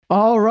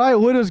All right,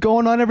 what is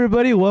going on,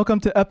 everybody? Welcome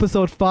to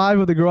episode 5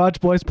 of the Garage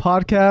Boys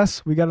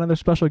podcast. We got another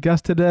special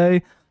guest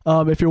today.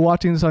 If you're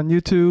watching this on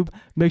YouTube,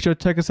 make sure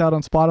to check us out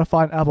on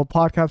Spotify and Apple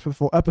Podcasts for the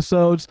full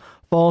episodes.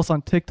 Follow us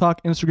on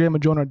TikTok, Instagram,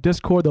 and join our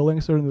Discord. The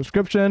links are in the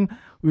description.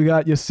 We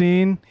got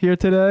Yassine here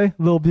today,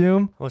 Lil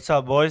Bume. What's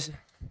up, boys?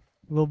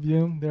 Lil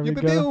Bume, there we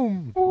go.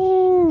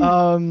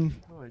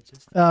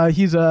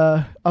 He's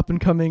a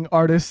up-and-coming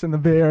artist in the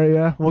Bay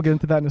Area. We'll get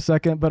into that in a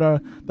second.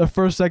 But the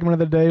first segment of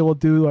the day, we'll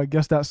do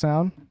Guess That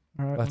Sound.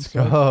 All right, let's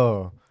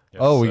go.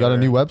 Yes, we got a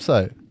new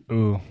website.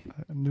 Ooh.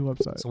 A new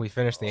website. So we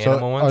finished the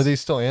animal ones? Are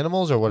these still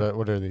animals or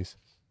what are these?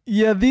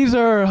 Yeah, these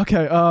are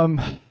okay.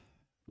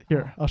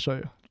 Here, I'll show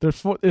you.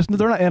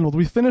 They're not animals.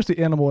 We finished the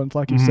animal ones,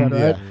 like you said,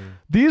 right? Yeah.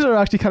 These are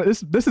actually kind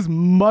of this is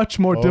much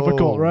more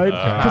difficult, right?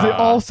 Because they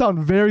all sound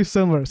very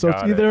similar. So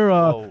it's either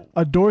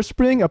a door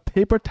spring, a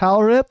paper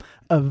towel rip,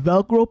 a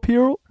Velcro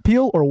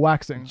peel, or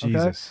waxing. Okay,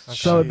 Jesus.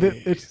 so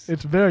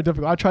it's very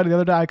difficult. I tried it the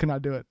other day. I could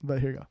not do it, but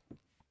here you go.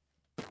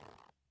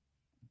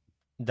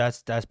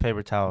 That's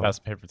paper towel. That's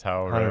paper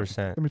towel, right? 100%.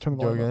 Let me turn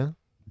the Go volume up.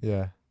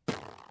 again? Yeah.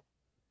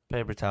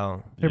 Paper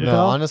towel. Paper No,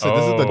 towel? honestly, this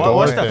is the Oh. door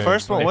What's the thing.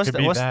 first one? It What's could the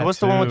be what's that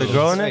the one with the too.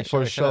 girl in it?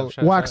 For sure.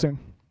 Waxing.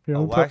 Here,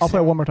 Oh, I'll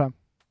play it one more time.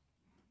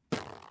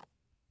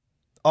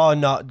 Oh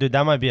no, dude,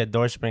 that might be a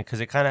door spring because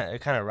it kind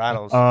of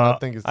rattles. I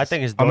think it's I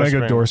think it's I'm door gonna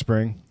spring. go door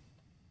spring.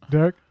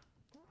 Derek.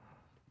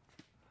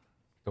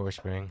 Door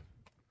spring.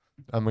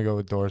 I'm gonna go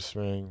with door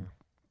spring.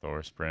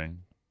 Door spring.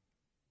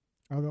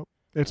 I'll go.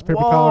 It's paper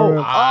towel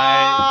rip.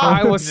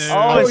 I was You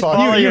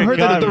heard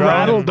the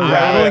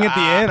rattling at the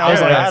end. I was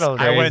like,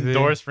 rattled, I went dude.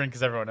 door spring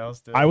because everyone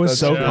else did. I was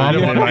so true.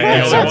 confident. Yeah.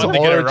 I was the That's only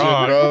one to get it origin,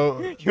 wrong.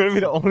 bro. You would be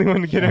the only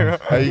one to get it wrong.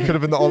 Hey, you could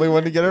have been the only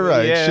one to get it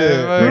right. Yeah,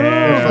 Shit. but- You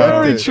fucked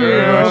Very it. true,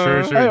 Yeah,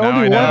 bro. sure. Hey, Now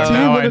only I know. one team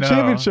Now win I a know.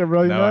 championship,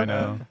 bro. You Now know? I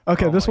know.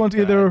 Okay, Oh this my one's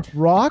God. either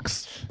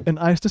rocks, an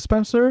ice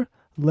dispenser,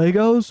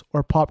 Legos,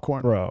 or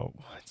popcorn. Bro,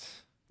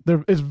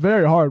 what? It's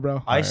very hard,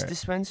 bro. Ice Alright.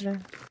 dispenser.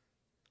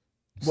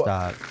 What?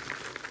 Stop.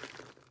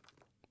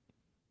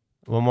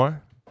 One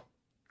more.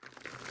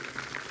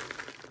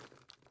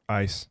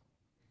 Ice.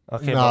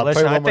 Okay, Nah, but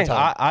listen, play it I one more think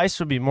time. ice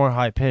would be more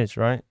high pitched,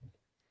 right?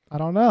 I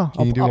don't know.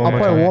 Can you do one I'll more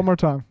play time? it one more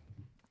time.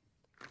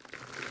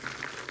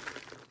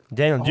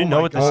 Daniel, do you Oh know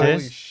my what this Holy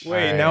is? shit.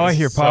 Wait, now I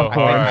hear So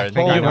popcorn. hard. I I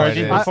think You've heard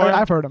these I- before?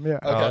 I've heard them, yeah.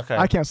 Oh, okay.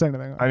 I can't say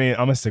anything. I mean, I'm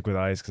gonna stick with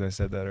ice because I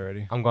said that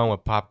already. I'm going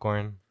with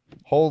popcorn.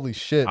 Holy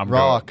shit. I'm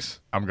Rocks.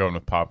 I'm going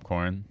with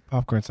popcorn.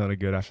 Popcorn sounded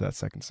good after that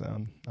second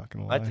sound. Not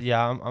gonna lie.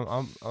 Yeah,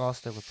 I'll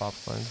stick with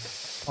popcorn.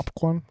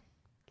 Popcorn.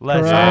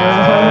 Let's Correct.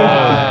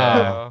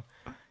 go.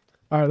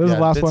 All right, this is Yeah,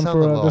 the last it one sounded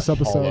for a little this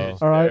episode. hollow.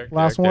 All right, Derek,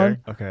 last Derek,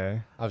 one.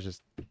 Okay. I was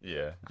just.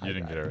 Yeah, you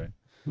didn't get it right.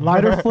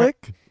 Lighter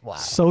flick, Wow.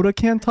 soda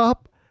can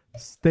top,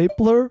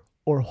 stapler,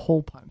 or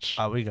hole punch.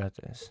 Oh, we got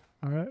this.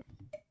 All right.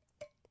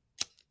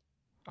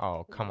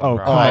 Oh, come Oh, on,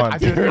 bro. come on. I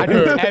do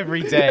this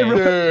every day.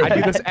 Dude. I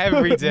do this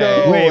every day.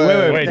 No Wait,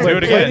 way. wait, do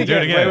it again. Do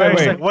it again.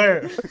 Wait.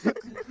 Where?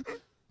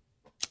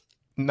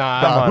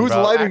 Nah, Nah, on, who's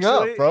bro. lighting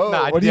Actually, up, bro?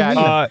 nah, what do you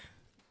yeah, mean?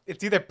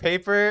 it's either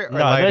paper or No,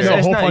 lighter. it's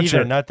hole not puncher.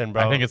 either nothing,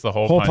 bro. I think it's the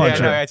hole Yeah,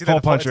 puncher. no, it's either Hole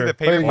the, it's either puncher. the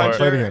paper Play it again, puncher.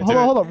 play it again.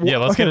 Hold on. Yeah,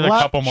 let's okay, get it a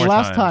couple more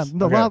last times. time.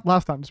 No, Okay.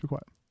 last time. Just be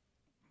quiet.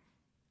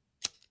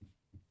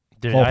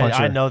 Dude, Hole I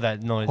puncher. know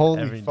that noise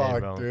Holy every day, fuck,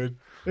 bro. dude.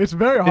 It's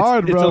very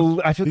hard, bro.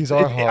 I feel These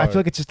are I hard. feel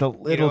like it's just a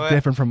little what?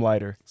 different from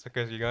lighter. So,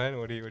 cause you going?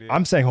 What do you?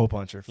 I'm saying hole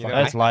puncher. You Fuck.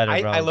 know, That's lighter,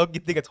 I, bro. I low-key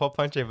think it's hole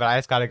puncher, but I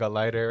just gotta go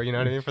lighter. You know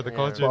what I mean for the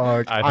culture.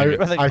 Fuck. I I think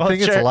it's- think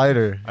it's culture.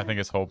 lighter. I think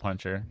it's hole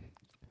puncher.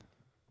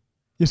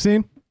 You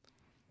seen?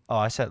 Oh,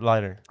 I said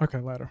lighter. Okay,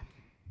 lighter.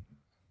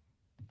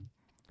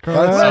 Let's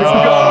Correct.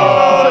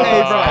 go.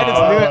 Hey, bro, I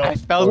just knew it. I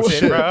felt Oh, it,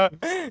 shit. bro.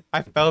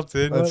 I felt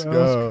it. Let's What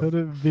else go. could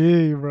it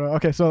be, bro?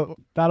 Okay, so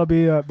that'll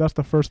be that's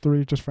the first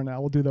 3 just for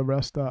now. We'll do the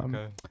rest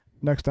Okay.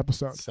 next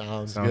episode.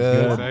 Sounds Sounds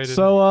good. good. Excited.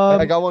 So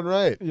I got one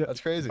right. yeah.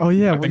 That's crazy. oh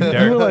yeah, I think you were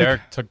Derek, like,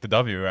 Derek took the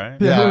W, right?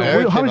 yeah, Yeah,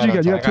 Eric how came did you out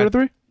get? You on got 2 out of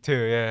 3? 2,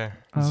 yeah.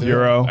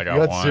 Zero. You I got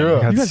got one. zero.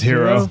 I got You got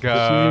zero. Let's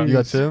go. You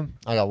got 2?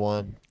 I got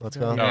 1. Let's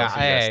go. No, Yeah, so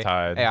you guys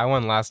tied. Hey, I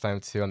won last time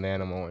too on the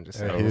animal one. Just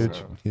Hey, so,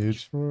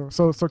 huge, so.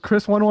 huge. So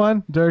Chris won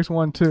 1, Derek's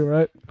won 2,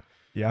 right?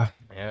 Yeah.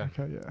 Yeah.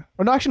 Okay, yeah.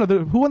 Or no, actually, no.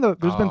 Who won the?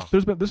 There's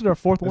been. This is our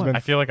 4th There's one. been- I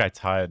feel like I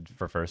tied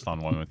for first on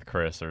one with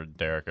Chris or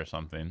Derek or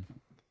something. I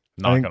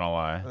Not think- gonna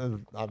lie.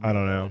 I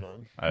don't know.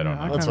 I don't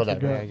Yeah, know. That's kinda what I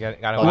forget. Yeah, you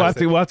gotta We'll watch have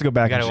it. We'll have to go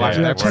back You and gotta watch check.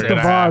 it. Yeah, We're check the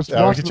gonna VODs. Yeah,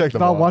 we Watch can check the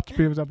I'll VOD. watch the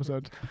previous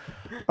episodes.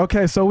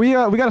 Okay, so we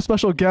got a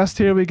special guest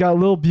here. We got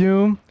Lil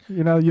Bume.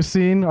 You know,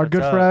 Yassine, our What's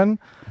good up? friend.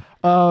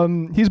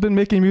 He's been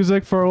making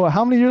music for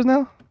how many years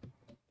now?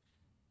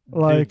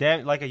 Dude,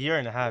 damn, like a year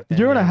and a half.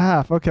 Year and a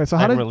half. Okay, so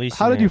Like how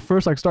releasing did you it.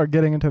 first start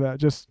getting into that?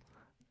 Just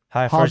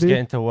How I first hobby? get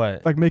into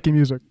what? like making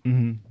music.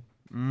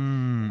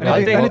 Mm-hmm.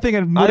 Anything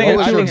in I think what it's you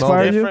actually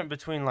inspire you? different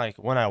between like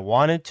when I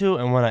wanted to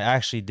and when I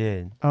actually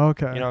did. Oh,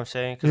 okay. You know what I'm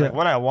saying? Because like Yeah.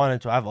 when I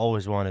wanted to, I've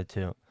always wanted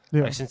to.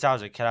 yeah. Like since I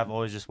was a kid, I've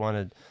always just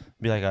wanted to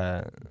be like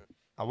I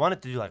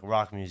wanted to do like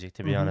rock music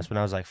to be honest when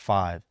I was like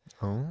 5,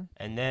 Oh.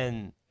 and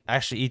then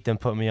actually Ethan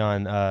put me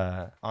on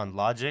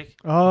Logic.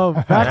 Oh,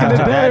 And back in the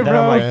after day, that, then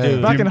bro. I'm like,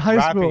 dude, back in high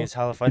rapping school. is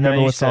hella You fun. Then I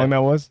remember what used to- song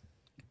that was?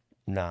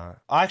 Nah,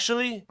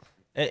 actually,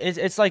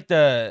 it's like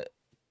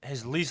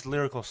his least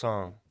lyrical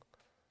song.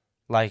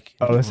 Like,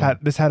 Oh,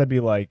 this had to be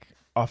like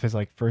off his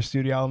like first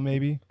studio album,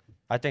 maybe.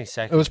 I think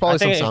second. It was probably I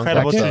think some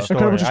Incredible soundtrack True stuff. Story.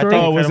 Incredible True I Story?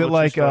 think Oh, was it Incredible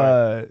like True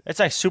Story. It's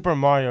like Super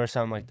Mario or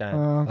something like that.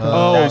 Okay.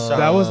 Oh, That's,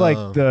 that was like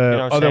the You know what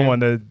I'm other saying? one,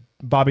 the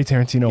Bobby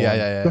Tarantino Yeah, one.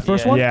 yeah, yeah. The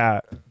first Yeah. one?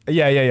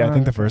 Yeah. I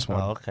think the first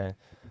one. Oh, okay.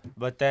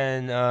 But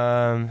then,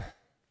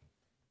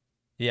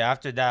 yeah,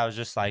 after that, I was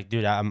just like,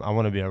 dude, I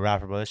want to be a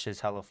rapper, bro. This shit's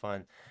hella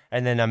fun.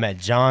 And then I met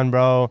John,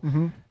 bro.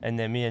 Mm-hmm. And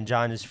then me and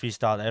John just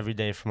freestyled every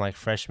day from like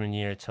freshman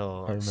year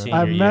till I remember. senior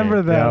I remember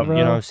year. that, Yeah. bro.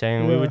 You know what I'm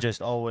saying? We Yeah. would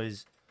just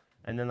always,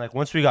 and then like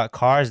once we got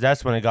cars,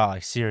 that's when it got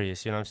like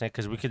serious. You know what I'm saying?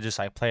 Because we could just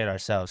like play it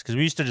ourselves. Because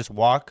we used to just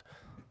walk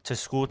to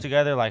school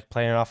together, like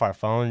playing off our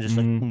phone, just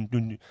like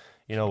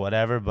you know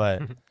whatever.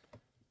 But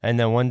and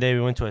then one day we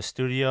went to a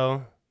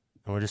studio,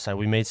 and we're just like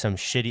we made some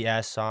shitty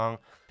ass song.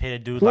 Paid a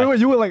dude Wait, like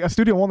you were like a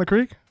studio on the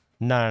Creek?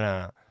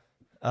 no.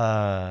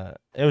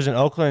 It was in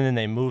Oakland, and then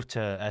they moved to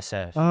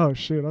SF. Oh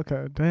shit.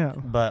 Okay.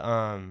 Damn. But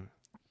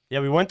yeah,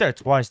 we went there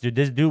twice, dude.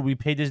 We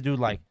paid this dude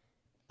like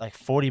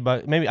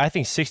 $40, maybe I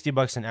think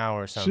 $60 an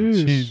hour or something.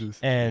 Jeez.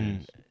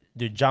 And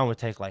dude, John would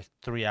take like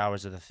 3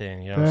 hours of the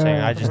thing. You know what I'm saying?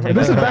 Damn. I just And take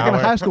this like is an back in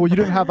hour. high school. You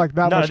didn't have like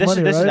that No, much this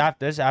money, is right?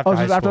 this is after Oh,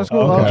 high this is after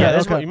school. school? Okay. Yeah,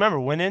 this okay. one. You remember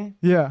Winning?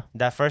 Yeah.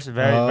 That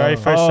very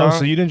first Oh, song.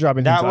 so you didn't drop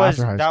into that was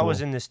after high school.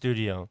 in the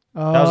studio.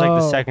 That was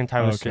like the second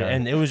time in the studio, Okay.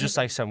 and it was just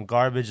like some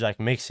garbage like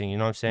mixing. You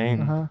know what I'm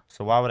saying? Uh-huh.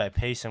 So why would I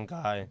pay some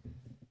guy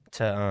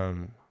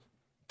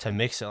to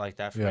mix it like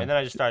that for me? Yeah. And then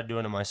I just started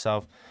doing it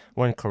myself.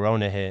 When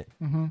Corona hit,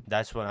 Mm-hmm.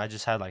 that's when I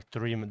just had like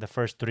the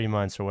first 3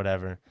 months or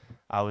whatever.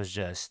 I was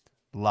just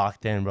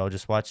locked in, bro.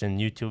 Just watching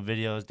YouTube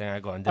videos. Then I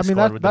go on I Discord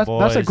mean, with the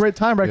boys. that's a great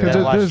time, right? Yeah. Because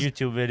Then watch there's,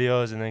 YouTube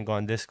videos and then go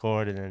on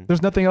Discord and then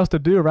there's nothing else to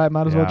do, right?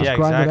 Might as well Yeah. just yeah,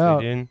 grind exactly, it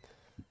out. dude.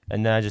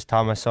 And then I just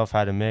taught myself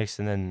how to mix,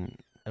 and then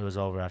it was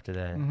over after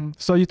that. Mhm.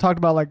 So you talked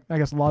about like I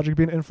guess Logic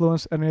being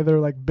influenced. Any other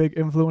like big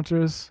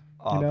influencers?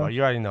 Oh, You know? bro,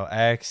 you already know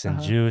X and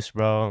Uh-huh. Juice,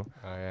 bro.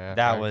 Oh yeah.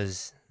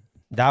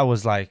 That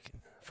was like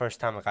first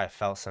time like I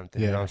felt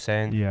something. You know Yeah. what I'm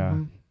saying? Yeah.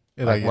 Mhm.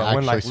 It Like, when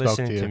actually like spoke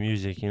listening to to you.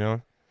 music, you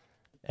know.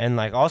 And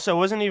like also it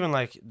wasn't even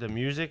like the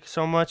music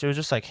so much. It was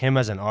just like him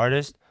as an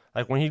artist.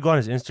 Like when he'd go on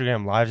his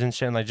Instagram lives and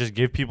shit, and like just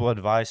give people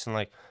advice and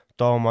like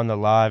throw them on the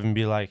live and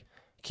be like,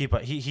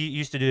 he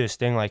used to do this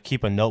thing like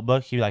keep a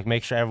notebook. He like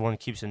make sure everyone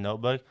keeps a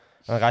notebook.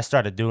 And, like I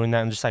started doing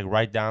that and just like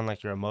write down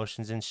like your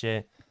emotions and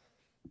shit.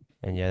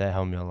 And yeah, that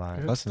helped me a lot.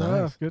 Good That's stuff.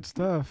 nice. Good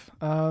stuff.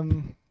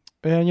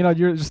 And you know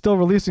you're still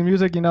releasing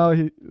music. You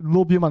know,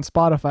 Lil Beam on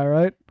Spotify,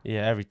 right?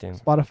 Yeah, everything.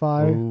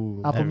 Spotify,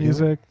 Ooh. Apple everywhere.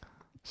 Music,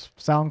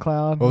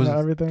 SoundCloud, What was you know,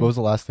 it- everything. What was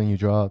the last thing you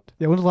dropped?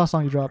 Yeah, when was the last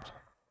song you dropped?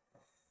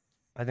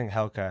 I think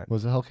Hellcat.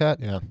 Was it Hellcat?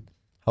 Yeah.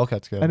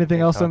 Hellcat's good. Anything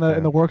think else in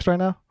Hellcat. the works right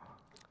now?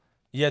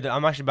 Yeah,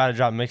 I'm actually about to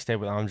drop mixtape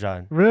with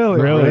Amjad.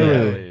 Really?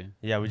 Really?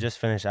 Yeah, we just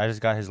finished. I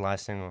just got his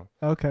last single.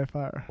 Okay,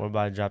 fire. We're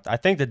about to drop. I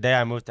think the day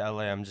I moved to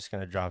LA, I'm just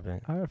gonna drop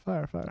it. All right,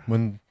 fire.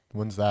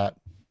 When's that?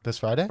 This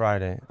Friday?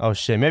 Friday. Oh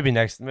shit, maybe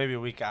a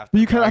week after.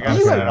 But you bro. kind I of, gotta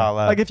you set like, it all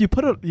up. like if you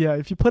put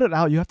it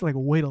out, you have to like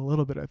wait a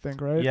little bit, I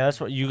think, right? Yeah,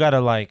 that's what you gotta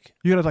like.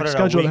 You gotta Put like it a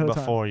schedule it week ahead of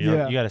time. before. You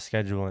Yeah. you gotta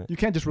schedule it. You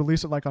can't just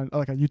release it like on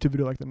like a YouTube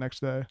video like the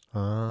next day.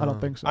 I don't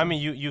think so. I mean,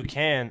 you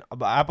can,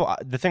 but Apple.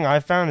 The thing I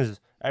found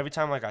is every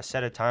time like I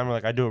set a timer,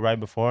 like I do it right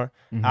before.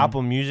 Mhm.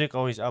 Apple Music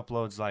always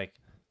uploads like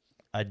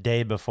a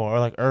day before or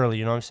like early.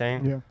 You know what I'm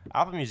saying? yeah,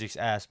 Apple Music's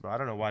ass, bro. I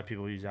don't know why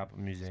people use Apple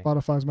Music.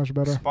 Spotify's much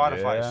better.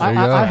 Spotify. Yeah. is There you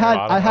I go.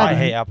 I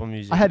hate had Apple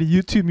Music. I had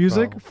YouTube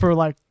Music Bro. for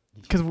like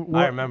because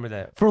I remember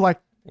that. for like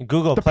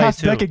Google the Play past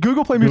too. decade.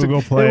 Google Play Music.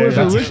 Google Play, It was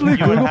that's- literally You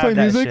would Google have Play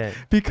that Music shit.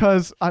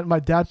 because my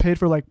dad paid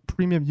for like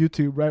premium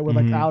YouTube, right, with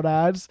like Mhm. out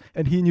ads,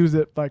 and he used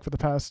it like for the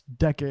past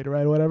decade,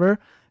 right, whatever.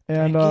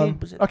 And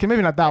Decade? Was it okay,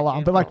 maybe not that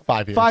long, but like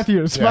 5 years. 5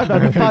 years. Yeah. My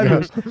bad, 5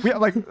 years. We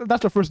like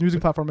that's the first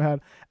music platform we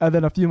had. And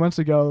then a few months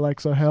ago,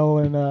 like Sahel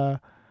and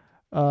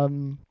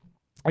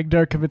like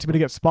Derek convinced me to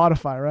get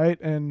Spotify, right?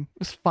 And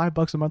it's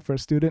 $5 a month for a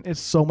student. It's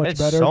so much It's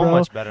better, so bro.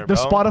 much better, The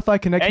bro. Spotify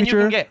Connect And you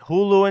feature. can get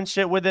Hulu and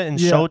shit with it and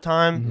Yeah.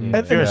 Showtime. Mhm. and,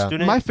 If you're a Yeah.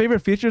 student. my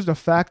favorite feature is the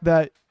fact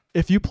that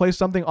if you play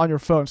something on your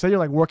phone, say you're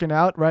like working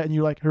out, right, and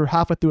you're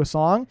halfway through a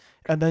song,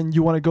 and then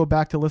you want to go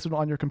back to listen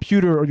on your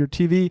computer or your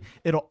TV,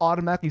 it'll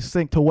automatically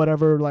sync to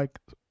whatever like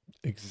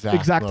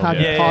exact time moment.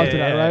 you paused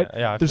it at, right?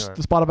 Yeah, I There's feel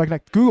the Spotify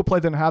Connect. Google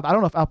Play didn't have. I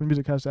don't know if Apple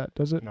Music has that.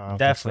 Does it? No, I don't think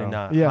definitely so.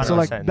 not. Yeah. So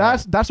like 100%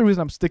 not. that's the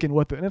reason I'm sticking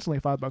with it, and it's only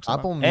 $5 a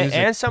Apple month. Music.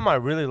 And something I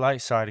really like.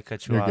 Sorry to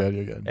cut you You're off. good.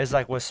 You're good. It's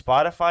like with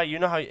Spotify, you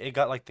know how it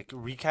got like the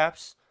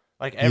recaps,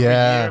 like every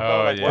Yeah. year, bro.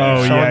 Oh, Like yeah. what Oh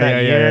you've yeah, shown yeah, that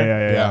yeah, year.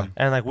 yeah. Yeah.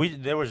 And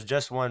like there was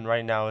just one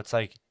right now. It's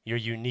like your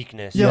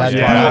uniqueness. Yeah, like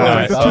Yeah, Spotify, yeah.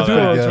 like the Oh, two that's duos,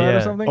 pretty right, good.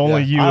 or something.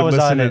 Only Yeah. you I would was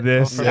listen on to it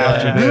this for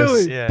after that. this.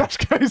 Really? Yeah. That's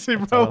crazy,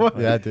 bro. So-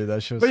 Yeah, dude,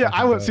 that shit was. But yeah, fucking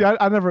I would dope. see.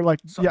 I never like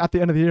at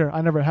the end of the year, I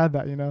never had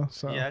that, you know.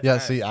 So Yeah,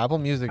 see, Apple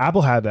Music.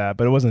 Apple had that,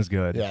 but it wasn't as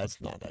good. Yeah, it's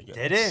not that good.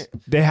 Did it?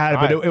 They had it,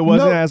 but Alright. it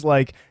wasn't No. as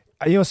like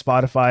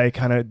Spotify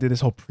kind of did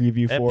this whole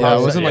preview for Yeah,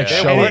 us. it wasn't like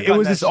Yeah, showing. worked It on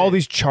was that just all shit.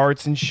 these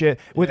charts and shit.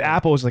 With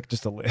Apple, it was like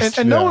just a list.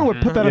 And no one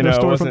would put that in You their know,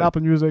 story it from wasn't-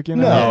 Apple Music. You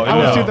know, No, I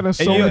would no. see that in And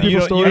so you- many you people's don't-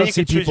 you stories. And don't you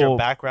see can choose your people-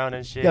 background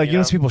and shit. Yeah, you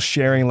don't see know? people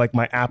sharing like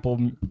my Apple,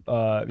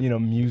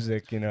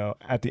 music,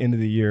 at the end of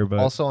the year. But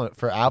Also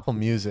for Apple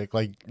Music,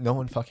 like no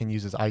one fucking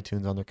uses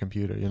iTunes on their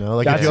computer. You know,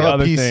 like That's if you the have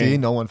a other PC,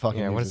 thing. no one fucking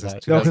Yeah, what is uses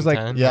this? that. No, 'cause, like,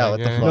 2010? yeah, what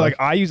the fuck? like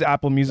I use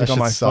Apple Music That on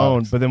my shit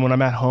phone, sucks. but then when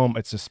I'm at home,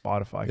 it's just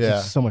Spotify. 'Cause Yeah.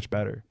 it's so much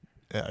better.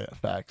 Yeah,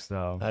 facts.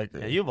 So I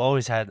agree. Yeah, you've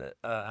always had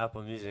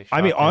Apple Music.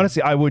 I mean, shocking.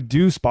 honestly, I would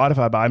do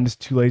Spotify, but I'm just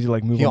too lazy to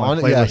like move He all my hon-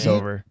 yeah, playlists he-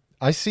 over.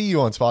 I see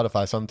you on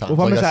Spotify sometimes.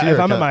 Well, if I'm, Like, I just see at, your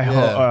if I'm at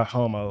account- my yeah.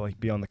 home, I'll like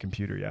be on the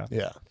computer. Yeah.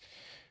 Yeah.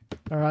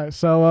 All right,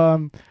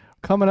 so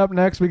coming up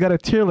next, we got a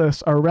tier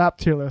list, our rap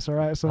tier list. All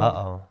right, so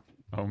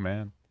Oh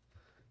man.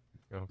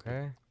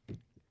 Okay.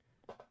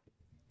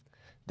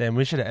 Damn,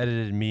 we should have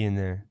edited me in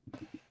there.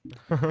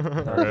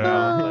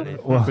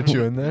 We'll, Put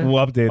you in there.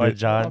 we'll update Or it. I'll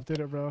John. update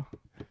it, bro.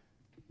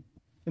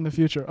 In the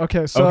future.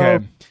 Okay, so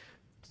Okay.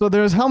 so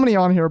there's how many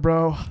on here,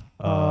 bro?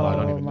 I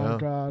don't Oh even my know.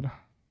 god.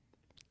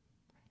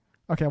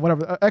 Okay,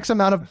 whatever. X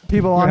amount of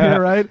people on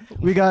here, right?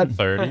 We got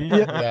 30. yeah,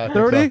 Yeah, I think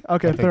 30? so.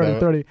 Okay, I think 30, that-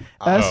 30.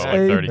 Oh, S, like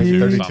A, 32 B,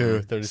 or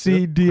 32, 32.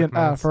 C, D, and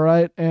Nice. F, all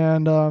right?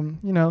 And,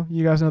 you know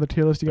the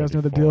tier list. You guys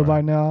know the deal 34.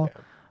 by now.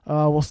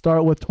 We'll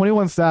start with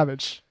 21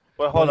 Savage.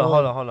 Wait, hold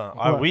on.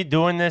 Are What? we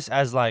doing this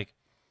as like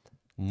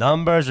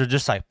numbers or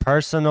just like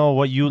personal?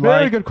 What you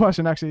Very like, good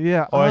question, actually.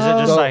 Yeah. or is it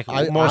just So, like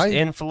I- most I-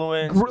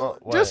 influence? Gr-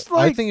 What? just I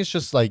like think it's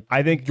just like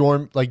I think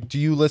your like. Do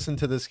you listen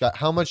to this guy?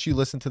 How much you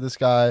listen to this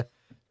guy?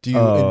 Do you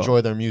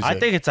enjoy their music? I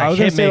think it's I like was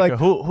gonna hit say, maker.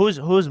 like-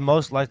 Who's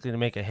most likely to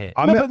make a hit?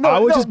 I No, mean, but no, I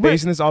was no, just but-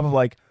 basing this off of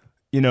like,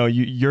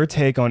 your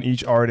take on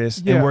each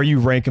artist Yeah. and where you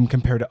rank them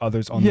compared to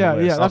others on yeah, the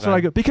list. yeah, that's what Okay.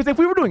 I get. Because if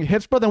we were doing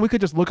hits, bro, then we could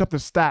just look up the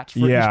stats for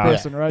Yeah. each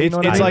person, right? It's,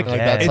 what it's I like mean?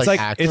 Like, that's it's like like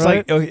act, it's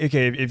right? like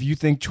okay, if you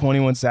think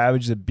 21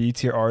 Savage is a B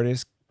tier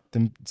artist,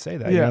 then say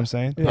that. You know Yeah. what I'm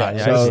saying? Yeah.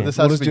 Yeah, so I see. this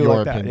we'll has just to be do your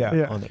like that, opinion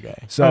yeah. on the guy.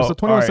 So, Alright, so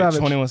 21 alright, Savage.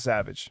 21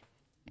 Savage.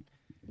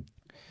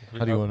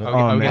 How do you want to? Are we,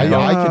 are we man.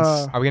 gonna go, I can.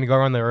 Uh, are we gonna go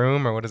around the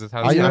room or what is it?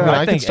 How I, Yeah. I mean, I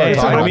I can think start it's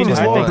talking. an I open mean,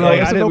 just floor. like, Bro, like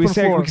it's I an did, we open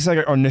say floor. we can say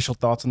like our initial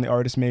thoughts on the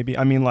artist. Maybe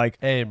I mean like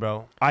Hey,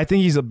 bro. I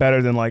think he's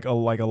better than like a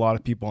lot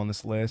of people on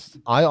this list.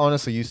 I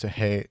honestly used to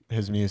hate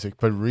his music,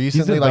 but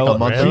recently, like a developed-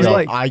 month really? ago, He's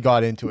like- I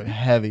got into it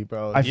heavy,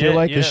 bro. I feel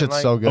like you this didn't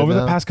shit's so good. over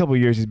the now. past couple of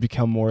years, he's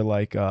become more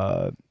like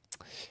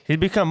He's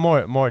become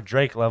more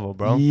Drake level,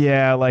 bro.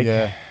 yeah, like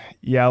Yeah.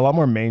 yeah, a lot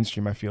more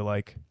mainstream. I feel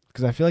like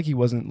because I feel like he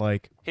wasn't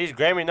like He's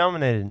Grammy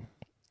nominated,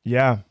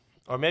 yeah.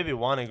 or maybe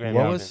won a Grammy.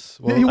 What nominated. was?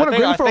 Yeah, he won a I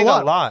think- Grammy I for a think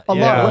lot. a lot. A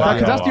Yeah, lot. yeah,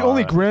 Because that's the a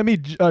only lot.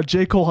 Grammy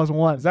J. Cole has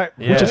won. Is that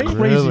Yeah. Which is Really?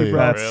 crazy, bro.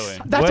 That's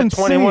Really? That's With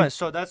insane. 21,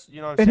 so that's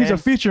you know what I'm And he's saying.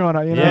 a feature on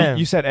it, you know? Yeah.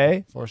 You said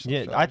A.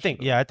 Yeah, I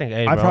think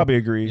A. I Bro. probably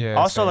agree. Yeah,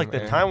 Also, same, like the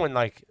yeah. time when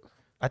like,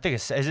 I think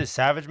it's is it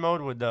Savage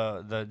Mode with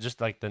the just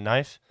like the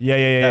knife. Yeah,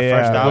 That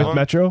first With album?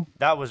 Metro.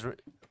 That was,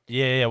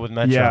 yeah, with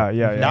Metro.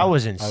 Yeah. That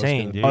was gonna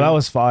insane, do dude. Oh, that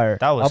was fire.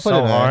 that was I'll put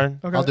so it there. hard.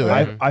 Okay. I'll do it.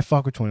 okay. I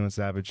fuck with 21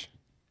 Savage.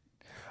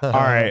 All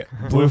right,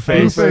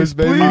 Blueface. Blueface,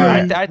 baby.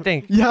 bleeding. I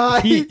think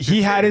Yeah.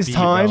 He had his Beat,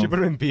 time. bro. Should put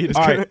him in beat.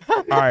 All right,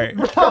 all right.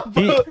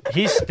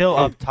 he's still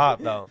up top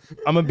though.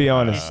 I'm gonna be He's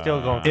honest. still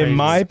going crazy. In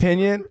my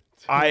opinion,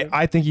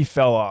 I think he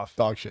fell off.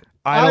 Dog shit.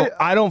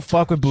 I don't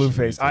fuck with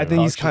Blueface. I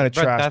think he's kind of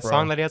Bro, trash, that bro.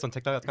 song that he has on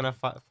TikTok that's kind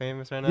of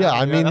famous right now. Yeah,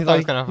 I mean, that like-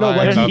 song's kind of no,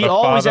 fire. like, he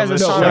always has a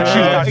song. like,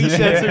 that he he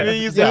said to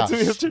me, you said to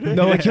me yesterday.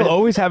 No, like he'll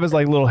always have his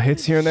like little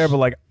hits here and there, but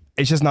like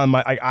it's just not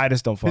my. I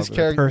just don't fuck His with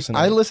it character.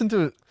 personally. I listen to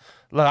it.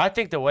 Look, I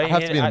think the way I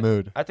have to be in the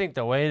mood. I think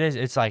the way it is,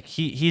 it's like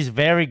he's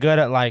very good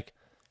at like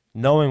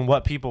knowing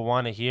what people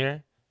want to hear. You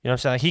know what I'm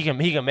saying? Like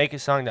he can make a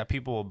song that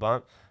people will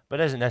bump, but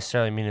it doesn't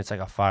necessarily mean it's like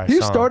a fire He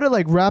song. started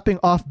like rapping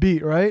off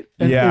beat, right?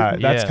 And yeah,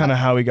 it- that's Yeah. kind of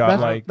how he got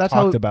like that's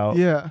talked how, about.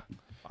 Yeah.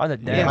 on the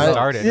Yeah, dance. I- it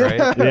started, Yeah.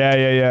 right?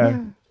 Yeah.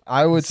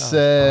 I would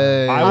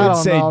say. I would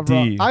don't say know,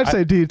 bro. D. I'd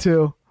say D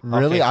too.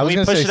 Really? Okay, I can was we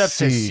gonna push say it up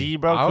C. to C,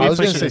 bro. I Can we was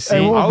push gonna it say to C.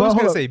 Hey, I well, was hold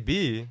gonna up. say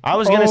B. I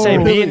was gonna say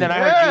Oh, B, and then I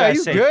heard yeah, you guys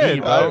you say good, B,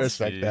 bro. I bro.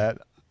 respect that.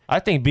 I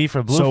think B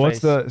for Blueface. So what's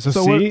the So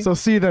C? so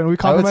C then. We I would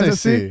compromise say at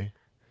C.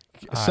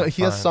 C. So Alright,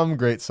 he has fine. some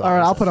great songs. All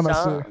right, I'll put him at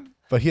C. Some-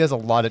 But he has a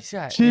lot of.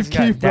 Chief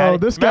Keef, bro.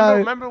 This guy-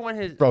 Remember when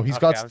his Bro, he's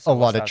Okay, got I'm a so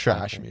lot of stop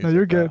trash talking. music. No,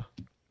 you're bro. good.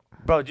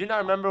 Bro, do you not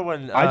remember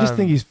when? I just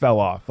think he's fell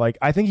off. Like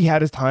I think he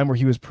had his time where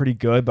he was pretty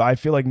good, but I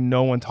feel like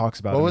no one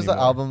talks about What him was the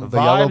anymore. album? The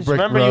Yellow Vibes. Brick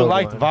Remember Road you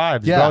liked one.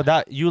 Vibes, Yeah. bro.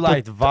 That you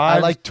liked Vibes. I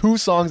like 2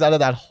 songs out of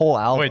that whole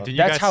album. Wait, did you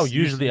That's guys, how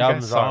usually you guys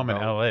albums saw are, him in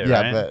bro. LA,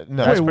 yeah, right? but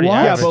no. That's Wait, pretty what?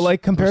 Yeah, average. but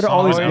like compared to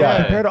all these, Oh, yeah.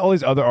 compared to all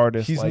these other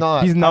artists, He's like,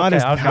 not- He's not Okay,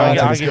 as I'll give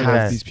talented you as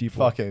that. these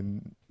people.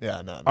 fucking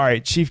yeah, no. All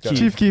right, Chief Keef,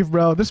 Chief Keef,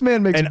 bro. This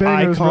man makes An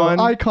bangers, icon.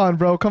 bro. Icon,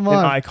 bro. Come an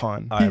on.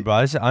 icon. All right,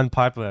 bro. This is an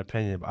unpopular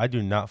opinion, but I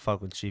do not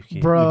fuck with Chief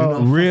Keef.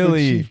 Bro.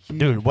 Really?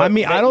 Dude, what, I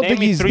mean, I don't name think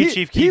me he's- 3 he-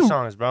 Chief Keef he-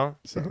 songs, bro.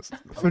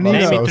 Finito.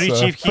 Name me 3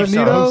 Chief Keef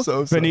Finito.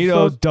 songs.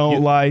 Benito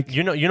don't like.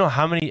 You know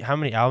how many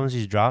albums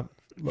he's dropped?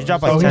 He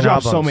dropped Oh, like he 10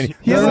 dropped albums. so many.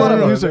 He has a lot of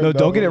music. No,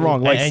 don't get it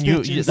wrong. Like, and you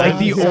like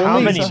the how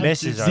only many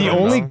misses are the there,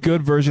 only bro?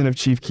 good version of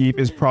Chief Keef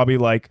is probably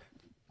like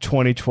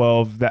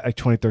 2012, that like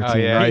 2013, Oh,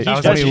 yeah. right? He That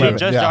was just, 2011.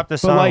 just Yeah. dropped the But,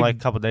 song like, like a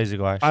couple days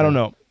ago. Actually, I don't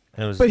know.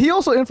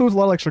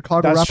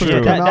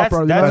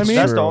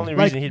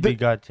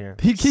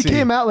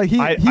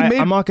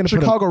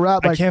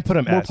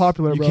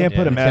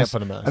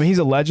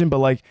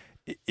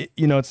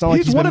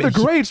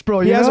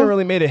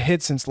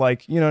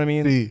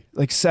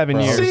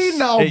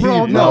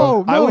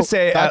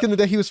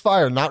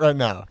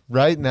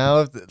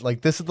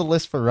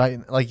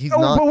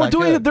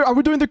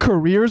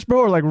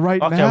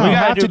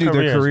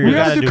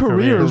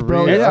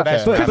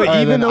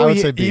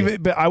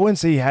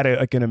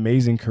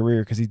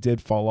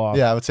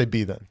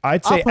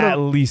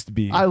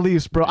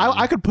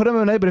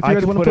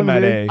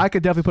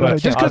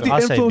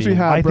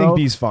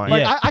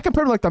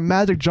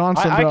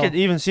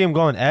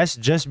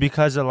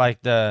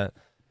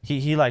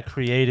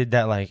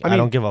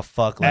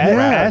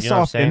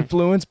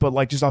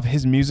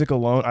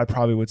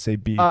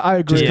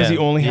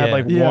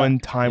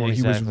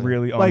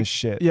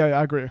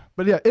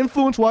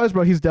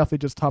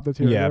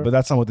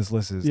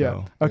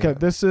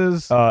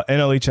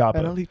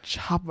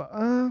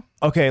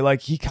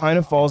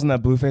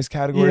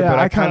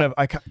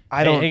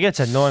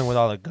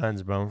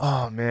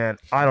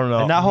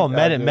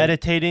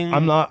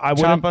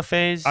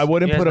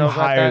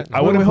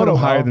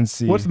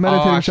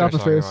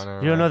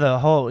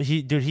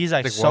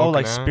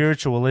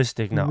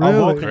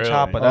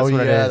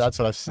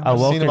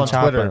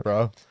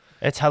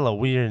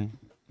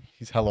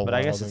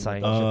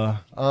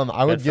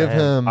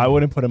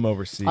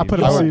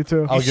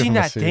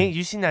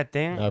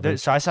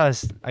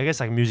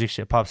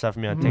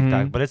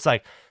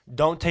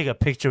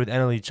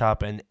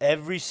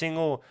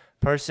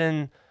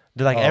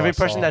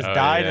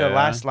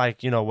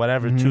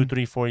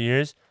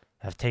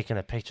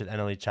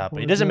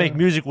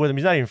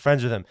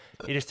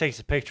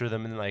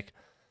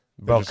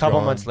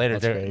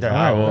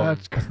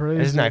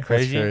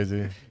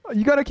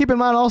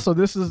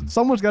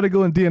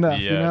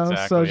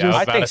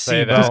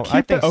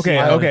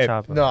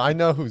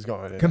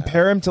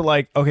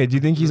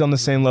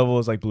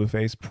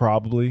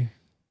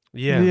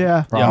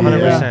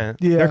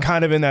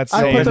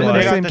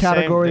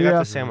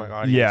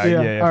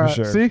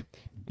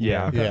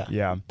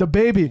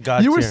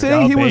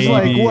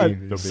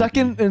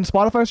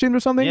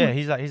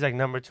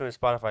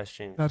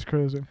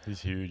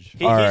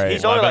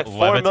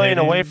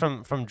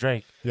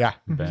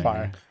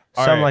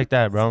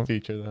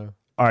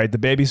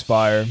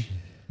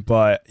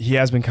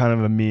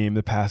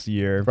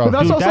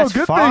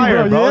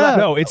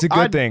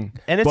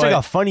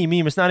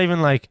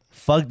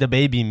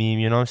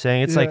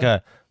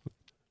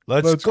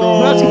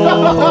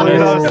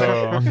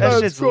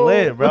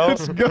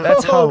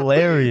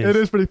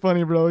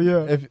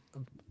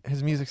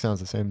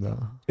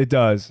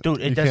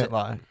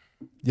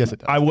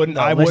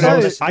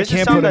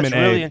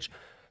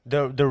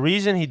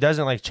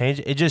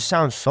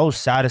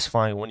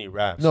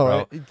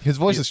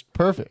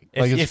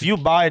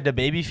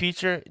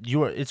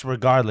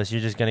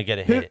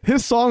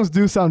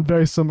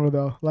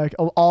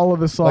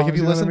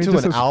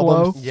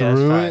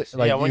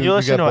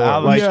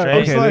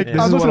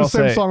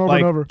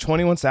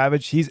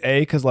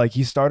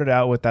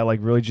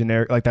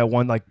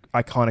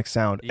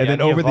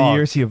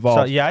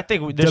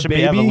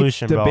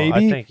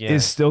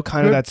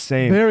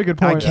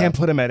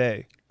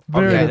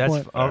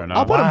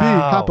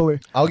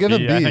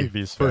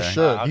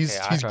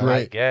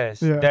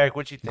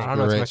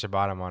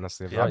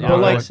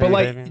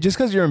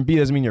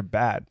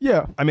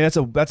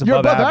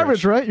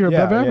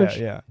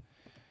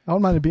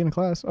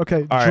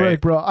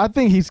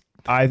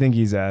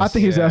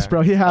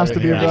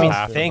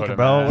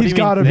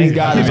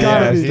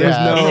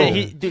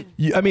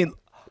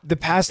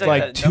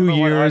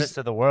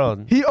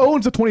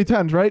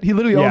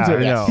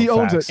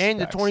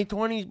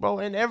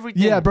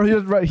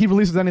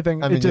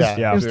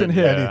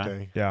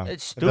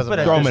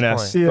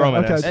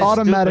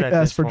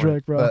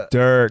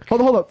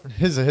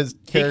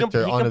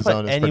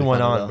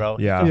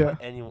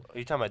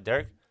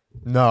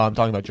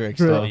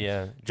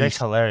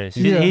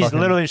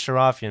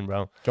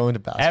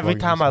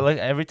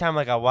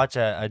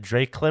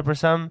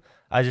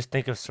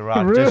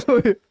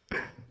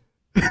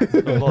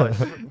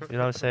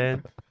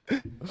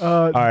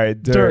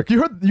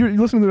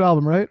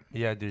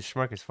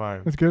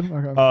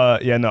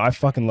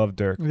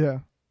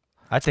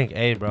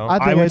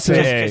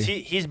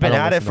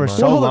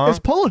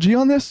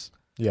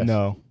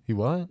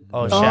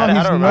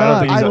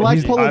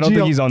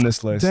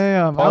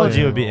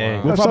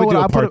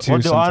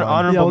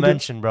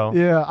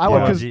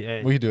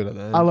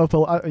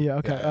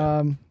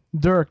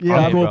 Dirk. Yeah,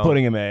 Hey, I'm bro.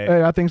 putting him A.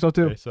 hey, I think so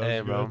too. Okay, sounds Hey,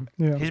 good. bro.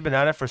 Yeah. He's been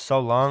at it for so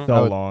long.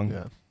 So long.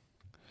 Yeah.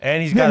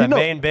 And he's Yeah, got you a know-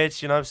 main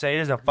bitch, you know what I'm saying? He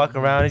doesn't fuck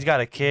around. He's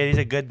got a kid. He's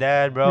a good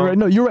dad, bro. You're right.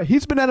 No, you're right.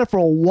 He's been at it for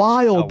a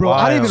while, A bro.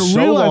 I didn't even while. So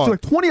realize. long.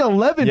 Like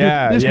 2011,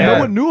 Yeah, just yeah. no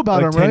one knew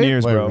about Like him, 10 right?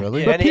 years, Wait, bro. really?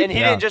 Yeah, But and, he, and he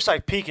yeah. didn't just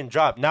like peak and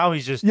drop. Now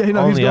he's just Yeah, you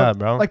know, only he's up,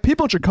 bro. Like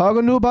people in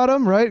Chicago knew about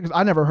him, right? Because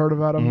I never heard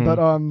about him. Mm-hmm. But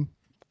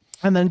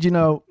and then you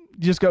know,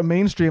 he just got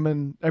mainstream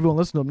and everyone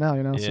listens to him now.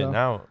 You know. Yeah, So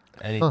now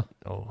Huh.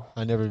 oh,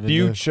 I never even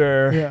knew.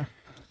 Future. yeah.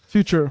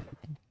 Future.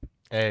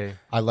 A.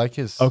 I like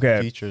his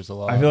Okay. features a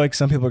lot. I feel like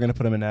some people are gonna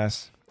put him in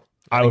S.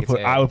 I would think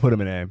it's A. put him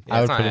in A. Yeah,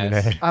 I would it's put not him in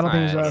S. A. I don't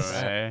think It's it's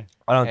not S.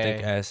 I don't A.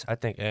 think S. I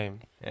think A.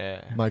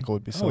 Yeah. Michael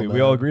would be so. Oh, we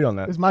mad. all agreed on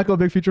that. Is Michael a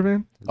big Future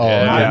fan? Oh,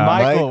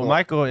 Yeah.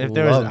 Michael, if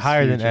there was loves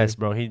higher than Future. S,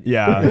 bro, he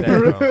Yeah.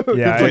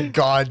 yeah, It's like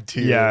God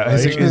tier. Yeah,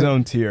 like- his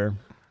own tier.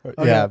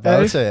 yeah, but I A?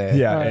 would say A.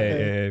 Yeah,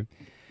 Alright,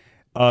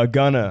 A.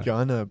 Gunna.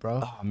 Gunna,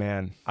 bro. Oh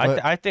man.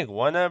 I think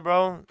Wanna,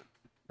 bro,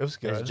 It was is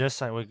good. just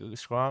like we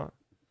squad.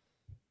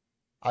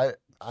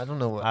 I don't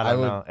know. What I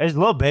don't know. Is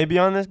Lil Baby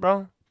on this,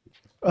 bro?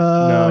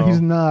 No.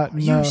 He's not. Are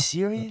No. you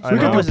serious? I We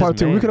could know. do a What was part his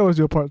 2. We name? could always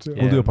do a part 2.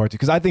 Yeah. We'll do a part 2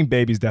 because I think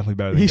Baby's definitely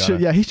better than He Gunna.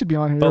 should. Yeah, he should be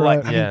on here. But You're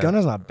like, right. I Yeah. mean,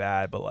 Gunna's not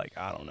bad, but like,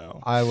 I don't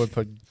know. I would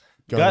put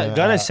Gunna.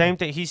 Gunna, at- same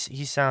thing. He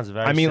sounds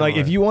very. I mean, like, if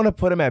similar. you want to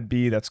put him at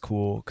B, that's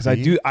cool. Because I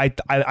B? do,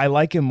 I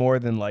like him more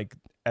than like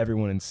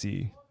everyone in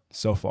C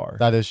so far.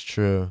 That is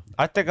true.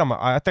 I think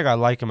I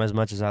like him as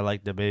much as I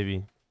like the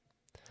Baby.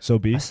 So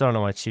B. I still don't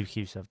know why Chief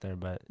keeps up there,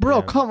 but Bro,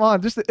 yeah. come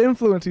on. Just the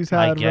influence he's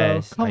I had,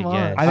 guess, bro. Come I on.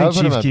 guess. I I would think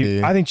put him Chief at Keef.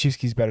 B. I think Chief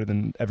Keef's better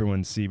than everyone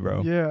in C,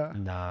 bro. Yeah.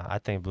 Nah, I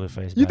think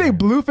Blueface. You think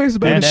Blueface is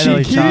better And than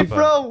Emily Chief Keef, Chopper.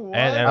 bro? What?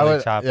 And I Emily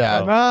would- Chopper,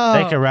 yeah. bro. No.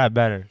 They can rap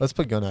better. Let's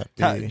put Gunna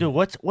at B. Dude,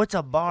 what's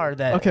a bar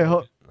that? Okay,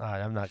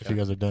 I'm not If you gonna.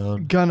 guys are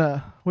down.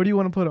 Gunna. Where do you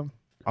want to put him?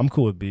 I'm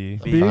cool with B.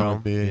 B, B? Fine bro.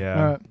 with B. Yeah,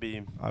 Alright.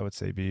 B. I would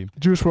say B.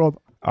 Juice World.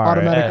 All right.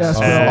 Automatic S,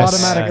 bro. S.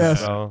 Automatic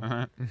S. bro.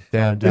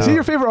 Damn. Is he down.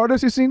 your favorite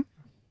artist you've seen?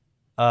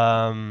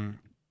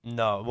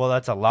 No. Well,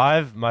 that's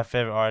alive. My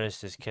favorite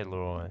artist is Kid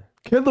Laroi.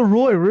 Kid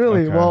Laroi,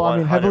 really? Okay. Well, I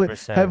mean,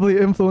 100%. heavily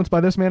influenced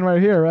by this man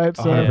right here, right?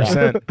 So,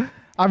 100%.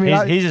 I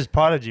mean, He's his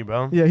prodigy,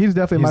 bro. yeah, he's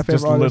definitely my He's favorite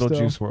just artist. little still.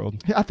 Juice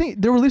World. I think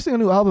they're releasing a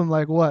new album,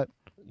 like what?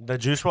 The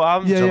Juice WRLD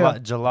album, Yeah,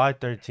 July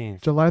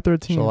 13th. July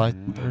 13th. July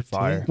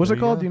Fire. 13th. What's it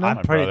called? Do you know? I'm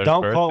pretty. brother's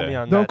Don't quote birthday. me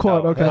on Don't that.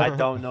 quote, though. okay. I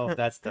don't know if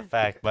that's the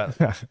fact, but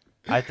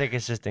I think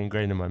it's just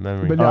ingrained in my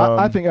memory. But yeah,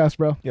 I Um, think S,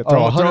 bro. Yeah, Oh,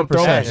 throw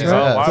 100%. S, Yeah.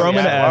 bro. Why Throw are him we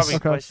in at- why are S. we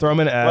Okay. questioning- Throw him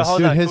in Well, S. hold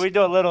Dude, on. his- Can we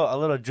do a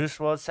little Juice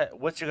WRLD set?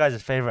 What's your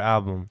guys' favorite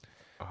album?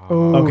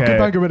 Oh, Okay.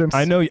 Goodbye, Good Riddance.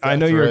 I know you're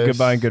a Race.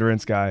 Goodbye and Good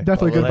Riddance guy.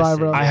 Definitely Well, Goodbye,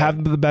 listen, bro. I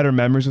have the better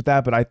memories with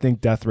that, but I think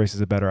Death Race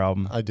is a better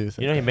album. I do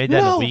think. You know he made that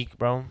in No. a week,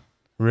 bro.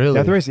 Really?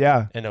 Death Race,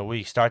 yeah. In a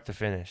week, start to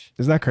finish.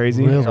 Isn't that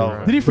crazy? Really?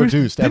 over. Did he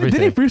Produced did he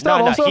everything. freestyle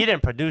No, also? he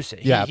didn't produce it.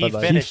 Yeah, He but,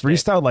 like, He finished it.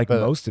 freestyled like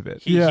But- most of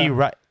it. He Yeah.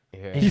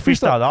 Yeah. he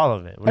freestyled all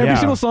of it. Every Yeah.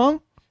 single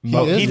song? He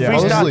Mo- is he yeah.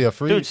 freestyled, mostly a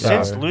dude.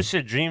 Since freestyler.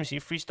 Lucid Dreams, he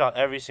freestyled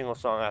every single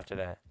song after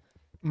that.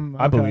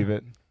 I believe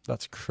it.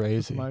 That's Twist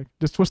crazy. the mic.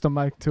 Just twist the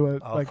mic to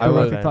it. Oh, Like I the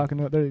mic would. you're talking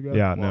to it. There you go.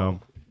 Yeah, no.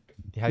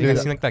 Have you guys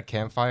Dude. seen like that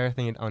campfire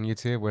thing on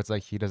YouTube where it's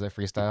like he does a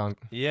freestyle? On,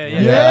 Yeah,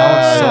 Yeah.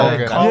 that one's so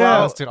good. Call I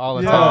out. listen to it all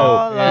the Yeah.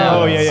 time.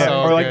 Oh yeah, yeah.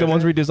 so Or like the good.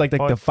 ones where he does like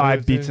the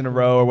 5 beats in a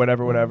row or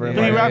whatever. Yeah.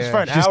 Dude, he Yeah, raps yeah. for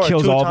an Just hour,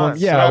 kills two all of them.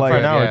 times. Yeah, Rap like- for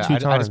an hour, Yeah, two I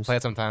times. just play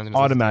it sometimes. and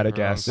just Automatic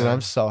listen to it S. Dude, for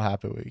I'm so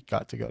happy we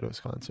got to go to his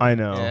concert. I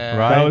know. Yeah.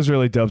 Right? That was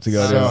really dope to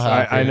go So to.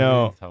 happy. I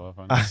know.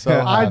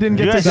 So I didn't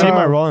You get guys to see go.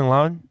 my Rolling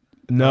Loud?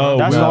 No,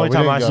 That's we, the no, only we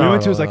time didn't I go. saw we it.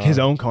 went to his like his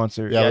own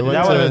concert. Yeah, Yeah, we went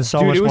that would have to- been so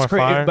Dude, much it was more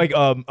crazy. fire.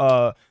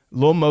 Like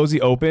Lil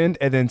Mosey opened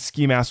and then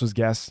Ski Mask was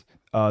guest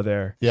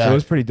there. Yeah. So it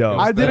was pretty dope.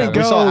 I didn't We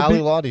go. saw Ali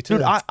be- Lottie too.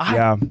 Dude,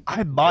 Yeah.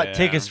 I bought Yeah.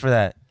 tickets for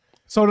that.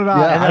 So did Yeah, I.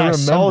 And then I remember.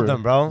 sold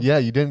them, bro. Yeah,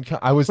 you didn't.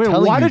 I was Wait,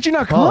 telling why you did you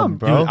not to come?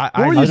 bro? Dude, What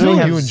I were you literally doing?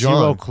 have You and zero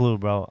John. clue,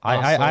 bro. Also,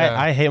 yeah.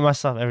 I hate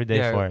myself every day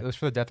Yeah, for it it. was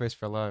for the Death Race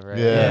for Love, right?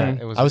 Yeah.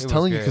 It I was it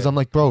telling you because good. I'm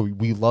like, bro,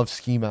 we love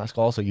Ski Mask.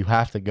 Also, you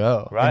have to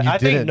go. Right? And you I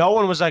think didn't. no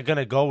one was like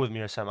gonna go with me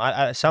or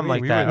something. Something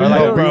like We that. were Or, there. like,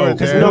 No, we were 'cause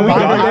there. no, we We got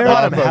were there. I there.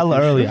 bought him hella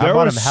early. I There bought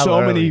were him hella so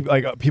early. many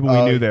like people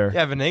we knew there.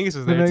 Yeah, Venegas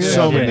was there Venegas. too.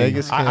 So Yeah, many.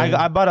 Vegas I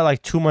came. bought it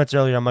like 2 months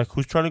earlier. I'm like,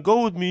 who's trying to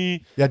go with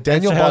me? Yeah,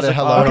 Daniel So I bought was it like,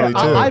 hella okay, early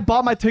too. I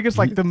bought my tickets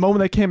like the moment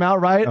they came out,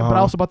 right?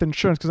 But I Uh-huh. also bought the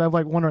insurance because I was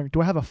like wondering,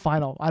 do I have a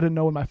final? I didn't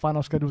know when my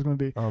final schedule was going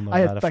to be. Oh my I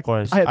had, god, of like,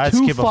 course. I had I'd two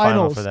skip a final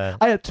finals. for that.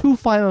 I had 2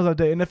 finals that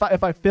day, and if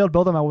I failed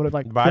both of them, I would have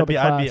like But failed the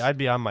class. I'd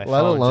be on my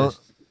Let phone. alone.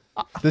 just-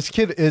 This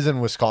kid is in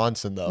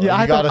Wisconsin though. Yeah,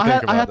 you gotta think I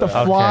about had to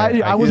that. fly.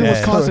 Okay, I was in I guess.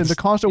 Wisconsin. The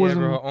concert was Yeah,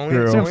 in. bro. Only, True.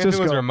 only San if it was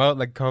Francisco. remote,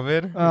 like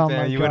COVID. Oh then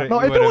my you god! would've- No,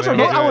 you if it was would've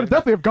remote, made I it. would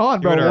definitely have gone,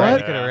 You bro. would've What? ran-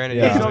 you could've ran it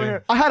Yeah. easily.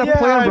 I had a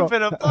plan, bro.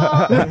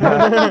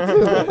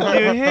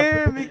 you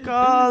hear me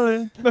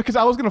calling? No, because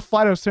I was gonna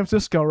fly to San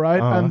Francisco, right,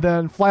 Uh-huh. and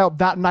then fly out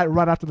that night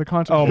right after the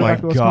concert. Oh to go my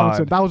back to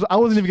Wisconsin. God. I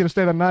wasn't even gonna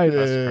stay that night,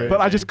 Yeah. but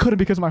I just couldn't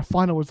because my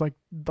final was like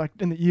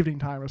in the evening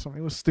time or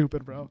something. It was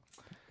stupid, bro.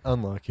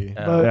 Unlucky.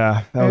 But-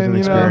 Yeah, that was And, an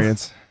you know,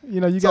 experience.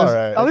 You know, you It's guys.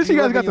 alright. At least you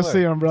You guys live got and to you see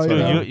learn. him, bro. So You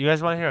know? you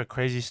guys want to hear a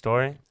crazy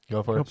story?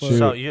 Go for Go it. for it.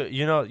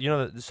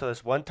 So so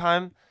this one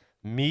time,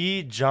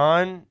 me,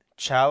 John,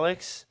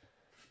 Chalix,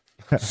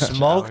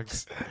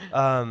 smoked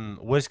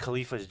Wiz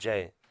Khalifa's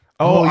J.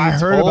 Oh, you I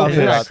heard told about me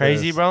Isn't this. that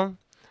crazy, this. bro?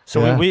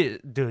 So Yeah. we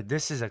dude,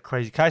 this is a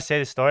crazy. Can I say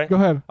the story? Go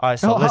ahead. All right,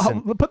 so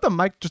listen, Put the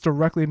mic just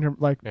directly in your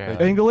Yeah.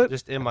 angle it.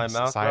 just in my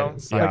mouth, Side- bro.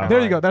 side Yeah. Like, there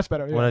you go. That's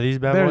better. Yeah. One of these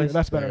bad There you boys. go.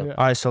 That's better. Yeah.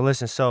 All right, so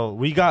listen. So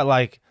we got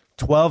like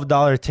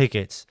 $12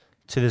 tickets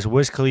to this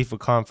Wiz Khalifa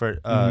concert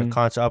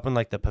up in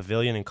like the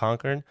pavilion in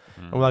Concord.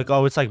 And we're like,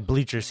 oh, it's like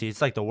bleacher seats.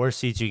 It's like the worst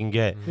seats you can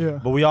get. Yeah.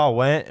 But we all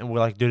went and we're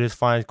like, dude, it's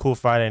fine. Cool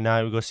Friday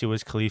night. We go see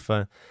Wiz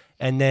Khalifa.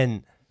 And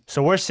then,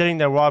 so we're sitting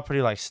there. We're all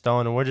pretty like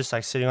stoned. And we're just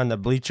like sitting on the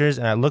bleachers.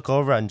 And I look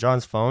over at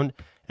John's phone.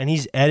 And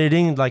he's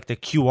editing like the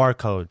QR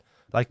code.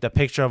 Like the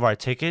picture of our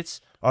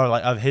tickets. Or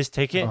like of his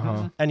ticket.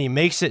 And he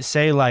makes it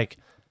say like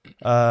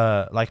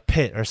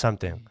pit or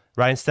something.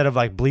 Right? Instead of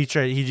like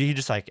bleacher. He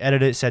just like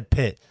edited it. Said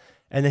pit.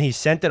 And then he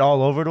sent it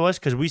all over to us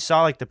because we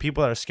saw like the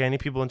people that are scanning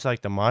people into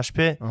like the mosh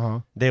pit.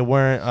 They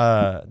weren't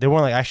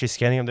like actually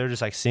scanning them. They were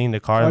just like seeing the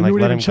car and like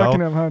let him go.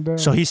 Him, huh? Damn.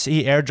 So he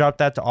airdropped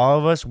that to all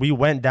of us. We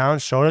went down,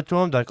 showed it to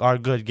him. Like, all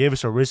right, good. Gave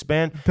us a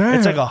wristband. Damn.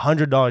 It's like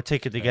 $100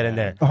 ticket to get in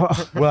there.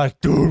 We're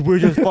like, dude, we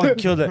just fucking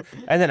killed it.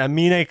 And then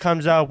Amine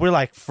comes out. We're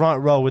like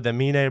front row with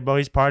Amine, bro.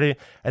 He's partying.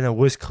 And then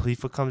Wiz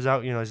Khalifa comes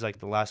out. You know, he's like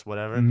the last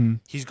whatever.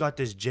 He's got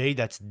this J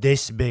that's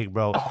this big,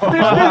 bro.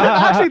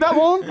 Actually, that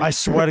long? I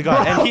swear to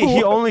God. And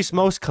he only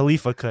smokes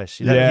Khalifa Kush.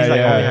 He's like, only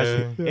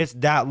has, it's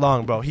that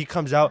long, bro. He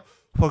comes out,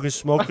 fucking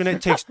smoking it,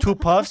 takes 2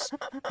 puffs,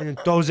 and then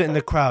throws it in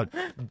the crowd.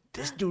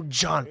 This dude,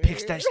 John,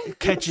 picks that shit,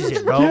 catches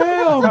it, bro.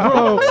 Damn,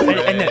 bro.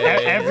 And then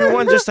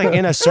everyone just like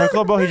in a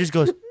circle, bro. He just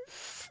goes,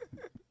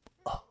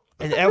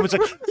 and everyone's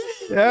like,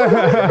 and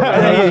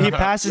then he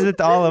passes it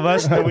to all of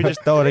us, and then we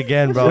just throw it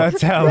again, bro. That's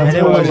how And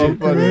it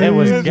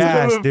was That's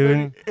gas,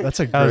 dude. That's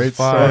a That was great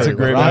fun. story. That's a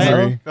great Right?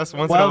 memory. That's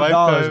once in a $12,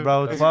 lifetime.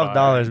 bro.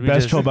 $12. We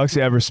Best just, $12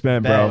 you ever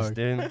spent, bro. best,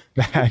 dude.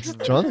 Facts.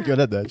 John's good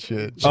at that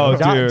shit. Oh,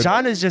 dude.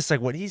 John is just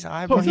like when he's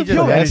high, bro. He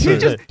Yo, just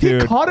he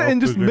Dude. caught it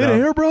in just Figure it out.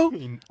 midair, bro.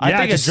 I Yeah,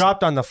 think just- it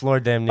dropped on the floor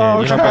damn near.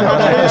 Oh, You know, okay.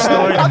 but the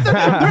story,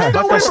 There's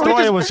no but way the we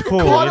story just was cool.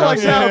 You caught know it what like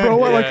I'm that, saying? bro.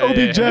 What, like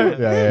OBJ?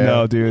 Yeah.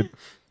 No, dude.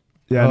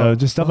 Yeah, Oh. no,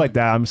 just stuff like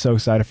that. I'm so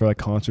excited for like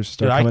concerts to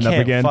Dude, start I coming up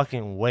can't again.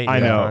 fucking wait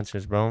I to know.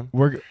 concerts, bro.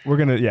 We're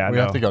gonna We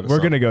have to go to we're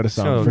some. gonna go to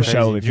So some for crazy.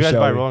 Shelly. Did you For guys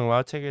buy Shelly. Rolling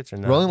Loud tickets or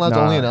not? Rolling Loud's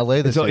Nah. only in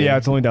LA this It's, year. yeah,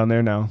 it's only down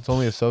there now. It's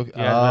only a so. Yeah,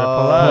 better pull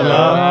up.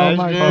 Oh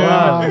my Yeah.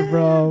 god,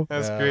 bro.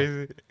 That's Yeah.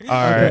 crazy. All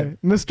right, Okay,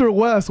 Mr.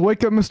 West,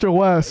 wake up, Mr.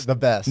 West. The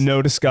best.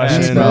 no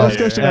discussion. No Yeah.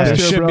 discussion Yeah. S There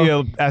tier, should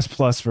bro. be a S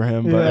plus for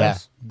him, but Yeah. Yeah,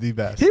 the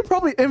best. He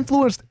probably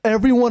influenced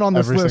everyone on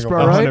this Every list, single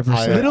bro. Right?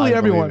 100%. Literally I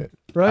everyone, believe it.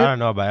 I right? don't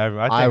know about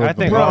everyone. I I would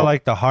think believe all it.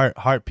 like the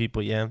heart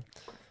people, yeah.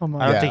 Oh my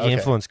I don't Yeah, think he okay.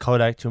 influenced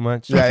Kodak too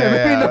much.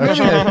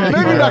 Yeah,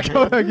 Maybe not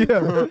Kodak,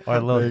 yeah. Or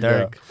Lil There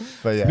you Durk. go.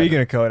 But yeah, Speaking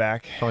of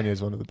Kodak, Kanye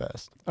is one of the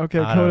best. Okay,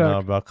 I don't know,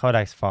 Kodak. bro.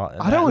 Kodak's fault.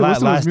 I don't listen to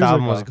his Last music,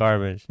 album was though.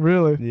 garbage.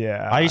 Really?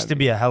 yeah, I used to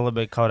be a hella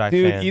big Kodak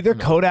dude. fan. Either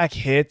Kodak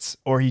hits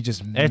or he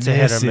just It's a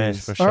hit or miss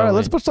misses. for sure. All right,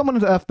 let's put someone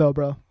into F though,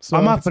 bro. So,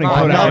 I'm not putting not-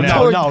 Kodak. no, in no,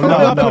 F. no, I'm no,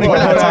 not no, putting we're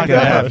not Kodak talking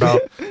in that, F. bro.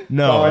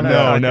 No, we're not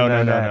talking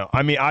no. that.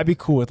 I mean, I'd be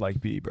cool with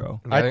like B,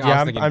 bro. I think I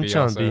was thinking I'm B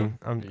chilling also.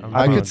 B.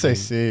 I I'm could say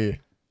chilling C.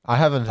 I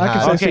haven't I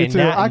could had. say Okay, C too.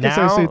 now, I could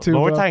say C too,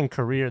 but we're bro. talking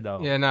career though.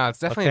 Yeah, no, it's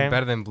definitely Okay.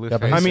 better than Blueface. Yeah,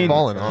 but I he's mean,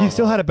 fallen off. he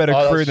still had a better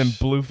Oh, career than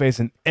that's- Blueface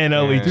and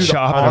NLE Yeah. Dude,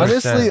 Chopper. 100%.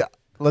 Honestly,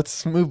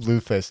 let's move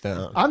Blueface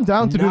down, I'm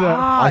down to do that.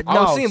 I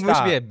was thinking Blue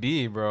stop. should be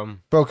a B, bro.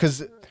 bro.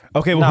 Because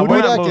Okay, well, No, who do we're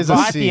we Kodak not got? moving. is a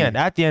But at C.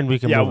 the end, we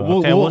can Yeah, move. we'll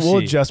Okay, we'll see.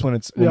 adjust when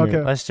it's. Yeah, when we-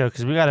 okay. Let's chill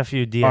because we got a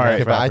few DNF All right,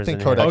 okay, but I rappers think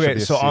in Kodak here. should Okay,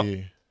 be a so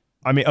C.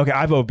 I mean, okay,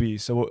 I vote B.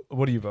 So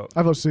what do you vote?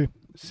 I vote C.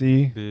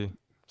 C. B.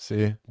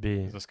 C. B.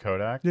 Is this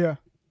Kodak? Yeah.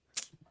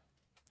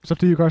 It's up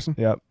to you, Carson.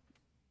 Yep.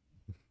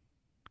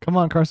 Come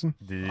on, Carson.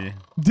 D.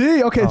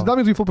 D. Okay, so Oh. that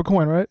means we flip a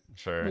coin, right?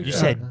 Sure. You yeah.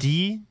 said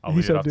D? I'll He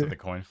leave said it up D. to the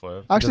coin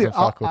flip. Actually, doesn't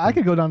fuck with I me.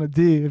 could go down to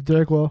D if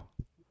Derek will.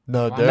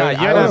 No, Nah, Derek,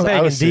 Nah, I you're not was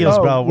making C. deals,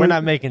 Oh, bro. We're we-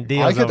 not making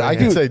deals. I over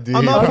could here. say D.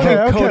 I'm not Okay, putting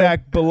okay.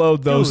 Kodak below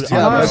those Dude, two.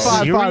 yeah, All right, but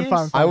fine, serious?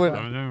 fine. I would.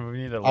 We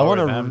need to I lower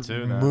want them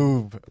too. to Then.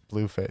 move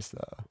Blueface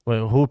though. Wait,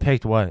 who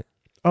picked what?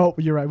 Oh,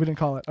 you're right. We didn't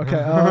call it. Okay.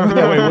 Yeah,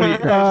 wait, what do you?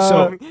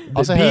 So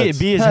I'll say B, heads.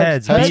 B is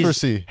Heads. heads. Heads B for is-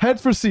 C. head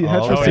for C. Head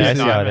Oh, for okay, C. I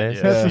see how it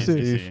is. Heads for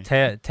C. C.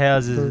 C.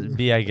 Tails is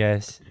B, I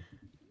guess.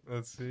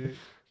 Let's see.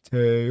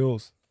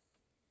 tails.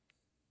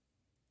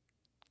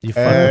 You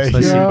Hey, fucking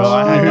pussy, bro.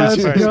 I had let's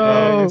that first, go.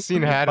 bro.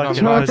 Seen had it on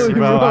Fucking the Chocolate, pussy, box.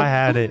 bro. bro. I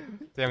had it.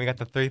 Damn, we got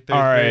the 3 All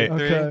right.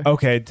 Okay.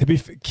 Okay, to be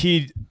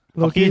key,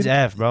 Low He's key.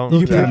 F, bro. you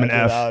can put him in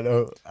Yeah, F. I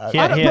know.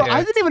 Yeah, I don't, bro,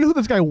 I didn't even know who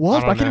this guy was, I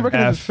but I don't can't know.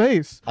 recognize his F.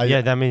 face.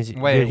 Yeah, that means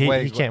Wait, dude, he,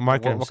 wait. he can't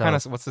market what himself. kind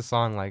of? What's the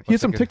song like? He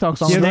has some TikTok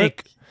songs. right?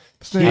 Snake.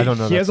 Snake. I don't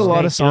know He that has a song.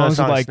 lot of Snake. You know the songs with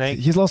song like Snake?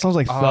 he has a lot of songs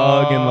like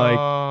Thug and like You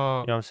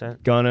know what I'm saying?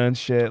 Gunna and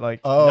shit. Like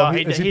Oh, no,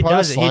 is he part of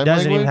doesn't. He Slime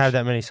doesn't even Language? have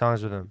that many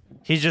songs with him.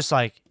 He's just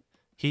like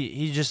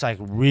he just like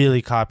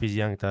really copies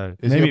Young Thug.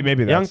 Is he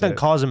maybe Young that's Thug it.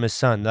 calls him his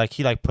son. Like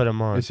he like put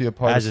him on. Is he a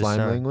part of as his slime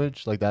son.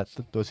 language? Like that?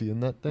 Was he in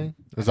that thing?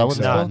 Is that what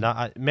it's Nah, called?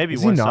 nah, maybe Is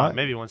he one not? song.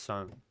 Maybe one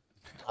song.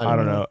 I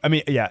don't know. I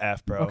mean, yeah,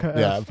 F, bro. Okay.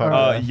 Yeah, F. probably.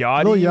 All right.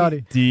 Yachty, Lil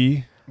Yachty.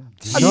 D.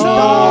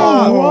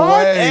 No,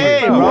 what?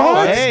 Hey, bro.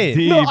 What? Hey.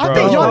 D, No, I bro.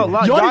 think Bro,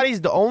 Yachty-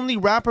 Yachty's the only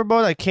rapper,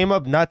 bro, that came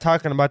up not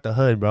talking about the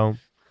hood, bro.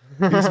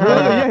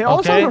 Yeah,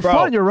 all songs are Bro,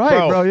 fun. You're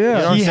right, bro. Yeah. You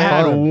know what He I'm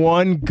had saying?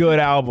 one good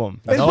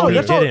album. It's No, bro, he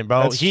that's all- didn't,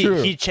 bro. That's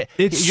true. It's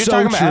You're so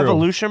talking about true.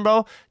 evolution,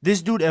 bro.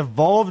 This dude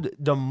evolved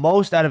the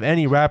most out of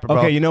any rapper, bro.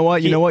 Okay, you know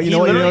what? He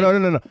literally-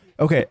 No.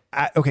 Okay,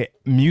 okay.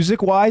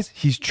 Music wise,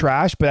 he's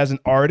trash, but as an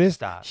artist,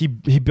 Stop. he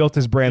built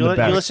his brand You, the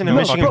best. you listen to No,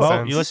 Michigan bro.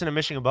 Boat? You listen to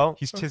Michigan Boat?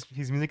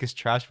 His music is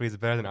trash, but he's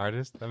better than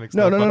artist. That makes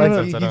No, no, fucking no,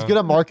 sense at He's all. good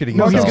at marketing.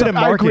 No, he's himself. good at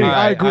marketing.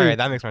 I agree. All right,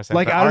 that makes more sense.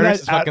 Like, But out of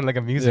artist that- is fucking like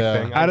a music Yeah.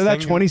 thing. Out of that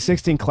Singing-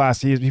 2016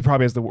 class, he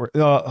probably has the worst.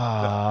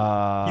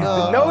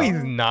 No,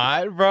 he's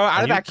not, bro. Out Are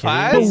of you that kidding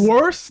class, me? The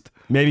worst.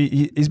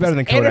 Maybe he's better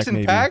than Kodak. Anderson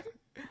maybe. Paak.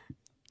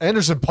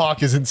 Anderson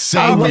 .Paak is I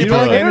insanely you don't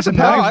like good. Anderson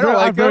No, Paak? I don't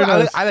like Very him. I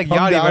nice. like Come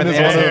Yachty Down better is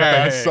than one of Anderson the Paak.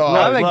 best songs.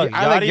 I like Look, Yachty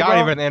Yachty, better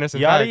bro. than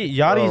Anderson Paak.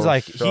 Yachty's Oh,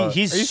 like shut.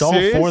 he's Are you so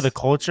serious? for the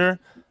culture.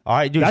 All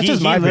right, dude. That's he, just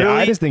he my opinion. I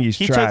literally- just think he's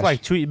he trash. took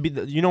like 2.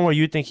 You know where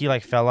you think he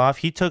like fell off?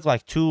 He took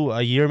like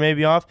a year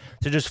maybe off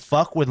to just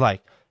fuck with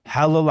like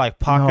hella like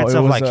pockets it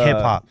of was, like hip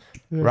hop,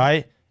 Yeah.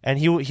 right? And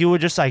he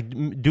would just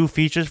like do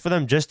features for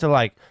them just to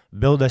like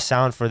build a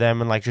sound for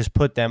them and like just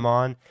put them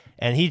on.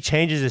 And he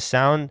changes his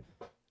sound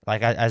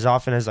like as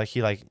often as like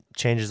he like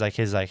changes like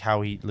his like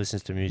how he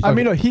listens to music. I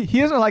mean, no, he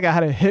hasn't like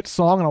had a hit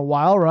song in a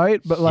while, right?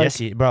 But like,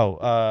 yes, bro.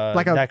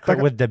 like a- that like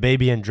a- with the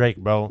baby and Drake,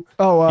 bro.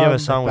 oh, You have a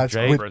song with That's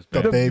Drake. with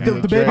the The- baby. the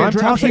and baby Drake. and I'm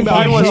Drake. talking I'm about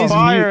thinking he was his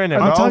fire in it,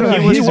 I'm bro. talking He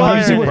about was his fire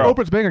music, in it, with bro.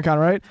 Oprah's bank account,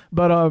 right?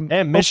 But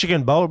And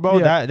Michigan Boat, bro.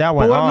 yeah. That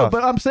went but, no, off.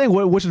 but I'm saying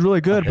which is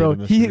really good, I bro.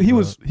 hate He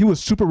Michigan was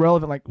super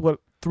relevant, like what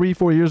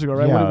 3-4 years ago,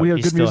 right? Yeah, when he had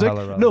he's good still music.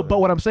 hella No, relevant.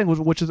 but what I'm saying was,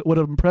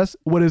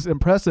 what is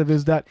impressive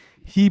is that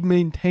he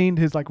maintained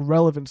his like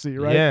relevancy,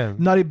 right? Yeah.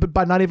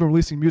 By not even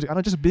releasing music. I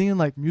don't just being in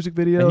like music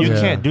videos. And you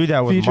Yeah. can't do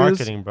that with Features.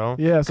 marketing, bro.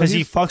 Yeah, so Because he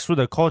he's- fucks with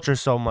the culture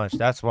so much.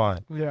 That's why.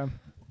 yeah.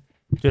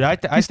 Dude, I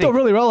He's still think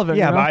really relevant.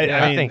 Yeah, you know? but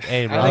I mean, think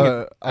A, I bro.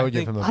 think I would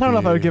give him a B. I don't know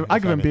if I would give. I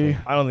if give him B.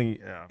 anything. I don't think.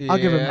 I'll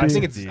give him Yeah, B. I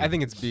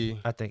think it's B.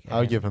 I think I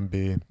would give him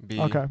B. B.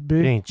 Okay,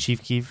 B. Being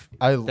Chief Keef.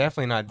 I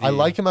Definitely not D. I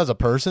like him as a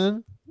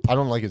person. I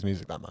don't like his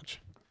music that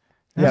much.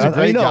 Yeah, He's a I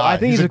great know. guy. I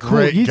think he's a cool.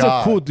 great He's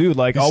guy. a cool dude.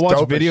 Like He's I'll watch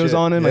dope as videos shit.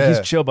 on him. Like he's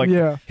Yeah. chill. Like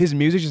Yeah. his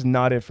music's just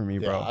not it for me,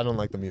 Yeah, bro. I don't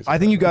like the music. I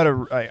think you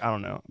gotta. I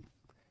don't know.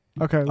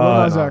 Okay,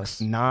 Lil Nas Uh,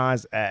 X.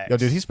 Nas X. Yo,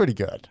 dude, he's pretty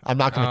good. I'm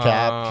not gonna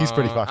cap. He's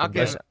pretty fucking I'll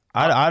good. give-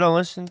 I don't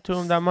listen to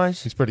him that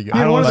much. He's pretty good. He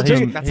had don't one of know, the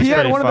he's- big- he's he had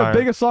pretty one of fire. the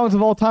biggest songs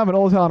of all time in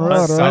Old Town Road, I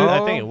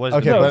right? think it was.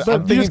 Okay, good. No, but but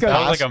I'm you thinking just gotta-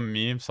 That was past. like a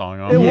meme song.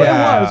 It was,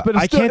 Yeah, but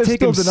it's I still, can't it's take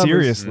still him the numbers.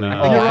 seriously. No.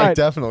 You're I right.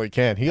 definitely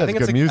can. He I has think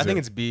good it's music. I think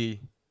it's B.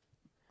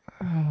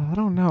 I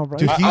don't know, bro.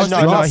 Dude, I- he's I was no,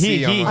 thinking no, C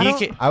he on he, mine.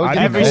 he can, I would I'd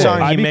give every him cool.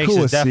 song I'd he be makes cool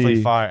is with definitely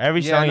C. fire.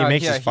 Every song he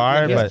makes is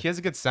fire, he but has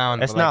a good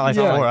sound. it's but, not like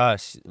Yeah. for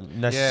us I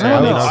necessarily.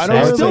 don't you know. what I I'm don't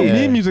It's saying? still really-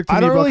 new music to I me,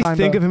 don't bro, really kinda.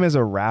 think of him as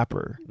a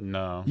rapper.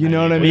 No. You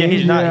know what I Well, yeah, mean?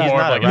 he's not. Yeah. He's More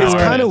not. of a like It's an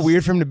rapper. kind of artist.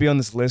 weird for him to be on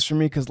this list for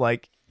me because,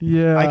 like,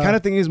 Yeah. I kind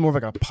of think he's more of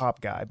like a pop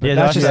guy. But Yeah,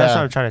 that's that's just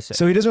what I'm trying to say.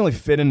 so he doesn't really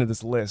fit into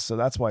this list. So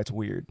that's why it's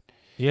weird.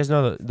 You guys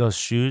know those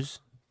shoes?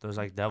 Those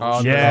like devil Oh,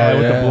 shoes? Yeah, Oh,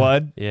 with yeah. the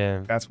blood. Yeah.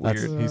 That's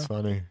That's, weird. he's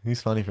funny.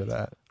 He's funny for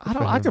that.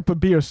 I could put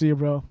B or C,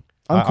 bro.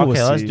 I'm cool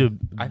Okay, with let's C. do.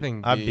 I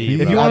think I'd B.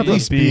 be. If you At want to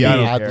least put B, I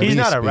don't at care. He's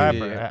not a least rapper.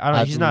 B.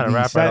 He's At not a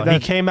least. rapper. That- He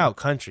came out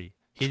country.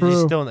 He's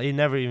True. still. He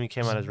never even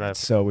came out as rapper.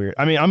 So weird.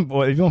 I mean,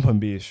 well, if you want to put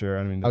B, sure.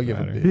 I mean, I'll doesn't give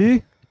him matter. B.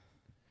 B.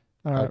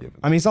 All I'll right. give him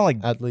I mean, it's not like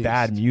At least.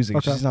 bad music.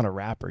 It's Okay. just he's not a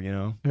rapper, you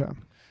know. Yeah.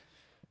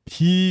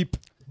 Peep.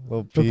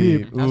 Lil Lil Peep.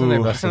 Peep. That's Ooh,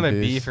 another, rest in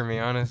B peace. for me,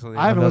 honestly.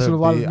 I haven't listened to a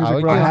lot of B. music, I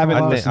would bro. give- I haven't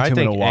I listened think,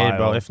 to him in a A,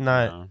 bro. while. If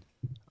not, No.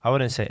 I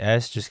wouldn't say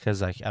S just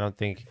because like I don't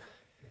think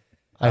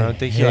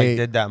he like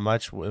did that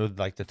much with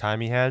like the time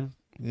he had.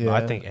 Yeah,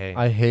 I think A.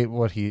 I hate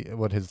what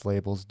his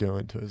label's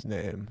doing to his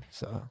name.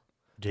 So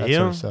Do that you?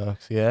 sort of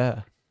sucks.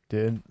 Yeah,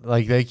 dude.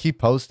 Like they keep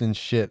posting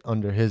shit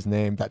under his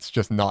name that's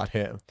just not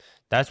him.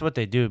 That's what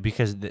they do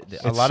because a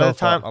It's lot so of the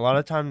time, fun. a lot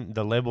of time,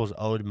 the labels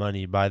owed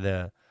money by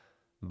their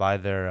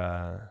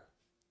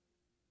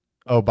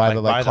Oh, by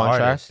the by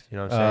contract. artist. You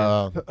know what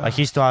I'm saying? Like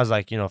he still has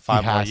like 5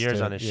 more has years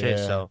to, on his shit.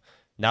 yeah. So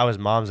now his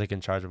mom's like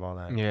in charge of all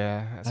that.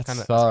 Yeah, That that's kind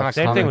of sucks.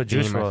 Same thing with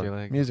theme, Juice I WRLD. feel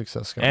like. Music's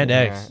so scary. And Yeah.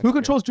 X. Who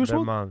controls Juice Their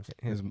WRLD? moms.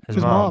 His His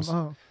moms.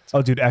 mom.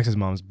 Oh, dude, X's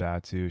mom's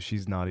bad too.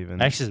 She's not even.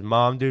 X's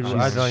mom, dude. I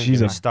She's- don't she's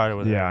even a- started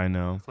with yeah, her. I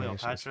know.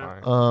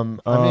 Cleopatra.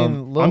 I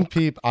mean, Lil I'm-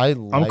 Peep. I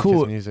like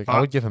cool. his music.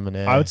 I would give him an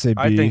A. I would say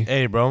B. I think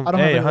A, bro. I don't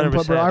have A, any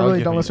input, bro. I 100%. really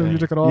give don't me listen to A.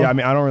 music at all. Yeah, I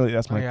mean, I don't really.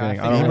 That's my Oh, yeah, I thing.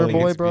 I think don't Beamer really.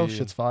 think Boy, it's bro. B.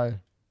 Shit's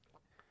fire.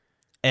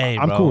 A,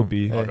 I'm bro. cool with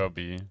B. I'll go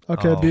B.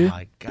 Okay, Oh B.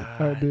 my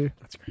god. All right, B.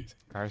 That's crazy.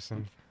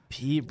 Carson.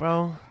 Pete,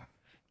 bro.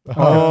 Lil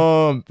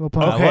Pump.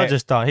 Okay. Well,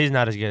 just thought he's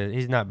not as good.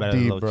 He's not better D,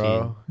 than Lil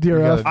bro. Key. DRF. You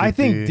gotta I do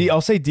think D. D.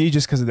 I'll say D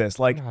just because of this.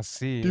 Like Nah,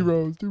 C.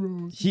 D-Rose.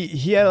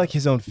 he had like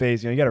his own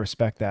phase. You know, you gotta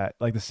respect that.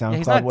 Like the Yeah,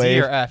 he's SoundCloud not D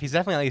wave. or F. He's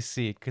definitely at least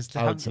C because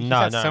I would say-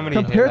 No, no, so no. many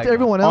Compared hit, to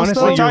everyone else,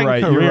 Honestly, though, We're talking you're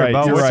right. career, You're right.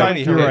 bro. You're We're right.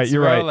 talking You're right. hits,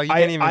 You're bro. right. Like, you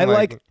can't even, I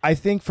like- like. I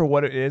think for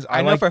what it is,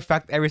 I know like. for a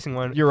fact every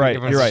single one. You're right,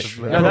 everyone's you're right. just-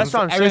 No, that's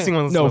what I'm every saying.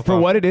 single one's No, Lil for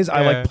Pump. what it is,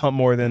 I Yeah. like Pump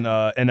more than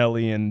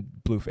NLE and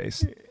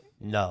Blueface.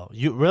 No,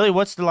 you really?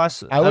 What's the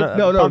last I would-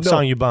 no, Pump no.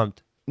 song you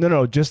bumped?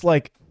 No, just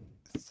like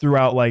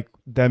throughout like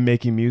them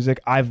making music,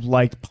 I've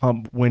liked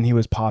Pump when he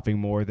was popping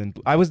more than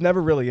I was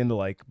never really into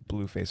like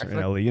Blueface I or feel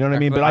like- NLE. You know what I I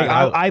mean? feel But like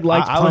I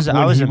liked I Pump was when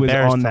he was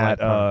embarrassed on to that. like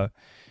Pump.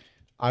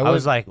 I I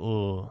was would like,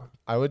 ooh.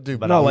 I would do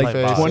But No, I'm like like,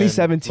 Blueface and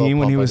 2017 Lil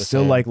when he Pump are was the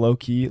still same. like low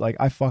key. Like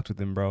I fucked with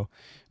him, bro.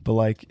 But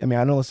like, I mean,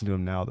 I don't listen to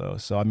him now though.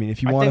 So I mean,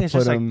 if you I want think to it's put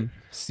just, like, him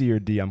C or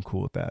D, I'm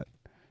cool with that.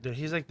 Dude,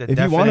 he's like the If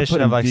you wanna definition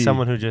put of him like D.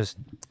 someone who just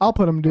I'll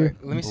put him D. Wait,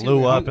 let me see.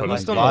 blew up who's and like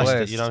still on the lost it.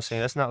 list? You know what I'm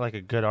saying? That's not like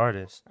a good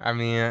artist. I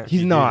mean,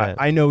 He's do not.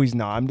 that. I know he's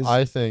not. I'm just.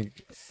 I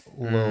think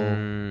Lil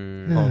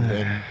mm, Pump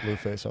and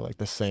Blueface are like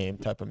the same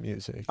type of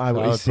music. I So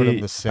would put see.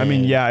 them the same. I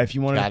mean, yeah. If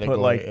you wanted to put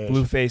like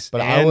category-ish. Blueface,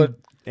 But and,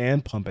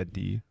 and Pump at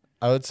D.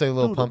 I would say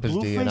Lil Dude, Pump is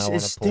D, and I Blueface want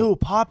is to still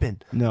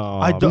popping. No,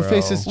 I don't-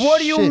 Blueface is What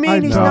do you shit. mean I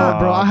he's know, not?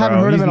 bro. I haven't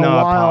heard he's him in a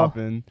not while.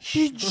 Popping.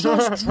 He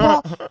just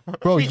dropped.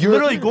 Bro, He's you're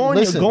literally going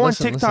on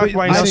TikTok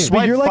right now. listen.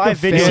 Swipe You're like a 5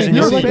 fan. videos. and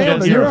You're you'll a see fan,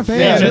 videos. you're a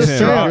fan. Just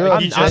Just you're fan. a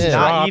I'm fan.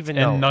 not even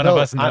and know. none No, of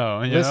us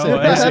know. You listen, know?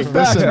 listen,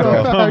 Facts, listen,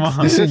 bro. bro. Facts.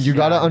 Listen, you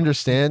gotta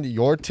understand.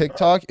 Your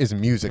TikTok is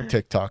music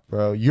TikTok,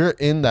 bro. You're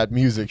in that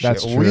music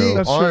That's shit. true. We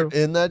That's aren't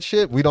true. in that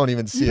shit. We don't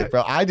even see it,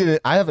 bro. I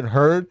haven't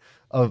heard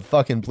of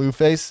fucking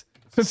Blueface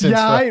Since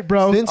Yeah,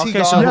 bro. Since he Okay,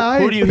 got so Yeah,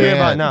 who do you hear about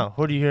banned. now?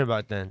 Who do you hear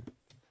about then?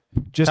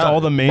 Just Tell- all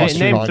the name,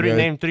 mainstream. Kanye.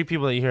 name three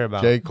people that you hear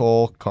about. J.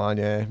 Cole,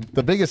 Kanye,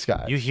 the biggest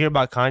guy. You hear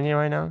about Kanye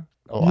right now?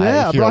 Oh,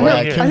 Yeah, bro,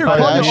 I hear- Kim I hear Kanye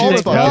Kardashian all the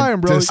fucking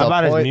time, bro. About his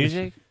disappoint-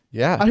 music?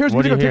 Yeah. I hear his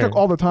What do music on you TikTok hear?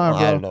 all the time,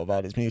 I don't bro. know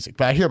about his music,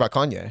 but I hear about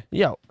Kanye.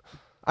 Yo,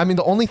 I mean,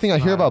 the only thing I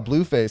hear about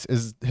Blueface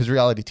is his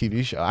reality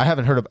TV show. I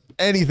haven't heard of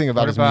anything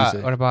about what his about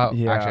music. what about?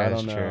 Yeah, actually, I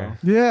that's don't true.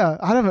 know. Yeah,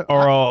 I haven't.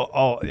 Or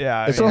all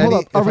yeah. I So So mean, hold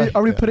any- up. Are if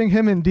we I- putting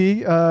him in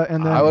D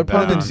and then I would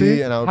put him in Yeah.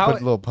 D, and I would How-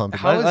 put Lil Pump in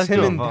How Let's is do him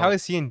a and vote. how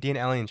is he and Dean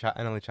Ellie and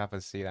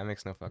Chappa's C? That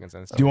makes no fucking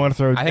sense. do you want to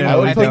throw? I think I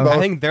would I put think, both. I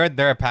think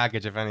they're a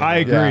package if anything. I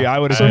agree. Yeah. I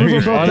would So agree.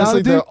 who's gonna vote down Honestly,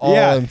 to D? they're all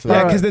Yeah, into yeah,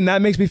 that. because then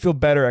that makes me feel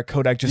better at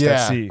Kodak just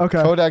at C.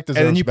 Okay. Kodak deserves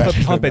And then you put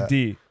better Pump than at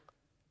D.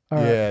 All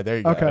right. Yeah, there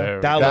you go. Okay. There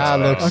we That go. That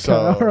looks Okay, so.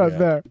 all right, yeah.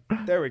 there.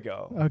 There we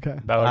go. Okay.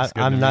 That looks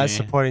good I'm to not me.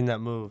 supporting that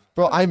move.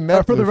 Bro, I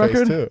met for the Blueface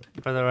record? too.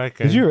 For the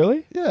record. Did you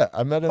really? Yeah,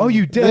 I met him. Oh,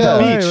 you did? Yeah, At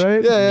the LA, beach.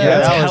 right? Yeah, yeah.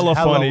 That's that was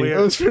hella funny. It weird.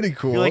 was pretty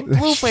cool. You're like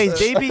Blueface,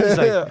 baby. He's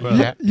like, bro.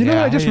 Yeah. You know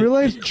what I just Yeah.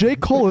 realized? J.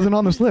 Cole isn't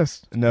on this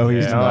list. No,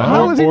 he's Yeah. not.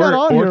 How is he not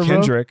on or here, bro?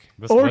 Kendrick.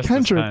 This Or list is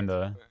Kendrick.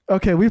 kinda-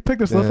 Okay, we've picked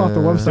this list off the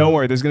Damn. website. Don't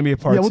worry, there's gonna be a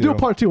part. Yeah, we'll do a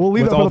part two. We'll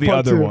leave With that for all the the part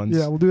other two. ones.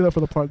 Yeah, we'll do that for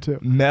the part two.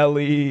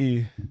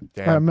 Melly.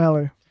 Damn. All right,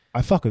 Melly.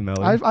 I fuck with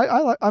Melly.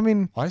 I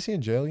mean, Why is he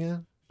in jail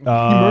again?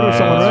 murdered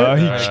someone,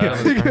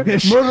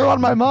 right? He murder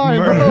on my mind,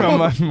 Murder bro. on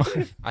my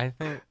mind. I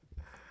think.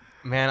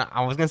 Man,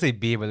 I was gonna say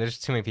B, but there's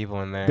too many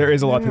people in there. There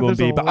is a lot of Yeah, people in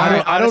there's B, a but lot. I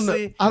don't.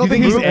 Honestly, I don't You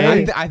think he's he's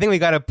A. I think we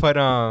gotta put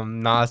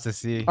Nas to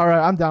C. All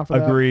right, I'm down for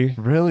that. agree.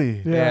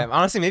 Really? Yeah.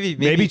 Honestly, maybe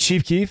Maybe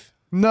Chief Keef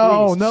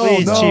No, Please, no,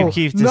 please, no. Chief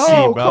Keef to no, see,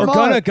 bro. or come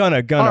on. Gunna.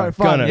 All right,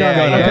 fine. Gunna. Yeah,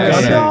 Gunna. yeah,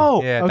 Gunna. yeah.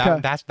 No. Yeah, Okay.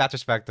 that's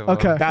respectable.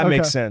 Okay. That okay.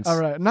 makes sense. All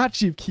right, not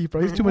Chief Keef,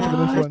 bro. He's too much of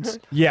an influence.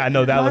 Yeah,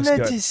 no, that looks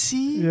Wanted good. to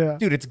see. Yeah.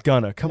 Dude, it's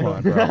Gunna. Come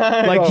on, bro.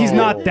 Like he's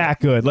not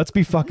that good. Let's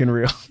be fucking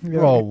real. Yeah.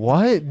 Bro,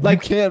 what?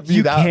 Like you can't be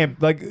you that. can't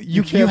like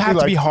you can't have be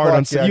to be like, hard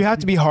on fuck, yeah. you have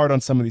to be hard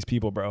on some of these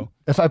people, bro.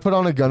 If I put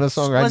on a Gunna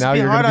song right Let's now, be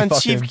you're hard gonna be on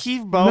fucking. Chief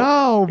Keef, bro.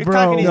 No, You're bro.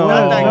 talking he's no,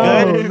 not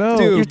that no, good? No,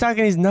 Dude. You're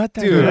talking he's not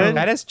that Dude, good.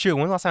 that is true.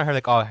 When's the last time I heard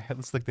like, oh,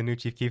 let's like the new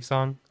Chief Keef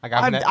song? Like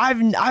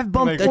I've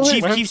bumped Like, a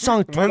Chief when- Keef song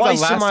when's the twice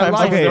in last my time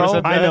life, somebody Okay,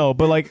 said bro. I know,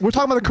 but like We're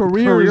talking about the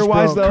careers,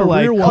 Career-wise, bro. though, like,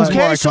 Career-wise. who's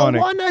more Okay, so iconic.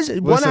 one has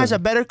Listen. a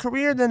better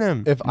career than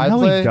him. If I no,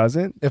 play, he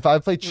doesn't. if I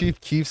play Chief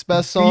Keef's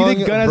best Do song you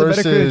think Gunna has a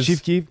better career than versus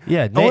Chief Keef?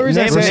 Yeah, only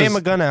reason I say name is-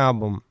 a Gunna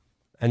album,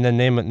 and then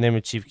name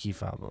a Chief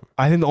Keef album.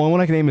 I think the only one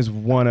I can name is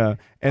Wanna,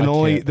 and I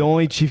the can't.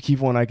 only Chief Keef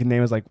one I can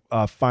name is like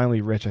Finally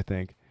Rich, I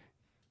think.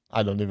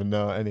 I don't even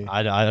know any.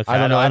 I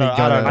don't know any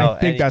Gunna. I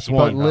think that's Chief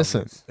one. But Keef listen,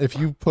 albums. if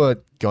you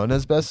put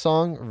Gunna's best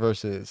song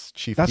versus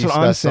Chief That's Keef's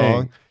what I'm best saying.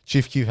 song,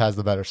 Chief Keef has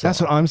the better song.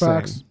 That's what I'm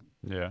Facts. saying.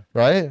 Yeah.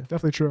 right?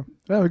 Definitely true.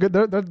 Yeah, we're good.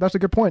 That's a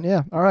good point.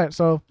 Yeah. All right.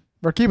 So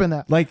we're keeping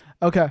that. Like,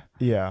 Okay.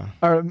 yeah.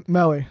 All right,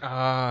 Melly.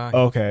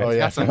 Okay. Oh yeah,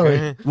 That's sorry.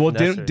 okay. Well,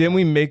 That's didn't right.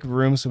 we make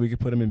room so we could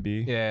put him in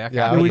B? Yeah, okay.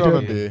 Yeah, I we would throw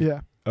do. him in B.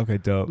 Yeah. Okay,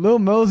 dope. Lil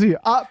Mosey.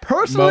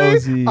 Personally,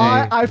 Mosey.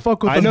 I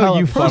fuck with I them. know hella.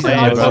 you fuck Personally,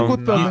 with I him. fuck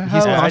with them.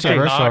 He's hella.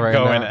 controversial not right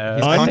going now. as-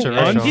 He's Un-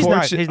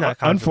 controversial. He's not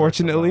controversial,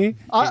 Unfortunately,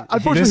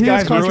 Unfortunately, this he is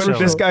guy's controversial.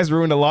 ruined. This guy's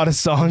ruined a lot of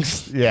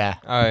songs. Yeah.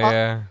 Oh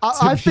yeah.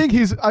 I think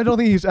he's. I don't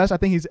think he's S. I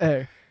think he's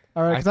A.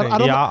 All right. 'Cause I I think-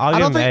 don't. Yeah, I'll I give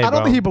don't him think. A, I don't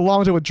bro. think he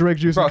belongs in with Drake,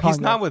 Juice, Bro, and he's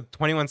Kanye. not with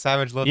 21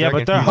 Savage, Lil Yeah, Durk, but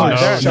and they're Future.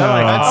 hard. They're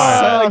like,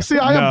 hard. See,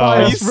 I am No.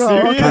 biased, Are bro.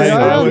 you Okay, serious?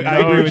 I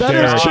agree with That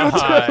is Derek. true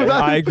too.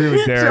 I agree with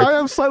See, I Derek.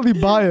 am slightly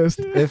biased.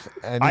 If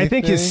anything, I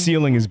think his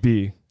ceiling is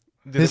B.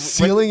 Dude, His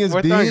ceiling is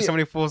we're B. throwing so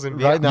many fools in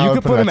B. Right now, You I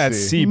could would put him at at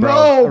C, bro.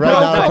 No, Right bro.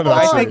 now, I come put him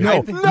at on. C.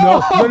 I think-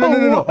 No.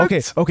 No.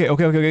 Okay.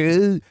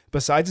 Okay.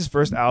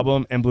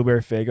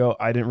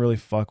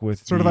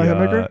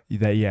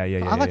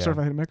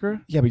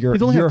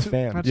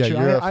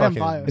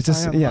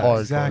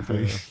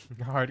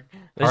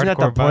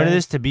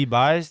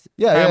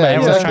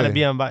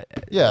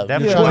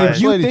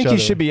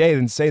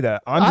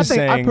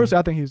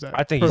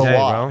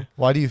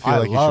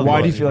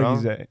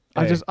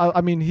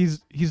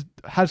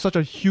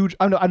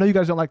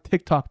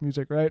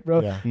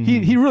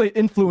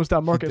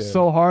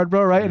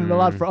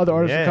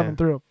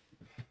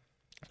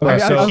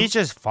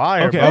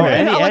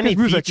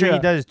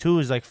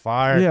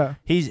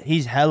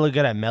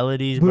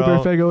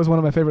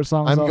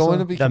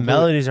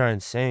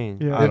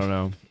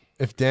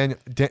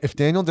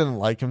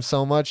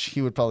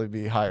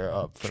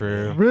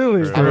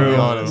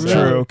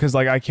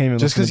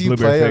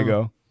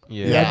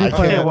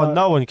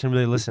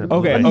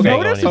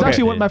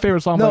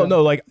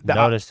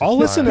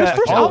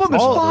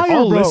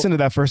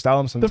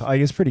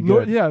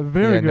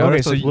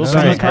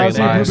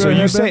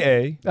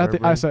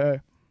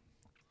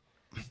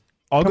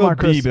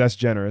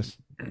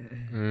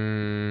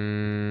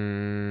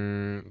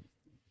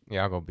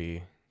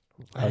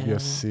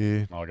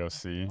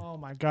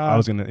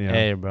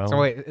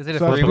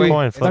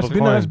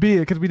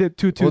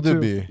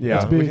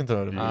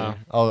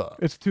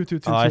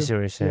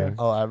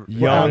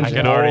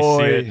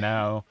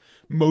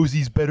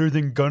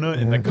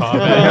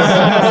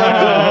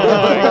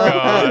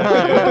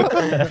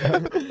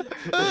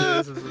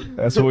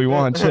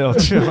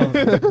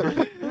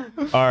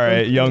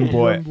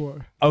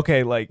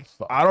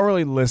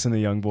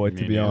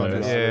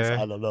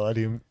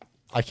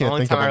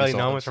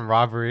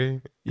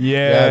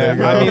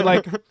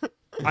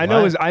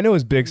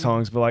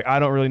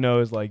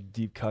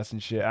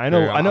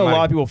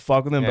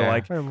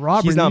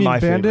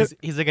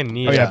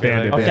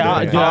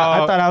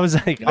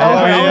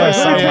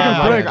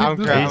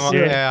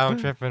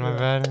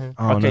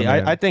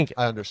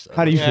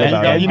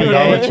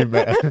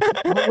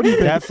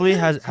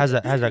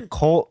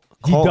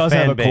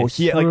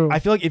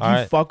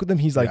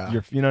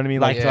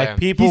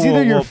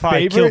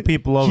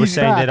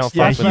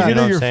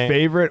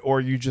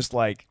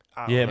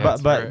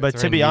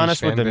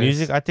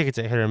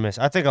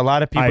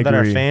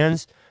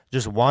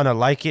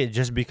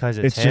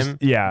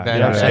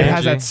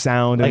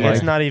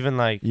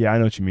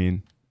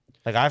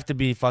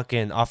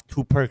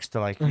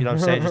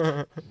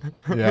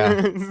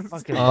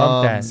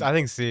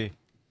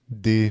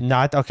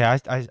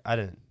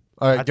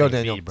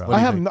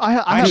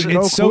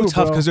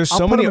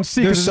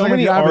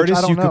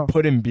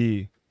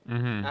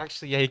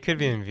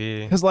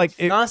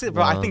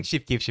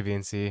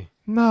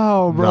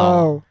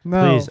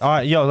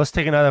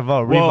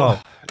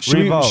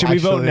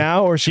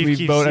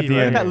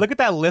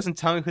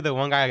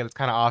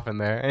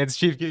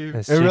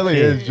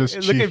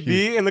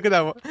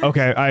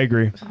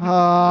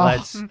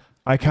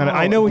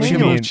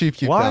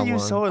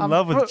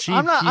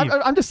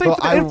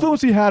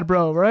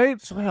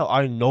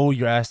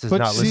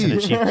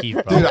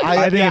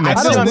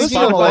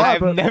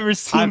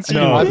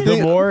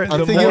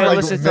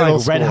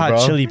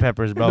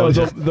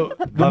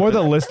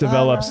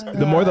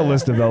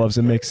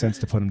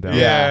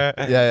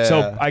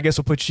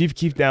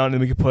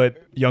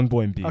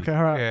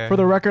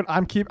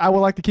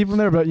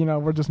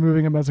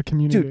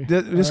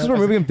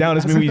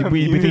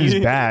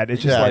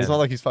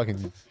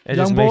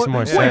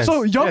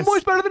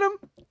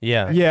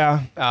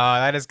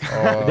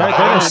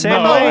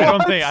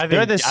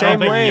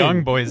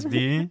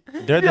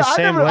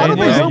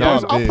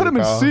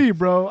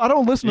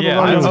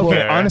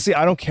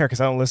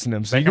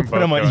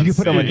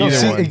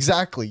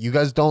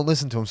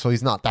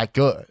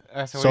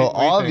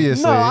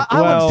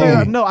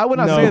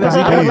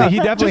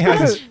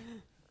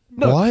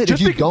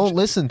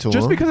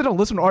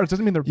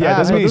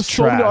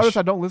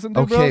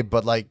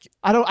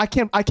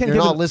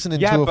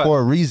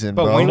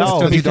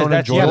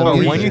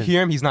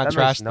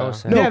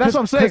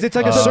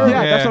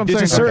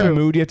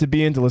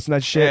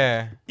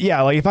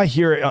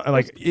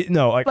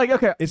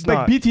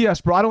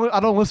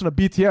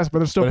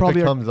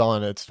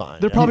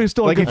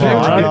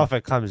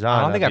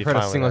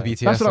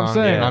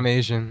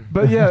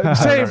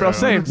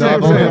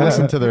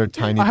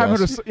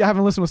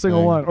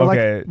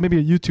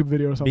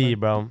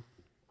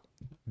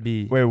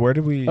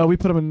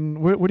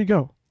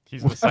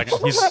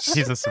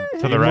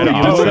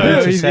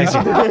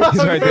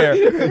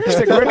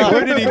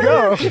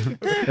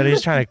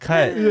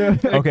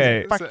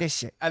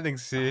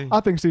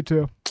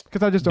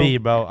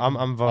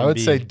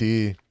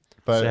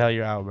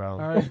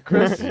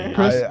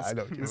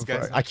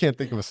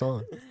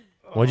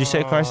 What'd you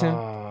say, Carson?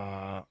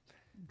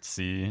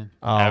 C.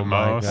 Oh At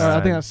my most. All right, I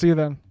God. think that's C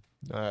then.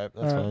 All right,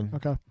 All that's right, fine.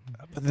 Okay.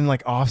 But then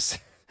like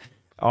offset.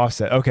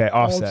 Okay,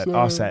 offset.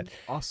 Offset.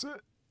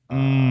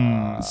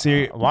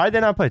 See, Why did they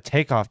not put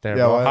Takeoff there,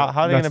 Yeah, bro? why-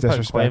 How are they that's gonna put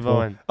disrespectful.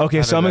 Quavo and?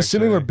 Okay, so I'm Tyler,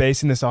 assuming we're actually?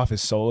 basing this off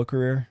his solo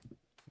career.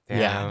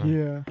 Yeah. Yeah. You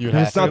would And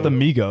have it's not to. the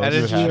Migos. That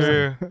is You would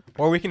have true.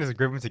 Or we can just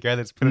group them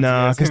together. Just put them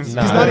Nah, together.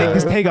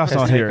 because Nah. Takeoff's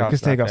not here.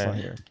 Takeoff's Because not Takeoff's there.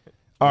 not here.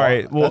 All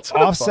right. Well, That's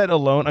what Offset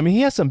alone. I mean,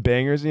 he has some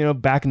bangers,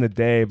 back in the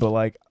day, but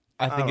like,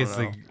 I think I it's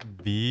don't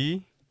like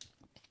B.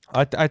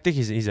 I think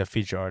he's a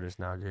feature artist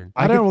now, dude.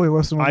 I didn't really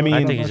listen to I him mean- that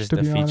I think much, he's just to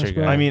a be feature honest,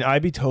 guy. bro. I mean,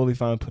 I'd be totally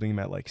fine putting him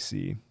at like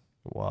C.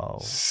 Wow.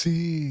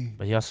 C.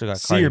 But he also got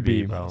C Cardi or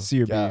B, B, bro.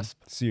 C or B, Gasp.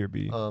 C or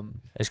B.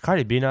 Is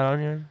Cardi B not on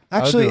here? I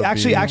would Actually, do a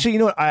actually, B. actually, you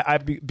know what? I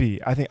B.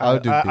 I think I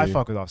would do I B.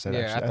 fuck with Offset. Yeah,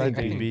 actually. I think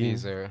think B. B.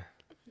 B's are.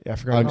 Yeah, I I'd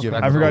forgot. give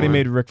I him forgot he a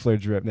made Ric Flair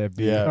drip. That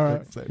B. Yeah. All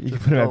right. You can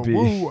put him at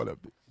B.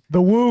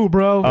 The Woo,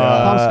 bro. Uh,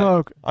 Pop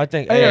Smoke. I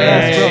think Hey,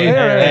 A.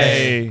 bro,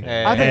 Hey,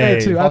 Hey. I think hey,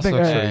 A too. I Pop think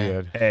Smoke's A. pretty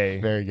good. A.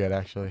 Very good,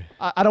 actually.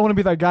 I don't want to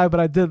be that guy, but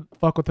I did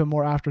fuck with him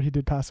more after he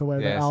did pass away.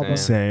 Yeah, that album.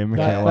 Same. I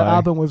That, can't that lie.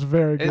 album was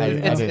very good.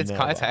 didn't know It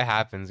that.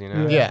 happens, you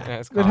know. Yeah.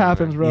 it's It common.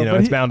 happens, bro. But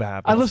It's he- bound to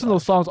happen. I listen to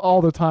those songs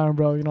all the time,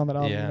 bro. On that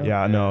album. Yeah. you know?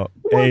 Yeah, no.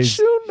 What A's.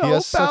 you He know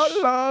has about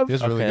such- love? He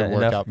has really Okay, good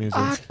enough. workout music.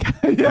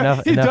 Yeah,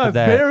 Enough- he enough does of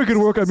that. very good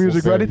workout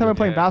music, bro. Very Anytime I'm good.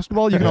 playing Yeah.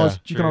 basketball, you can Yeah. always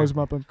you can True. always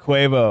bump him.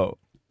 Quavo.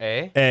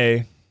 A.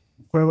 A.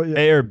 Wait, yeah.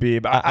 A or B.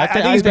 But I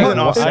think I he's better think,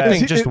 than Offset. I Is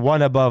think he- just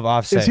one above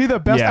Offset. Is he the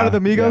best Yeah, out of the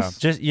Migos?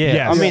 Just yeah.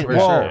 Yes, I mean, for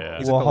whoa, sure.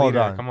 He's well, the hold leader.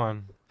 on. Come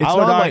on. It's I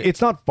would not like argue-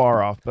 it's not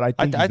far off, but I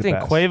think I he's the think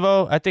best.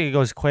 Quavo. I think it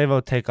goes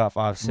Quavo, Takeoff,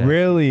 Offset.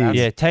 Really?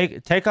 Yeah,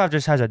 Takeoff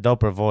just has a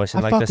doper voice and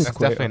I like fuck this. with That's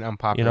Quavo. definitely an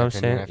unpopular. You know what I'm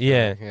opinion,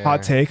 saying? I feel like,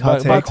 Hot take. Hot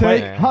But- take. Hot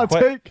take. Yeah. Hot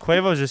take.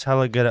 Quavo's just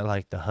hella good at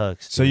like the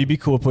hooks. So you'd be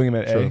cool putting him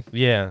at True.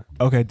 yeah,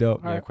 A? Okay,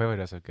 dope. Yeah, Quavo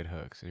does have good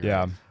hooks. You're Yeah.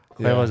 right.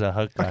 Quavo's a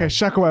hook guy. Okay,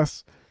 Sheck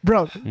West,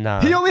 bro. Nah.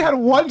 He only had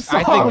one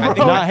song, I think,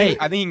 bro. Nah, hey.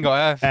 I think he can go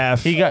F.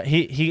 F. He got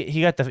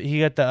he got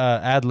the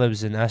ad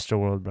libs in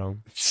Astroworld, bro.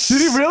 Did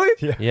he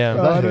really? Yeah,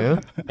 Is that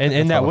him?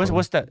 and that That's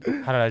what's that?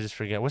 How did I just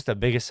forget? What's the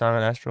biggest song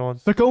on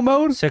Astroworld? Sicko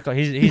mode. Sicko.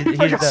 He's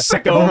the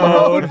Sicko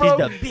mode. He's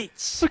the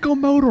beats. Sicko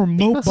mode or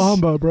Mo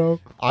Bamba, bro.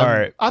 I'm, All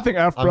right. I think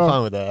F, I'm bro.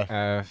 fine with that.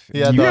 F.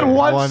 Yeah, He the had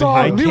one song.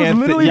 I He was can't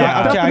literally thi- the yeah,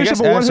 okay, I definition guess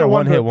of F's are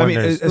one hit one-hit wonder.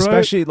 I mean, wonders,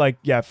 especially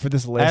like for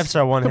this list. F's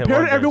are one hit Compared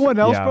to wonders. everyone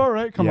else, Yeah. bro,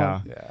 right? Come Yeah.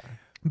 on.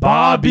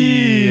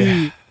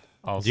 Bobby.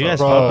 Also, Do you guys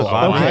Bro, fuck with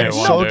Bobby? I'm Okay,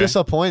 so wonder.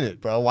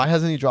 disappointed, bro. Why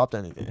hasn't he dropped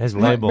anything? His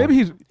label. Maybe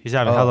he's He's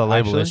having Oh, hella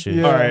label actually? issues.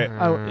 yeah.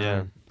 All right.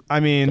 Yeah. I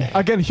mean,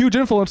 Again, huge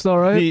influence though,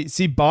 right?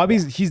 see,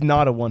 Bobby's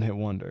not a one-hit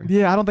wonder.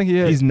 Yeah, I don't think he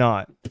is. He's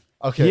not.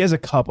 Okay. He has a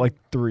cup like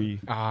 3.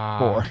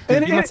 Four.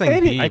 And- I'm not saying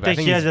and- B, I but think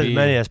he has as B.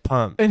 many as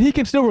Pump. and he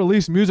can still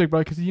release music, bro,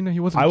 because he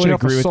wasn't I in would jail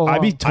agree for with. so long.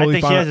 I'd be I totally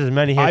think fine. he has as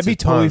many hits I'd be as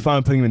totally Pump.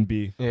 fine putting him in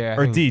B. Yeah.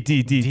 I Or think-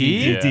 D.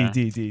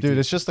 Yeah. Dude,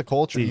 it's just the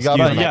culture. D. You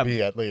gotta Excuse put me.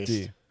 B at least.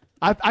 D.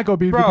 I go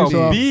B. Bro,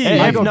 because, B. Hey,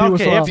 I if go not, B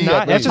with okay, Saul. if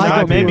not, That's if just not,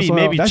 my maybe opinion.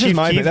 maybe That's just Chief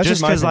my- Keef that's just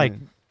just my because like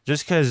opinion.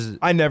 just because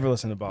I never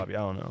listen to Bobby. I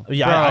don't know.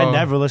 yeah, I Bro.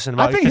 never listen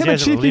to I Bobby think because him he and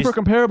hasn't Chief Keef are released.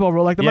 comparable,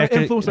 bro. Like the Yeah, amount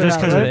of influence they just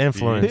have, because of the right?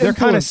 influence. The They're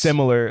kind of influence.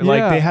 similar. Like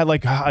Yeah. they had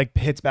like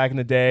hits back in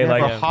the day. Yeah,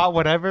 like bro, hot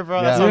whatever,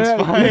 bro. Yeah. That sounds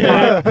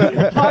Yeah, fine.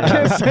 yeah. I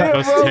can't say it,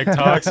 Those bro.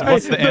 TikToks.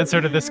 What's the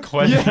answer to this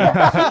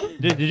question?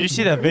 Did you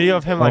see that video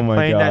of him like Oh my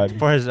playing God. that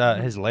for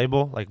his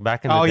label like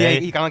back in the Oh yeah, day?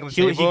 he got on the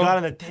He table. got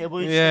on the table.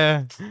 he-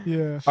 Yeah.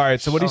 Yeah. all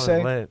right. So what do you that say?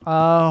 was lit.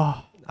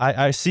 Oh,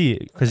 I see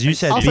because you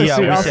said I'll D. say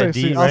C. We I'll say said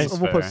C. D, I'll right? s-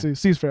 We'll put C.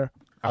 C's fair.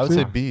 I would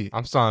say B.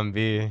 I'm still on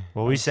B.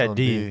 Well, we said on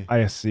D. B.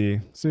 I see.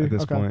 C. At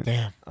this Okay. point.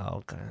 Damn. Oh,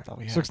 okay.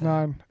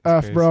 6'9".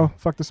 That's F, bro.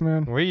 Fuck this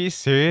man. Were you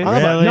serious? I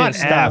don't know, Really? not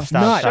Stop, F,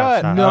 stop, not- stop,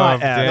 stop. not Oh,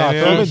 F.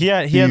 damn. He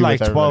had D like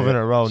with 12 in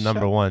everybody. a row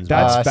number ones. bro.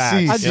 That's C.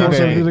 facts. I C. don't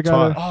say Okay. music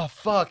either. Oh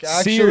fuck!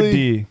 C or Actually,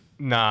 D?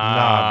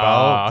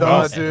 Nah, bro.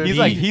 bro. Duh, dude. He's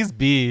like he's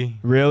B.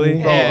 Really?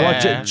 Bro,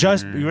 Yeah. Well,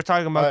 just you were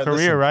talking about Alright,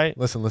 career, right?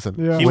 Listen.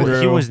 Yeah. He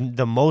True. was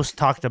the most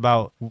talked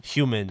about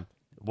human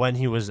when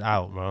he was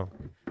out, bro.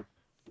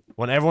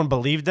 When everyone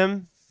believed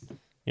him,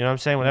 you know what I'm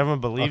saying? When everyone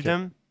believed Okay.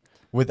 him,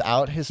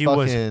 Without his He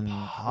was fucking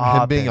him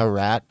popping. being a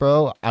rat,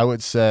 bro, I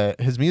would say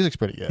his music's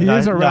pretty good. He No,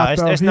 is a no, rat, it's-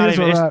 though. it's He not is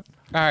a even- it's- rat.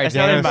 All right, it's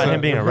not even about so-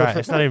 him being a rat.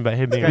 It's not even about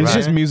him being a It's rat.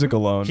 just music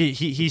alone.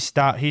 He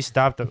stopped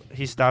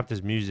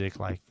his music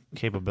like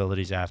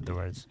capabilities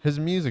afterwards. His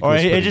music. Or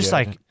was it pretty just good.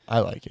 like I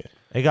like it.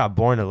 it got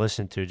boring to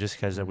listen to just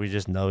because we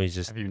just know he's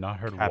just Have you not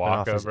heard capping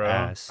off Waka, his bro?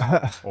 ass.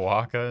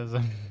 Waka is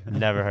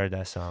Never heard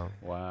that song.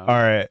 wow. All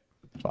right.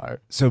 Fire.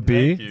 So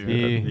B Thank you.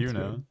 B. You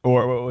know.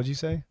 or what would you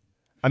say?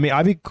 I mean,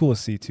 I'd be cool with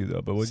C too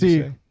though. But what'd C.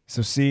 you say?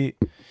 So C.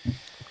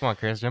 Come on,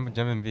 Chris, jump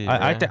in B.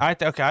 I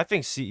bro.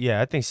 think C.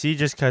 Yeah, I think C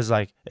just because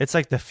like it's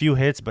like the few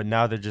hits, but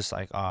now they're just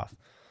like off.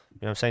 You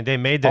know what I'm saying? They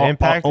made their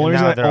impact, Only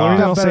and reason, now they're only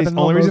reason off. I'll Better say than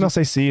only reason Lil I'll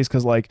say C is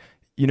because like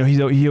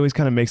he always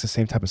kind of makes the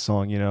same type of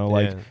song.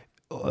 Like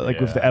Yeah,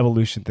 with the Yeah.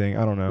 evolution thing.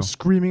 I don't know.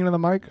 Screaming into the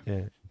mic.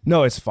 yeah.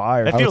 No, it's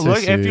fire. If I you would say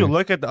look, if C. you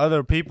look at the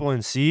other people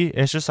in C,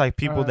 it's just like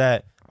people Alright.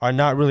 that are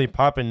not really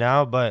popping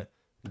now, but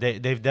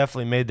they've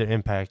definitely made their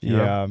impact. You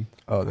know? Yeah.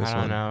 Oh, this I don't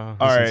one. know.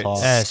 All This right. is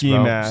hot. S, Ski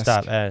bro. mask.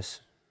 Stop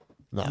S.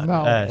 Nah,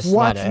 No. S.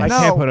 What? Not S. I No.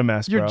 can't put him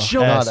S, You're bro.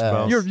 joking. S,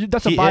 Not bro. S.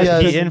 That's a He, bias.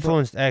 he has-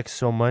 influenced X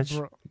so much.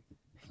 Bro.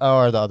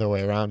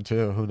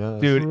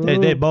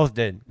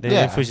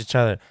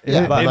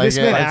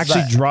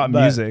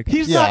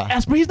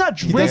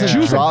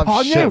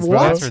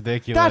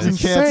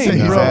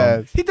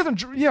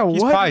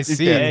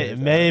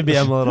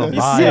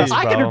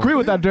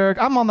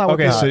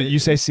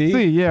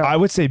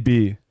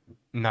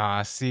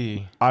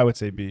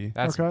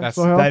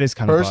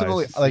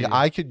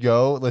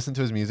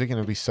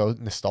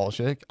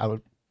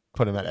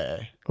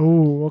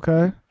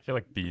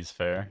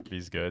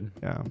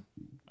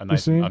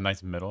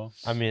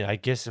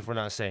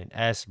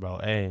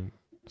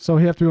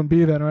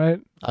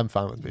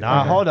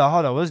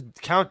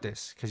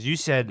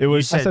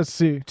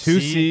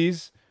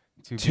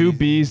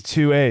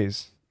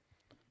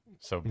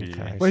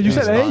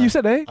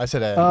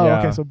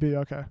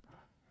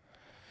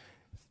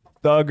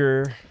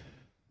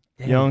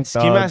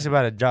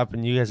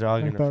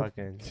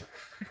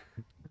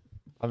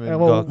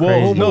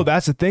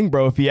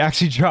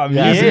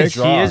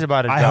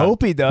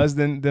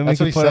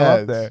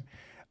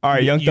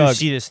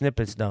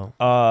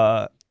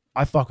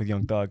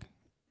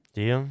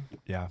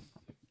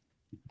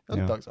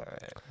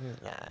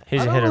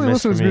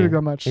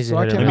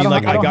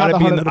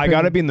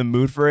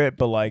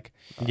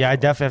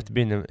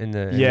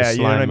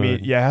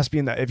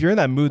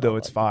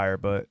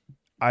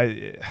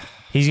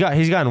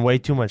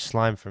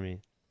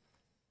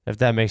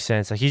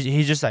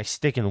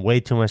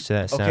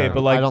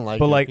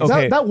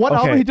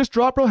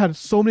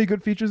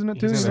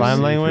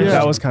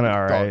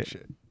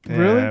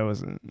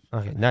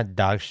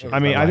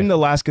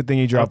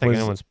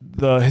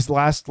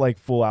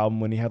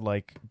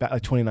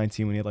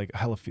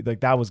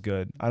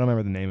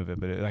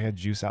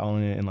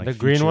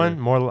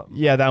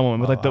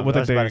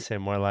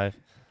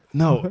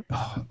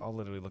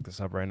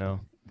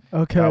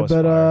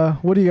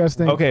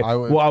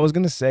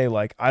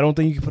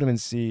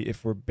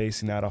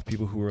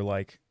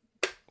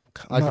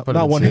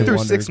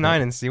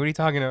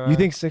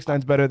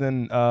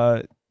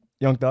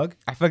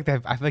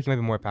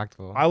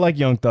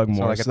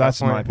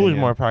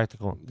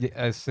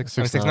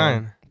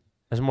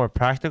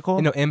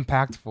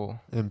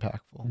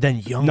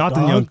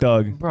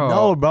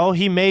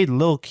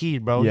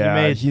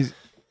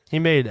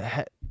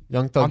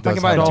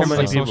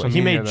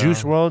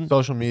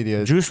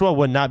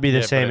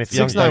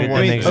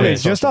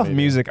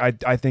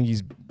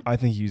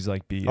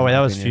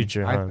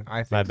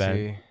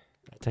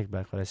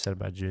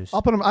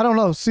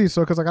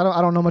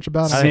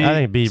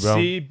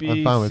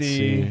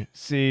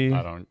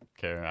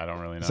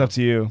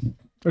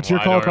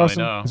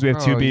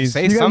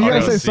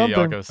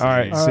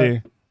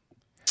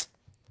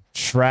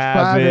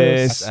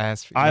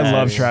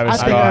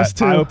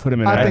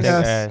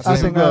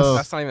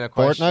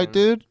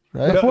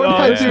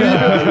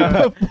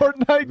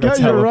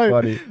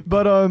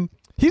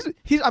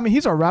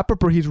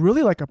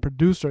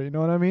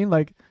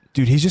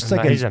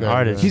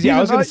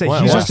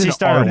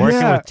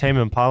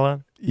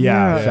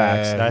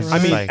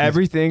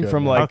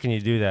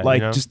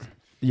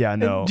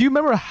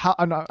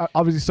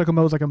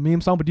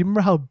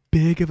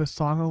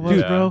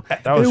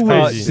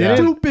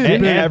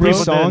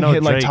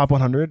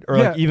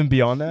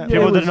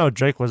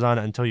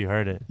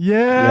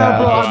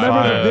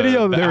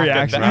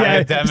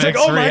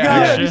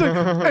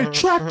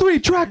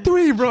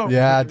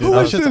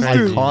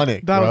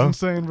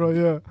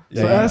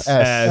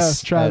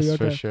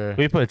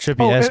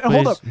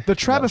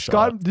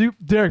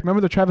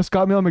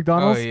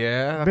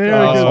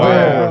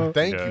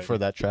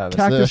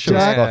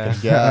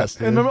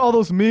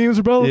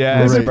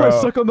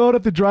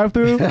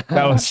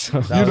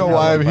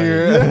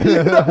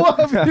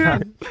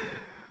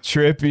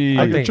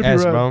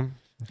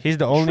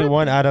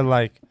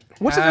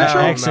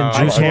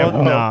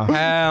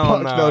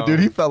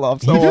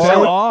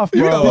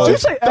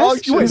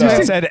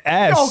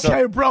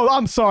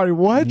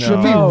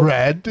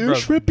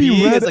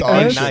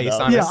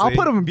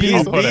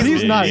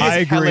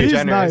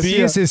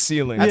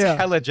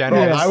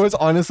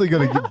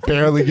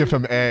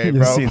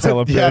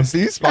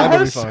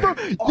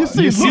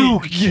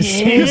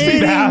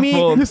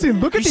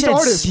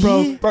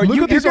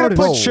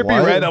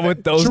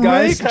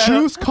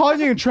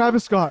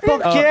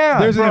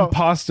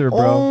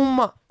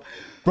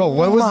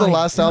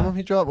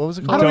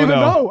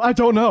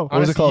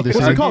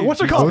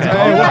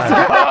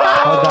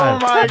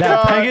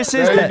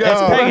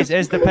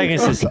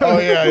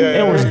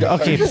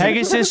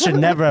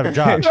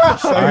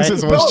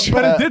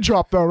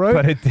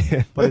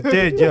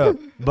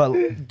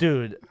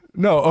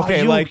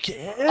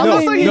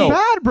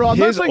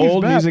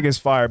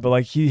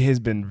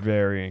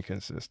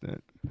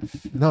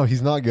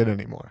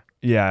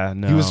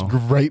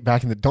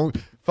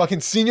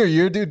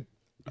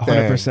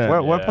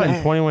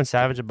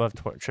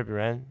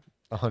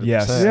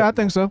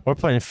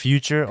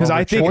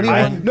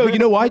 you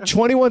know why?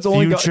 21's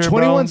only Future,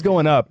 21's bro.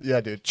 going up.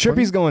 Yeah, dude.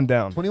 Trippy's going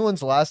down.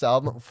 21's last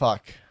album.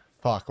 Fuck.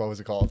 What was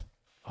it called?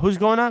 Who's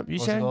going up? You What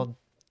was it said? called?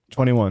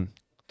 21.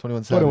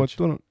 21 Savage.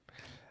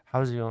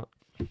 How's he going?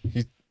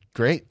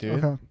 Great,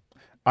 dude. Okay.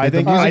 I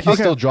think the music he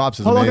okay. still drops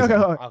is Hold on, amazing.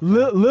 okay.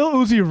 Lil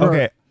Uzi Vert.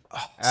 Okay.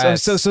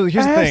 So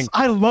here's the thing.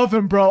 I love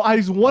him, bro.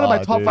 He's one of my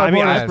Aw, top dude. 5 I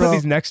mean, I artists, put bro.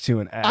 these next to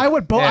an S. I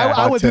would Yeah,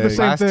 I would do the hot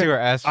same Last two thing. are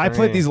S. I for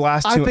put me. these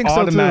last I two think so,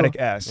 too. automatic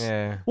S.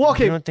 Yeah. Well, You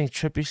okay. don't think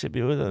Trippy should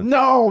be with him?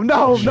 No,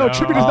 Trippy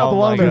does not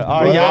belong there.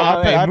 Oh yeah,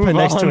 I put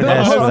next to an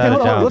S. Okay, without a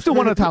hold on. doubt. Let's do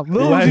one at a time.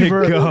 Lil Let Uzi it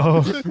Vert.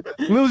 go.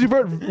 Lil Uzi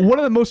Vert, one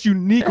of the most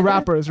unique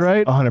rappers,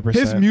 right? 100%.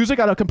 His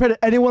music, I don't compared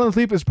to anyone on the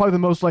leap, is probably the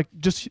most like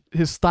just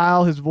his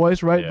style, his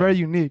voice, right? Yeah. Very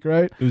unique,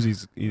 right?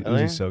 Uzi's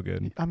Really? so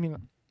good.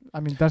 I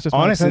mean, that's just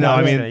Honestly, my no,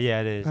 I opinion. mean-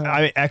 yeah, it is.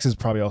 I mean, X is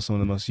probably also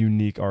one of the most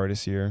unique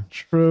artists here.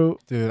 True.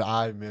 Dude,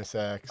 I miss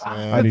X,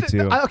 man. I do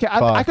too.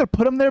 I could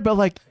put him there, but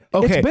like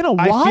Okay, it's been a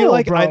I while, feel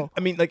like bro. I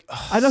mean, like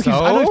I know he's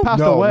passed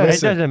No, away. It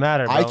listen. doesn't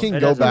matter, bro. I can It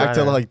go doesn't back to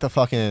matter. like the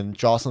fucking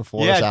Jocelyn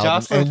Flores Yeah, album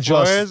Jocelyn and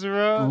Flores, just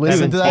bro.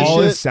 listen to that all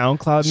shit. his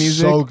SoundCloud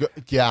music. So good.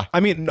 Yeah,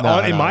 I mean, No,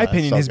 in no, my no,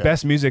 opinion, so his good.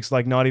 best music's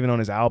like not even on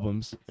his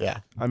albums. yeah.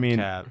 I mean,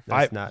 Cap.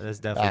 I- That's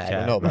definitely I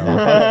cap. don't know,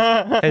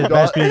 bro. bro. His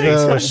best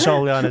music was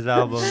solely on his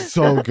album.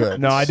 So good.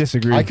 no, I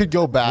disagree. I could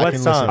go back What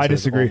and song? listen to I it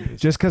disagree. all.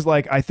 Just because,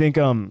 like, I think,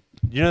 You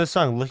know the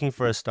song "Looking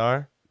for a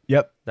Star"?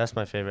 yep, That's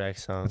my favorite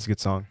X song. that's a good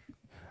song.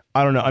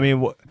 I don't know. I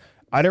mean,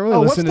 I didn't really Oh,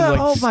 what's listen to that? like,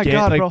 Oh my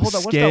God, like bro. Hold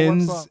on. What's that one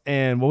Skins song?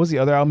 and what was the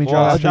other album he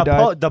Well, dropped after he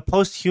died? the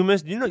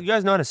posthumous. You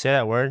guys know how to say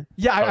that word?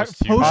 Yeah,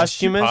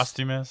 Posthumous?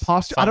 Posthumous.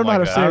 I don't know how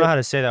to I say don't know it. how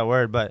to say that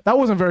word, but That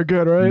wasn't very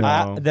good, right?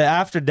 No. the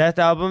After Death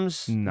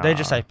albums, they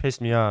just Nah. like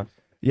pissed me off.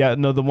 Yeah,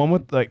 no, the one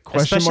with like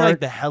question Especially mark, like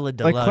the hella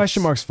deluxe. like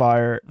question marks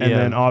fire, and Yeah.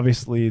 then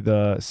obviously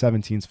the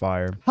 17's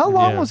fire. How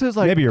long Yeah. was his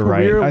like Maybe you're right.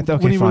 career I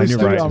thought, when okay, he fine, released you're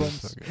studio right.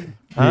 albums?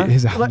 Huh?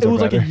 His Like, albums it are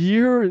was like a better.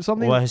 year or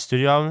something. What, his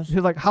studio albums?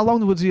 He's like, how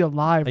long was he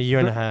alive? A year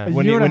and a half. A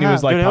When year he- and a when he was,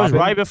 half. like, Dude, it was popping.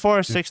 right before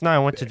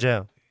 6ix9ine went to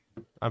jail.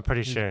 I'm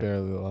pretty He's sure.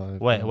 barely alive.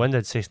 Wait, when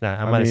did 6ix9ine?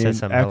 I I might have mean, said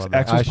something. X hella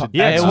bad. was I pop- should-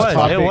 Yeah, X it was was.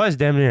 popping. It was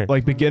damn near.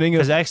 Like beginning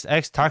of Because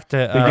X talked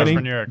to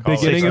Freshman year at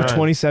college. beginning of 6ix9ine.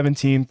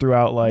 2017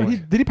 throughout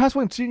like Did he pass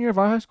away in senior year of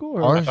high school?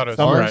 Or? Our, thought it was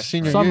our summer.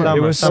 senior Summer. year.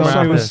 It was summer summer.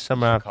 after. It was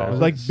Summer after. college.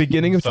 like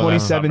beginning of So then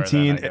summer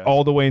 2017 then, I guess.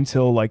 all the way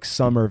until like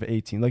summer of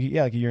 18. Like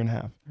like a year and a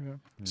half.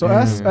 So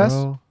S.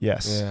 Bro.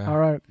 Yes. Yeah. All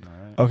right.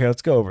 Okay,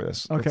 let's go over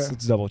this. Okay.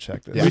 Let's double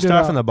check this. Yeah. We did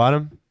start not. from the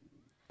bottom.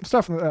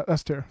 Start from the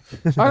S tier.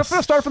 I'm gonna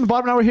start from the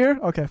bottom. Now we're here.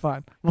 Okay,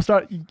 fine. We'll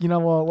start. You know,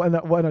 we'll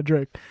end a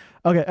Drake.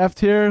 Okay, F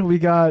tier. We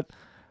got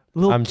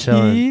Lil I'm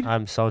chilling. Peed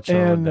I'm so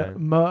chilling. and with that.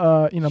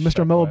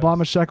 Mr. Sheck Mo West.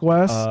 Obama, Sheck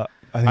West.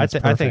 I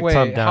think I think Wait,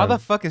 Pump how Down. the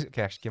fuck is?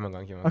 Okay, actually, keep on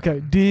going. Keep on going.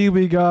 Okay, D.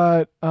 We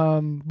got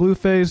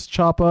Blueface,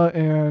 Choppa,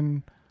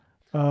 and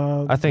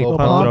I think Lil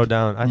Pump Pump. throw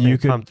down. I You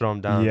think could- Pump throw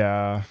him down.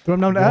 Yeah. Throw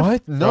him down to F.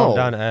 What? Throw him No.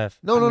 down to F.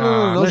 No, no, no, Nah.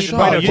 no, no Listen, shot.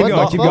 wait, no, What keep the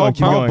going, keep fuck? going,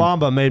 keep Mo going.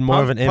 Bamba made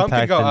more of an Pump could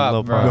impact go than up,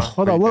 Lil bro. Pump.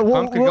 Hold on.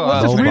 Pump could go Let's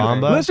up. just Lil read.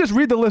 Bamba? Let's just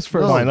read the list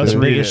first. Fine, let's The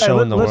read biggest it. show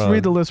Hey, in the let's world.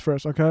 read the list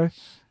first, okay?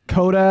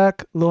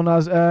 Kodak, Lil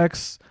Nas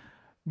X,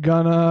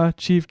 Gunna,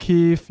 Chief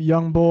Keef,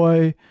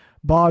 Youngboy,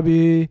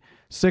 Bobby,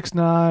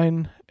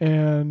 6ix9ine,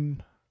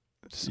 and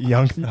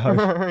Young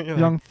Thug.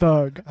 Young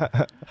Thug.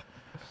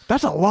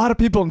 That's a lot of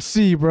people in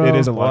C, bro. It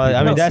is a lot. Well, of I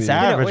people mean, to that's see.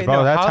 average,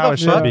 bro. That's how it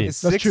should be. Is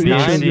That's true.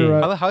 6ix9ine? You're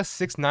right. How's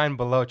 6ix9ine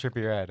below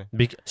Trippie Redd?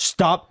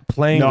 Stop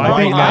playing. No, I right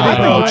think now. I I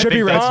think think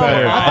Trippie Redd's that's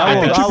better. better. I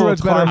think I Trippie will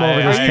Redd's better. climb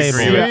over this I table.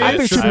 agree. Yeah, I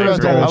think Trippie Trippie Redd's Redd's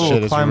better. I shit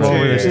will is climb really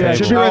over this good. Yeah,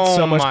 table. Trippie Redd's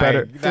so much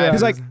better. That He's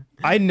is- like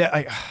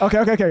I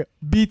Okay.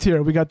 B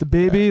tier. We got the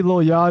Baby, Lil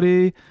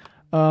Yachty,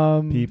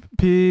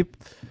 Peep,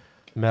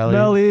 Melly.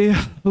 Melly,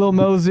 Lil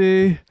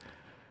Mosey,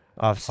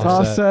 Offset.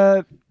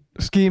 Offset,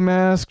 Ski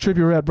Mask,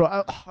 Trippie Redd,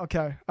 bro.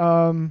 Okay.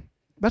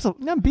 That's a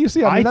B or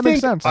C. I mean, that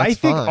makes sense. I That's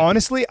think fine.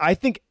 honestly, I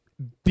think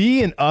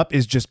B and up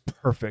is just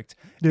perfect.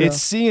 Yeah.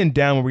 It's C and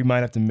down where we might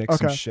have to mix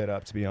some Okay. shit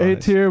up, to be A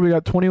honest. tier. We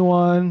got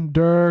 21,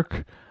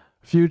 Dirk,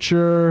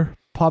 Future,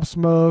 Pop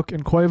Smoke,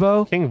 and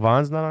Quavo. King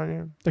Von's not on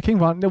here. The King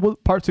Von.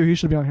 Part 2. He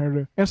should be on here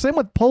too. And same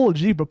with Polo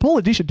G, but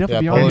Polo G should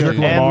definitely Yeah, be on Polo here.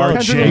 G. And Lamar, Lil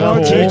Kendrick J. Lamar,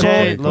 Cole.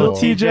 TJ, Lil Lil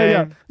TJ. Yeah.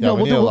 Yeah, No,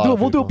 we we'll need a lot of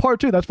do people. part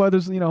 2. That's why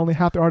there's only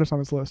half the artists on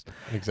this list.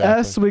 Exactly.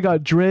 S, we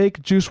got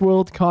Drake, Juice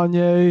WRLD,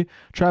 Kanye,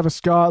 Travis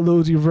Scott,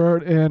 Lil Uzi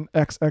Vert, and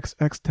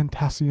XXX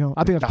Tentacion.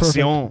 I think that's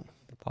perfect.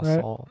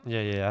 Passion. Right?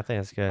 Yeah, I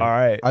think it's good. All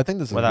right. I think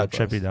this is Without a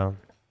good Trippie list. down.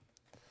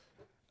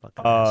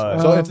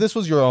 So if this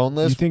was your own You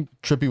list, think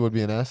Trippie would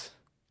be an S,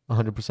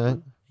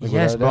 100%.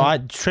 Yes, bro.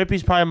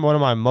 Trippie's probably one of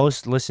my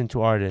most listened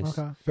to artists.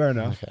 Okay. fair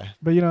enough? Okay.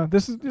 But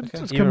this is it's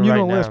a Even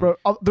communal right list, now.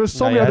 bro. There's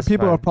so No, many yeah, other that's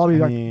people who fine. have probably I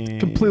like mean,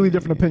 completely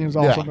different opinions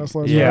also Yeah. on this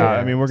list. Yeah, Yeah.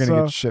 I mean, we're gonna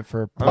So- get shit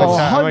for. I'm Oh,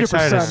 excited- I'm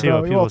excited to 100%, see bro.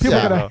 what people People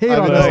are say. gonna bro. hate I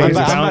on mean, this. like, it's,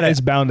 I'm bound, gonna-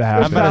 it's bound to It's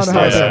happen. bound to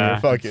happen. Yeah.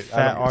 Fuck it.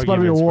 Fat It's about to be a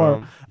arguments, war.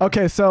 bro.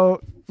 Okay,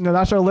 so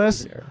that's our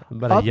list. I'm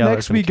about to Up yell at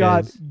next, some we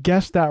got kids.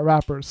 Guess That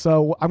Rapper.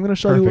 So I'm going to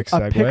show Perfect you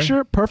a segue.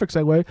 picture, perfect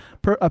segue,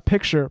 a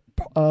picture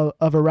of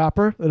a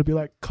rapper. It'll be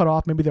like cut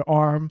off, maybe their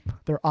arm,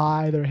 their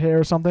eye, their hair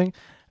or something.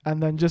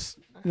 And then just,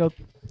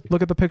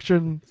 look at the picture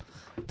and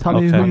tell me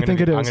Okay. who I'm you think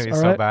it I'm is. gonna be All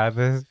so right? bad at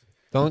this.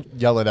 Don't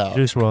yell it out.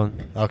 Juice WRLD.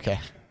 Okay.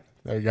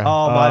 There you go.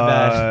 Oh, my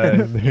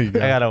bad. There you go.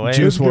 I gotta wait.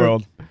 Juice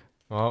WRLD.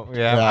 Well,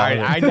 yeah,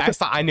 Yeah.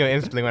 I knew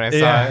instantly when I saw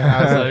Yeah. it.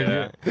 I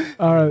was like,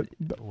 All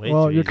right. Way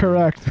Well, too you're easy.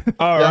 correct.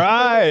 All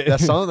right. Yeah,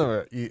 some of them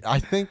are. I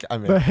think. I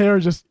mean, The hair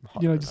just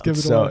just gives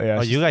it So away. yeah.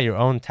 Oh, you got your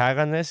own tag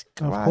on this?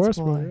 Of Garage course,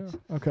 Boys. bro.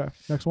 Yeah. Okay.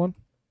 Next one.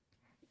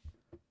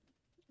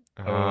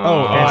 Oh,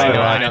 I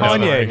know, I know.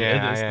 Kanye.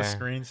 Yeah, It's yeah. the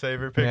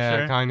screensaver picture.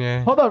 Yeah,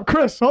 Kanye. Hold up,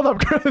 Chris. Hold up,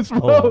 Chris,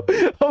 bro.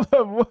 Oh.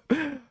 Hold up.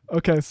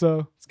 Okay,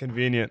 so It's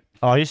convenient.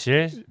 Oh, are you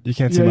serious? You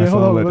can't see yeah, my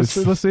hold phone. on. but Let's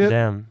it's- see it.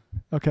 Damn.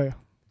 Okay.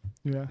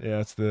 Yeah. Yeah,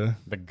 it's the.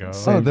 The go. oh,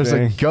 Same there's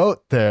thing. a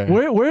goat there.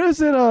 Where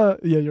is it?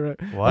 Yeah, you're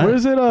right. What? Where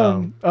is it?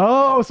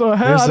 Oh, so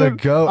hey, There's I a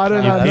didn't, goat. I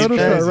did You not peeped notice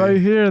crazy. that right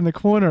here in the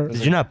corner.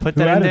 Did you not put Who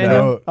that in added there? that?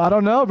 No. I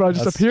don't know, bro. It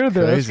just That's appeared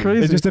there. That's crazy.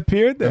 crazy. It just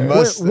appeared there. It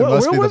must- where,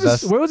 must where be the was this?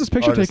 best Where was this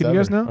picture artist taken? You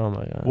guys ever. know? Oh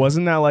my god.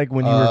 Wasn't that like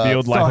when you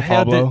revealed so Life of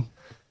how did- Pablo?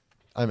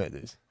 I made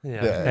these. Yeah. Yeah,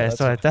 Okay, that's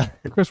so I thought.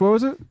 Chris, where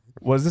was it?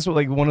 Was this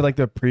like one of like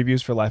the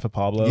previews for Life of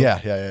Pablo? Yeah.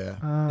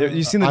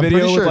 You seen the I'm video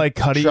pretty with sure like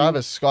Cuddy?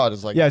 Travis Scott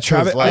is like. Yeah, to his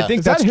Travis. I left. think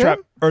Is that that's Travis,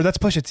 him? or that's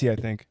Pusha T. I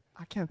think,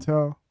 I can't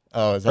tell.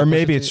 Oh, is that or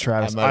maybe Pusha it's T?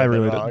 Travis. might I have been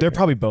really wrong. don't. They're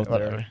probably both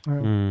Whatever. there. All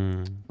right.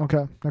 Mm.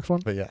 Okay, next one.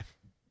 But yeah.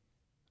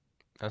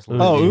 That's Uzi.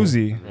 Oh,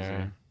 Uzi.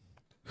 Yeah.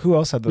 Who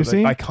else had those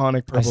You like, seen? iconic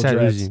I purple said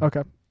dreads? Uzi.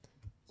 Okay.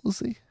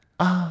 Uzi.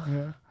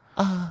 Yeah.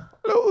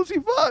 No,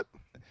 Uzi Vought.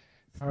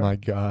 All right. My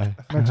God.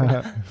 Next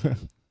one.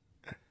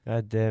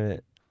 God damn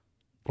it.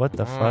 What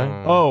the fuck?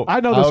 Oh, I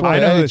know this Okay, one. I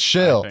know hey, this-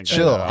 chill, I think I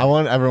chill. know. I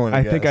want everyone to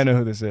I think guess. I know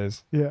who this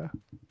is. Yeah.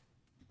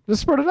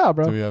 Just spread it out,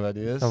 Do bro. we have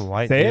ideas? Some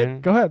white Say it.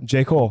 dude. Go ahead.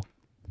 J. Cole.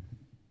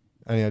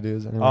 Any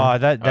ideas? Anyone? Oh,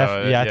 that Oh,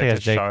 definitely. Yeah, I yeah, think to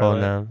it's J. Cole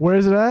Charlotte. now. Where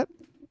is it at?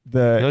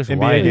 The He looks NBA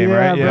white. game,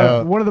 right? bro.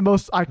 Yeah. One of the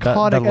most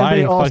iconic the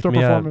lighting NBA All Star fucked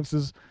me up.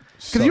 performances.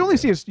 Because you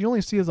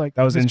only see his like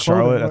That was his in clothing,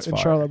 Charlotte? bro, That's in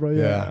fire. Charlotte, bro.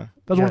 Yeah. Yeah. That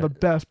was one of Yeah. the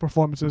best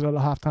performances at a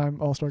halftime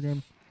All Star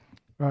game.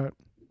 All right.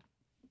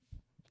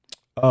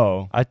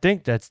 Oh, I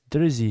think that's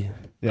Drizzy.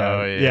 yeah.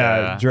 Oh, yeah.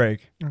 yeah.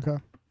 Drake. Okay.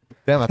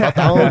 Damn, I thought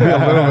that one would be a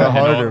little bit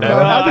harder. that-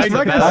 bro. I just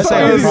recognize that's so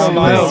like a easy. smile,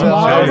 Like, bro.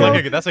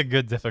 smile, bro. That's a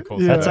good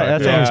difficult. Yeah. That's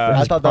That's like Yeah. his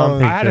I thought that prom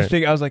one- I had to picture.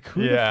 think. I was like,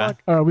 who the Yeah.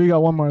 fuck? All right, we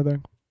got one more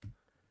thing.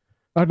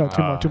 Oh no,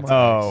 two more.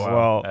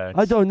 Oh, well,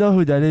 I don't know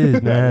who that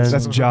is, man.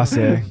 that's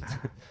Jose.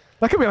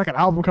 That could be like an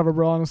album cover,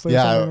 bro. Honestly,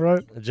 Yeah. something,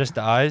 right? Just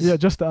the eyes. Yeah,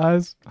 just the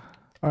eyes.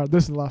 All right,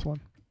 this is the last one.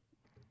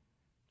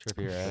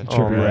 Trippy Red. Oh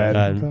Trippie my Redd.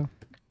 God.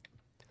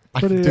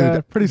 Okay.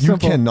 Dude, pretty you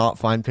simple. cannot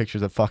find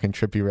pictures of fucking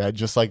Trippie Redd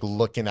just like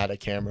looking at a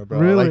camera, bro.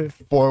 Really?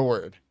 Like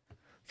forward.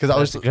 Because I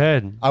was, That's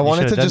good. I You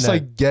wanted to should've done just that.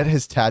 like get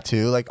his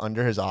tattoo like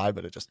under his eye,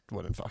 but it just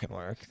wouldn't fucking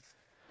work.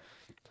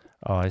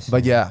 Oh, I see.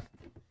 But yeah,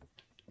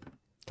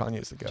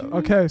 Kanye's the goat.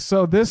 Okay,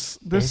 so this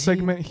Is he?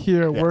 segment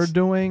here, we're Yes.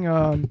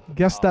 doing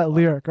guess that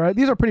lyric, right?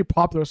 These are pretty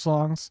popular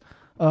songs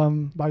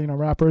by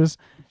rappers,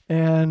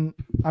 and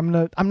I'm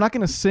not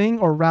gonna sing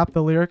or rap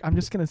the lyric. I'm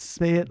just gonna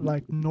say it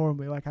like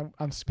normally, like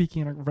I'm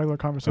speaking in a regular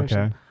conversation.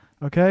 Okay.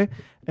 Okay,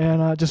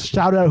 and just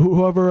shout out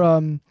whoever.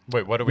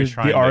 Wait, what are we The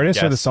trying to artist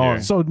or the guess song?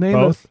 here? So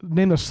Both?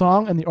 name the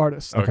song and the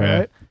artist. Okay.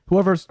 Right?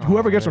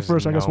 Whoever gets it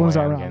first, I guess, wins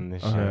that round.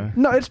 Okay.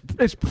 No,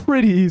 it's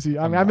pretty easy.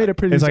 I mean, I made it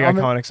pretty It's easy. like I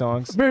mean, iconic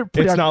songs. very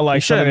pretty It's iconic. not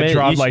like should've something that made-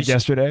 dropped you like should-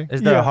 yesterday.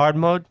 Is there Yeah. a hard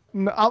mode?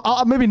 No,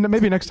 I'll maybe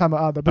next time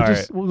I'll add that. But All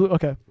just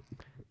okay.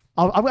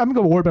 I'm gonna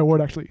go word by word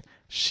actually.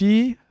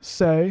 She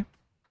say,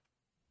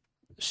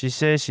 She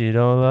says she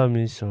don't love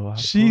me, so I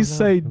she pull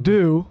say up.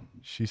 do.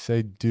 She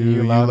say, "Do You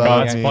you love love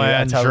God's me?"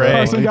 plan, That's how Drake.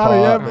 Carson got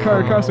it. Yep,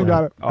 Carson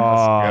got it. Oh,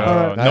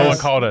 Alright. No one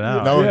Nice. called it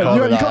out. No one Yeah, called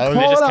you it can out. call They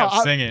it just out. kept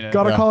I singing it.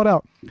 Gotta Yeah. call it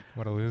out.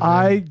 What a loser.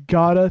 I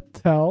gotta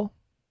tell.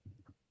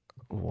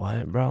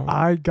 What, bro?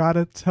 I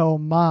gotta tell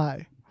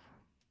my.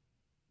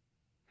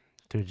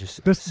 Dude,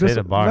 just This say this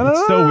the bar. no, no, it's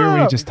no, so no, weird no, when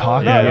no. you just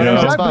talk. Yeah, you no,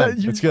 know? it's fine.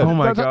 It's good. Oh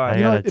my that- God. I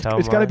You know, gotta tell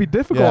it's gotta be my-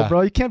 difficult, Yeah.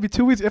 bro. You can't be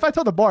too easy. If I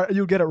tell the bar,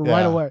 you get it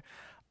right Yeah. away.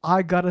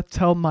 I gotta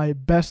tell my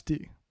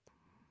bestie.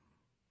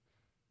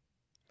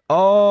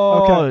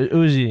 Oh,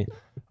 Uzi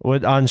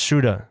with on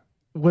Shooter.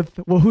 Who's With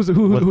who's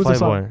the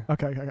song?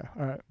 Playboy. Okay,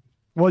 all right.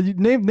 Well, you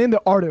name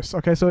the artist.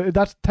 Okay, so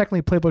that's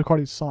technically Playboy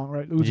Cardi's song,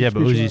 right? Uzi's Yeah, but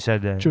featuring Uzi it.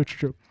 said that.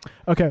 True.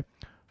 Okay,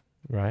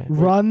 Right?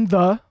 run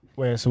the.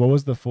 Wait, so what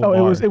was the full Oh,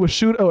 bar? it was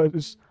shoot. Oh, it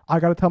was. I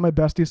gotta tell my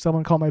bestie.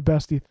 Someone call my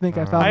bestie. Think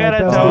I found I my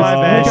gotta bestie. tell my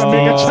Make a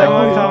bestie. check,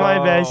 Someone please. call my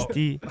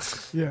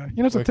bestie. Yeah,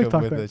 you know it's a Wake up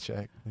TikTok with thing. a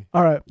check.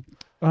 All right,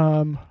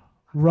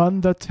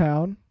 run the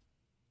town.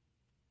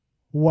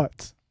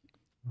 What?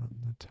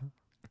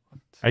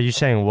 Are you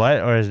saying what,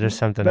 or is there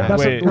something That's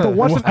else? Wait, the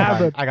what's an what?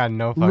 adverb? I got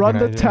no fucking Run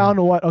the idea.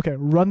 town what? Okay,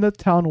 run the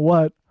town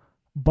what?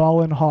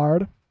 Ballin'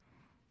 hard.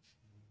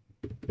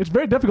 It's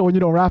very difficult when you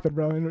don't rap it,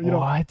 bro. You know,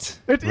 What?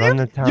 Run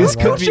the town. Chris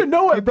what? should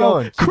know it, Keep bro.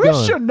 going, keep Chris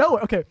going. should know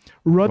it. Okay,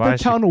 run Why the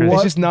should town Chris? what?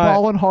 It's just not-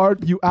 Ballin'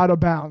 hard. You out of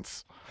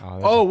bounds.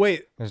 Oh,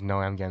 wait. There's no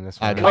way I'm getting this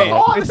I one. don't right.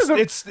 know. Oh, this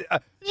is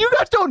You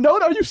guys don't know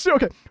that? Are you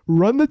serious? Okay,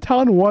 run the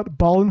town what?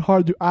 Ballin'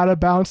 hard. You out of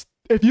bounds.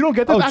 If you don't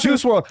get this, Oh, after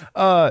Juice this,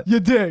 WRLD. you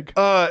dig.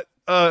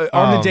 Armed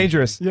and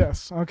Dangerous.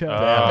 Yes. Okay.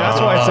 That's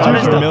why it What sounded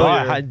is the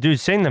familiar. bar? Dude,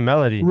 sing the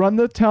melody. Run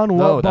the town what?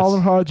 No, that's-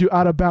 Ballin' hard. You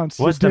out of bounds.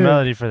 You What's the dig.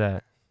 melody for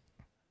that?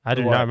 I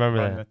do What? not remember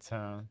Run that. the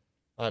town.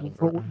 I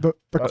don't know.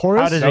 The How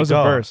chorus. does That it was a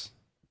go? verse.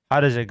 How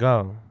does it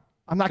go?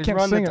 I'm not Just can't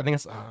run sing the- I it. think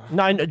it's.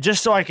 No, I know,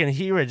 just so I can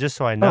hear it, just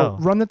so I Oh, know.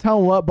 run the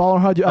town what? Ball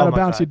and hard you out Oh of my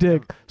bounds. God. You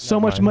dig. So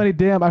Never much mind. money.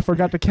 Damn, I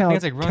forgot to I count. think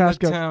it's like run Cash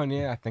the go. town.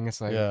 Yeah, I think it's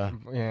like. Yeah.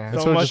 Yeah.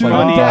 It's So much Shoot 'em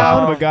money,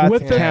 down I forgot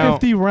with to the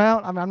count. 50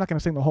 round. I mean, I'm not gonna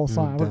sing the whole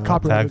song. I would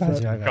copyright Tax-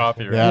 that.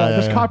 Copyright. Yeah.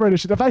 Just copyright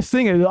shit. If I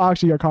sing it, it'll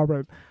actually get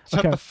copyrighted. Shut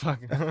Okay. the fuck.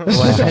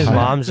 What, his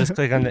mom's just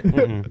click on it.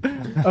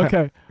 Mm-mm.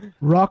 Okay.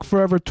 Rock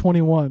Forever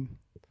 21.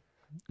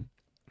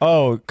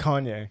 Oh,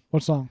 Kanye.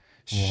 What song?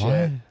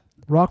 Shit.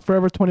 Rock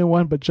Forever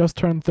 21, but just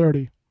turned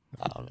 30.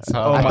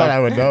 So, I thought I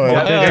would know it.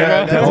 Gold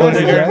Yeah. Digger, Gold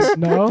Digger,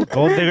 No.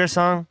 Gold Digger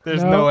song.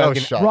 there's No. no way. Oh, I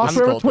can- shut Rock This is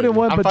Forever Gold Digger.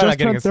 21, I'm but probably just not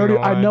getting turned a single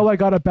 30. I line. know I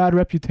got a bad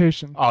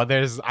reputation. Oh,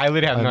 there's. I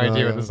literally have no I know.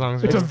 idea what the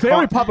song's. It's a about.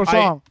 very popular I-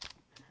 song.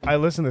 I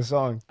listened to the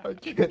song. Can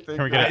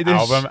we get an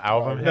This-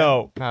 album?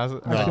 No. Nah,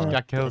 No.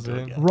 got kills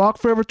it. Rock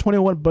Forever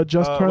 21, but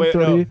just turned wait,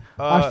 30.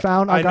 no. I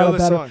found I I got know a the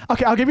better. song.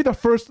 Okay, I'll give you the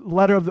first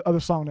letter of the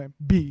song name.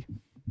 B.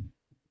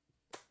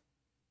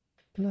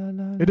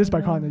 It is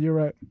by Kanye. You're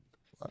right.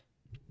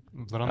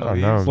 But I I'm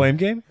don't know. Blame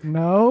game?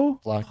 No.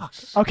 Black.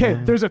 Okay,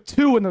 there's a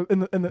 2 in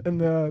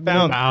the. Found.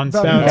 Bounce. Found Oh,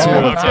 two. okay,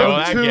 well, Found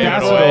that two. gave it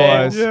That's away.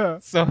 what it was. Yeah.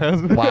 So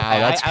Wow,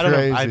 that's I don't know.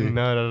 I crazy. didn't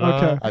know it at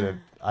all. Okay.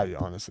 I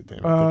honestly didn't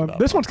even think of that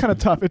This one. one's kind of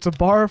tough. It's a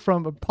bar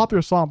from a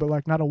popular song, but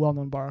like not a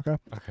well-known bar. Okay.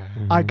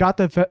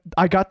 Okay.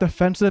 I got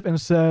defensive and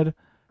said,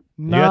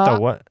 You "Nah." got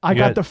the what? I You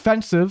got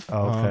defensive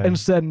Oh, okay. and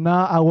said,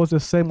 "Nah, I was the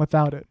same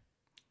without it."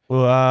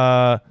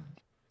 Well,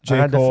 J. I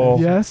had the- Cole.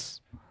 Yes.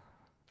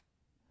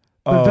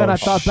 But then I Oh,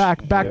 thought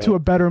back to a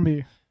better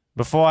me.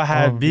 before I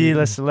had B,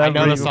 let's I celebrity.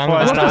 know the song. Before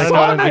I But What's the started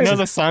song on- name? I know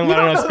the song, You but I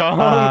don't know don't it's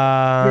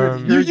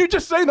know- called. You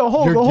just saying the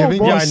whole You're giving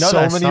bar. Yeah, me I know so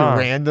that many song.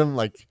 random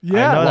like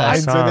Yeah, I know that lines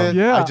in song. it.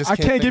 Yeah, I just can't,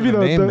 give think you of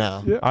the name the-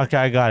 now. Yeah. Okay,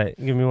 I got it.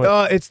 Give me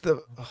what? It's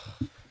the.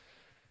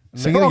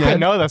 Sing it Okay, again. I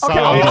know the song. Okay,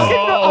 I'll give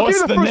you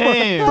what's the the first one.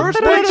 name? First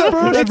things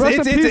first. It's- Rest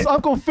in it's- peace,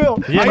 Uncle Phil.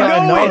 Yeah, I but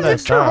know know it. that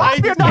song. I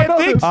did not know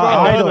this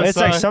song. Idol. the It's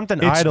like song. something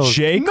It's Idol.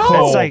 J. No.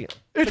 Cole. It's like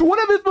It's one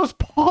of his most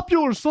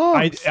popular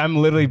songs. I'm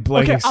literally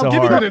blanking Okay, so I'll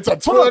give you hard. the- It's a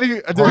Hold on. 20. Dude,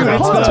 it's it's the-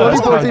 a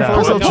 2014 No,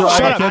 first no, ultra. no, I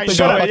Shut can't up! think Shut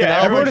of up! fucking Yeah,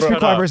 album everyone just be right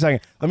quiet now. for a second.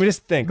 Let me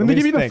just think. Let me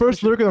give you the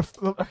first lyric of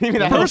the first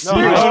No,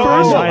 lyric no,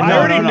 first. no, I no,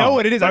 already no, no. know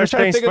what it is. I'm First just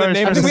trying to things think of the first,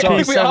 name of first the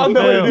things song. we all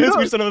know what it is.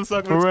 We just know the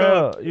song. For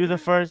real, you the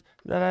first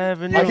that I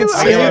ever knew. I can- I can- Bitch,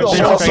 I bitch,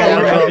 can-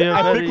 bitch,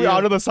 I think we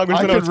all know the song. We I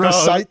just know could what it's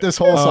called. recite this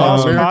whole song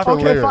lyric for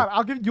Okay, lyric. fine.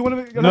 I'll give you one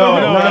of the.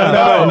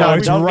 No,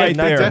 it's Don't get right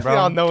nothing, there. Definitely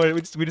all know it.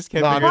 We just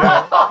can't Nah, figure it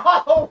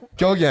out.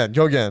 Go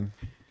again.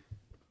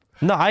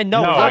 No, I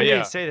know. No, I yeah.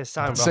 didn't say this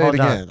song, but Say it hold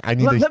on. again. I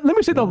need Let, to. let, let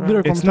me say the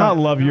lyric one It's more not time.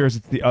 Love Yours.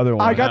 It's the other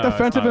one. I got No, it's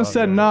defensive not and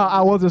said, Love "Nah,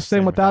 I was the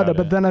same Same without it." without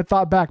But it. then I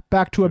thought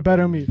back to a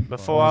better me.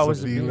 Before I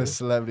was a B-list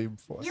celebrity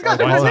before. You got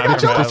the- you got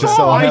Just the so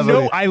song. I heavily-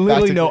 know. I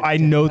literally Back know. to- I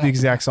know the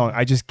exact song.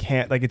 I just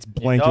can't. Like it's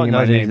You blanking don't in know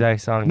my the name.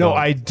 exact song. No, though.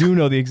 I do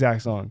know the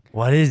exact song.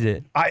 What is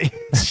it? I.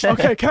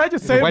 Okay, can I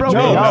just say it, What bro? you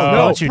No, know? no,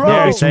 Don't you bro.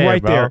 dare It's say right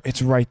it, bro. there.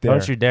 It's right there.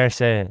 Don't you dare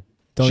say it.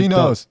 She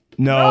knows.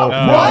 No.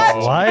 What?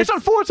 What? It's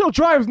on Forest Hill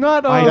Drive,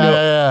 not I Yeah, know.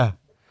 yeah,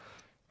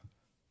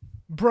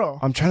 bro.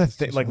 I'm trying to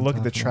think. Like, look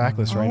at the track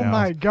list right Oh now.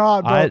 my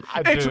god, bro!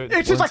 It's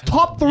dude, just like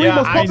top 3 Yeah,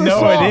 most I popular know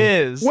songs. it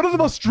is. One of the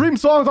most streamed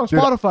songs on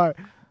Spotify.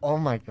 Oh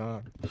my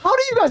god. How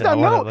do you guys Dude, I not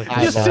wanna know? look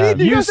You this see, up.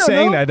 do you You guys not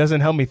saying know? that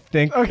doesn't help me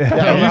think. Okay. Yeah,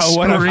 you about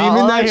what I'm- screaming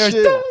all I that hear is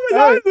shit.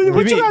 Hey, Give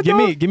what me, you got, give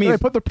dog? me, give me. Hey,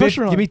 put the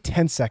pressure on. Give me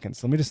 10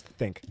 seconds. Let me just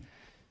think.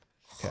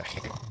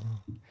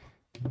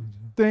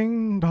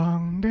 Ding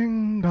dong,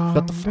 ding dong,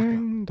 Shut the fuck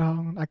ding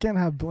dong. I can't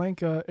have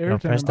blank air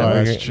press time.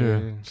 that That's Okay.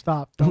 true.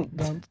 Stop!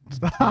 Don't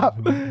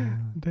stop!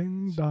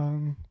 Ding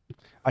dong.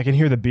 I can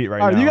hear the beat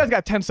right All right, now. you guys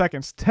got 10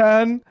 seconds.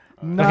 10,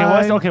 9,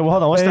 well,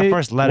 hold on. What's the 8,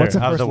 first letter what's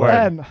the of first the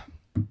letter? word?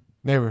 10.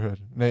 Neighborhood.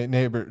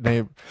 Neighbor.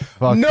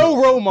 Fuck.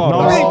 No role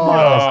model. No.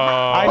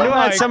 I knew it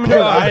had something to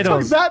do with It took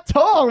idols. that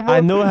tone, bro. I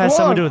knew it had Come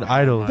something on. to do with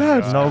idols.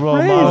 That's No role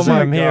crazy. models. Oh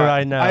my I'm here God.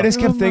 right now. I just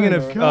kept Oh thinking my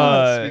of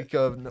God. Speak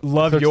of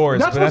Love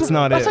Yours, but that's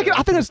not That's it. like,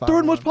 I think it's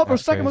third most popular,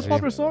 That's second most crazy.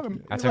 popular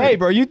song. That's Hey,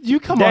 bro, you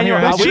come Daniel,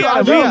 on here. that's We, true.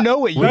 I, Yeah. we know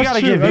what you. We That's gotta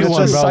true. give That's you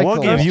one, just bro. We'll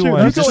cycle. give That's you true.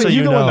 one That's just so true. you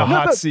You go in the know.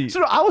 hot seat.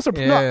 So I was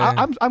surprised. No,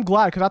 Yeah. I'm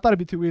glad because I thought it'd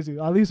be too easy.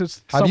 At least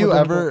it's. Have you somewhat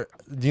ever?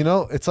 Do you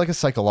know? It's like a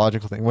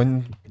psychological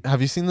thing.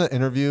 Have you seen the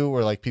interview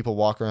where like people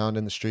walk around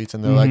in the streets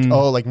and they're like, Mhm.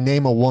 "Oh, like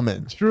name a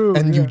woman," True.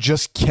 and yeah. you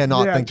just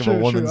cannot Yeah, think true, of a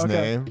true, woman's okay.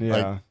 name. Yeah.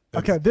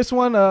 Like, Okay, this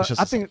one. it's just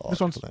I a think this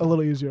one's psychological a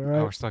little easier. All Oh,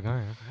 right. we're still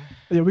going.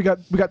 Yeah, we got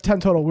 10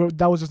 total.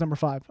 That was just number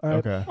 5. All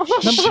right.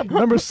 Okay.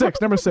 Number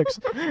 6. Number 6.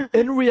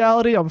 In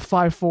reality, I'm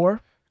 5'4".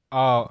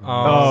 Oh,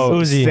 Oh,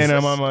 Uzi. Standing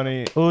on my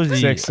money. Uzi.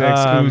 6'6".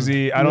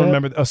 Uzi. I don't yeah.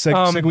 remember. Oh, Sick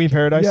Queen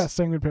Paradise. Yeah,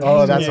 Singing Paradise.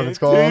 oh, that's what it's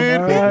called.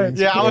 Alright.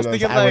 Yeah, I was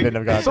thinking, I like- wouldn't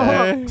have got So,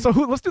 that. hold on. So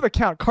who? Let's do the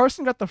count.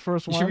 Carson got the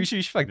first You one.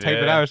 should like type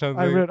it Yeah. out or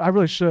something. I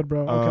really should,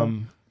 bro. Okay.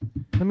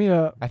 Let me.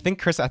 I think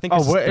Chris. I think Oh,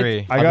 Chris is what?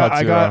 3.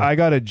 I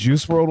got a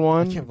Juice World I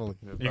one. can't believe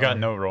it. You got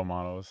no role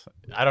models.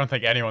 I don't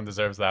think anyone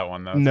deserves that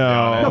one though. to be No.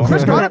 honest. No,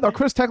 Chris got it though.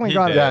 Chris technically He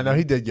got did. it. Yeah, no,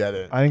 he did get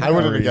it. I think I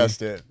wouldn't have 3.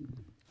 guessed it.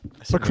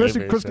 But Chris,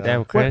 Maybe, Chris, so. Damn,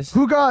 wait, Chris.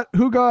 who got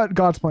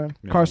God's plan?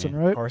 Me. Carson,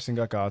 right? Carson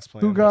got God's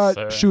plan. Who got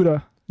sir.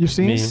 Shooter? You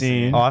seen? Me.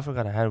 Scene. Oh, I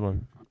forgot I had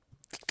one.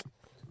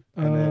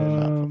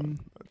 Um,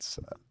 That's,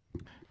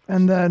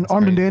 And then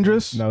Armed and crazy.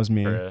 Dangerous. That was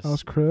me. Chris. That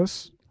was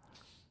Chris.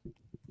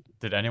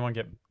 Did anyone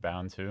get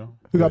bound too?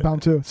 Who got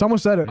bound too? Someone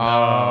said it.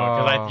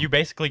 No, because you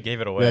basically gave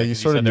it away. Yeah, you 'cause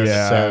sort of said just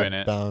there's Yeah. a 2 in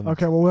it. bound.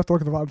 Okay, well, we have to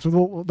look at the vibes.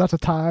 So that's a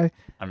tie.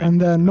 I mean,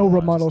 And then No no,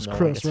 Role Models, no,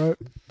 Chris, it's- right?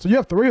 So you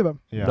have 3 of them.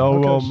 Yeah. No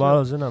Okay, role shit.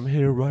 models, and I'm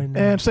here right now.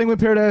 And Sanguine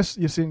Paradise,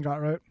 Yassine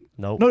got, right?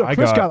 nope. No, I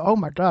Chris got- got. Oh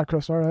my God,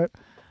 Chris. All right.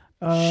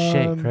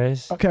 Shit,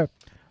 Chris. Okay.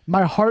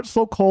 My heart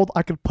so cold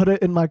I could put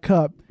it in my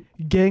cup.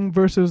 Gang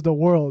versus the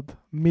world.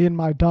 Me and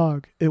my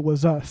dog. It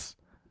was us.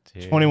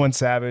 Dude. 21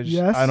 Savage.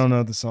 Yes. I don't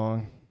know the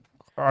song.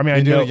 I mean, Can I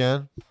you do know. it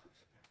again?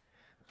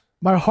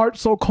 My heart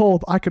so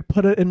cold I could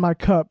put it in my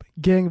cup.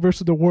 Gang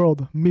versus the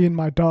world. Me and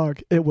my dog.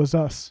 It was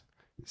us.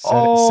 Said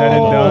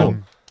and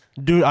done.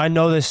 Dude, I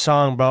know this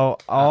song, bro.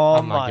 Oh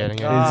I'm not my getting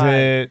it.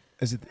 god.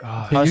 Is it?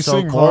 Can you so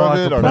sing cold, more I of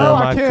it could or put No, it no?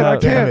 on I my can't. I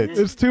cup. Damn can't. it.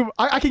 It's too.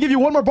 I can give you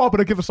one more ball, but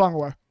I give the song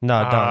away.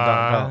 No, don't.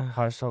 Ah.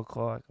 Heart so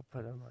cold, I could put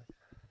it on my.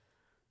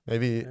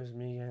 Maybe. There's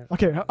me. Yeah.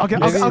 Okay. Okay.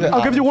 Maybe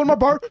I'll give you one more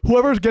bar.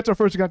 Whoever gets it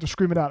first, you got to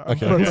scream it out.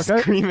 Okay. First,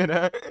 okay. Scream it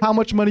out. How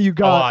much money you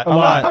got? A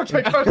lot.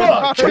 Okay.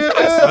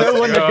 Still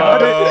wouldn't have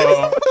got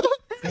it.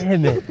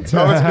 Damn it.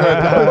 That was good.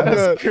 That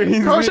was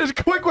good. Carson's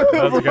quick with it,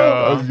 Let's bro. That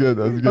go. was good.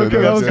 That was good.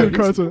 Okay, that was good,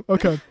 Carson.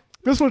 Okay.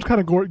 This one's kind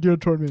of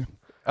geared toward me.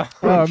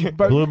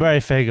 But Blueberry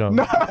Fago.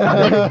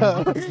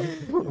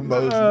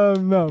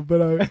 no,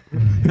 but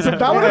so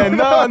that would have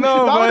that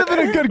would have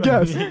been a good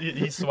guess.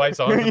 He swipes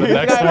on to the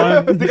next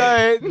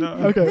one.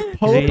 Okay,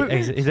 pull up.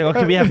 He's like,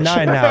 okay, we have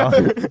 9 now. All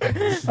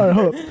right,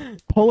 hold up.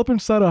 Pull up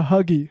inside a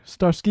Huggy,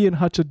 Starsky and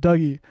Hutch a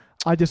Dougie.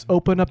 I just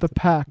open up the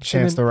pack. and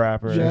Chance in, the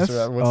Rapper. Yes.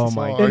 Oh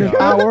my in an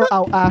god. hour,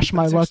 I'll ash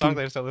my That's your song lucky.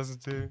 that I still listen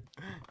to.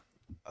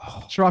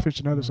 Sharafi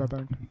should know this, I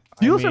think.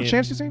 Do you listen to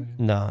Chance, you sing?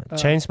 No.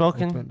 Chain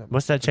smoking?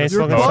 What's that chain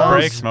You're smoking close. Smoke song?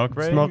 break, smoke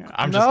break. Smoke-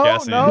 I'm just No,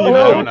 guessing. no.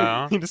 I don't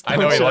know. You just I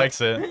know he don't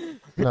likes it.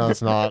 No,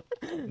 it's not.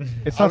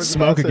 It's I not was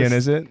smoke about to again, say-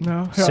 is it?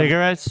 No.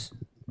 Cigarettes?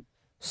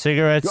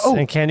 Cigarettes Oh,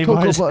 and candy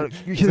Cocoa bars? butter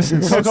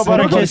kisses. Cocoa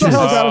butter What the kisses.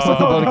 hell is that? What's the Oh,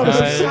 cocoa butter okay.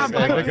 kisses? I'm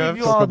not gonna give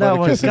you all Cocoa that butter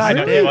one. kisses. God I know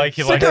damn he it. likes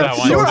that one.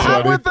 Cigarettes, you were So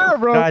halfway funny. there,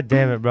 bro. God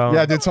damn it, bro.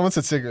 Yeah, dude, someone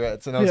said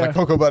cigarettes, and I was Yeah. like,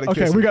 cocoa butter Okay,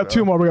 kisses, we got bro.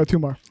 2 more. We got 2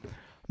 more.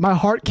 My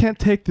heart can't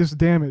take this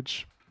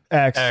damage.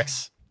 X.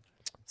 X.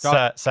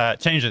 Sat.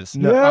 Changes.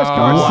 No. Yes, Oh,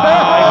 Carson.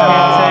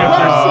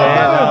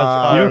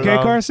 wow. You okay,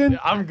 Carson?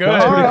 I'm good.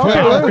 That's pretty quick.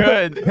 I'm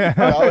good. That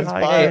was Hey,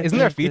 fire. Hey, isn't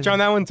there a feature on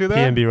that one too? Though.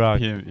 PNB Rock.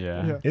 Yeah.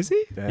 Yeah. Is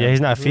he? Yeah,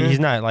 he's not he's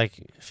not like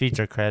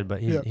feature cred, but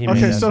he Yeah. he made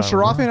Okay, that so song.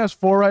 Sharafian has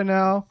 4 right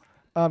now.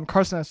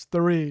 Carson has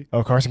 3.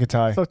 Oh, Carson could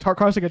tie. So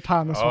Carson get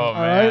time this one. Oh All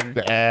right. man.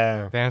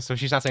 Damn. Damn. So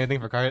she's not saying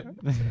anything for Cart.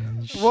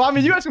 Well, I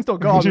mean, you guys can still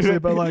go, obviously,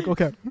 but like,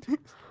 okay.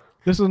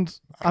 This one's.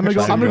 I'm gonna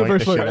go. I'm gonna go very Like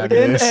the short. shit out of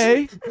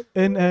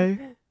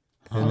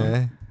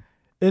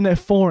In a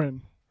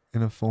foreign.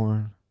 In a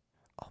foreign.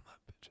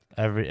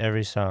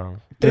 Every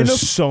song. There's in a,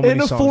 so many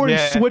in a songs. foreign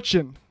Yeah.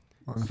 switching.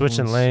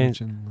 Switching lanes.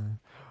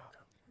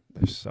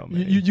 There's so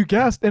many. You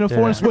guessed in a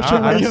foreign Yeah. switching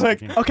I- lanes. I-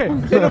 Okay,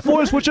 in a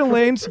foreign switching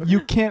lanes, you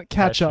can't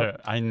catch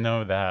up. I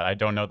know that. I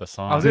don't know the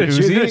song. Oh, is it a Uzi? Juice,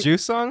 is it a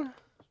Juice song?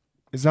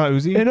 It's not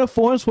Uzi. In a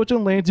foreign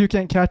switching lanes, you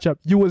can't catch up.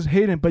 You was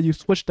Hayden, but you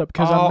switched up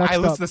because Oh, I'm next I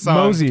up. listened to the song.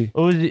 Mosey.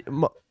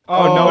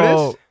 Oh,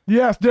 notice?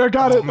 Yes, Derek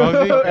got it.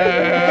 Mosey?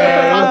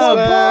 I'm on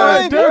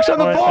board. Derek's on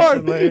the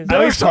board.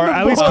 Derek's on the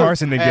At least board.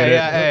 Carson to get Hey, it.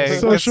 yeah, hey.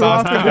 So good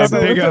song. Sharafi got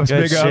Big it. ups,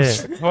 Good big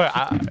ups. shit. What?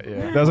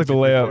 Yeah. That was like the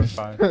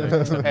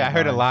layup. Hey, I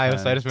heard it live,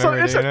 so I just So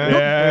remembered it's it. a, You know?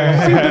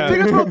 Yeah. See, the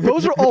thing is, bro,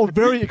 those are all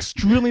very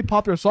extremely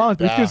popular songs.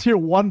 But if you just hear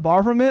one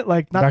bar from it,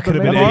 like not That the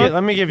could've main been bar, it.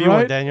 Let me give you Right?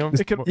 one, Daniel.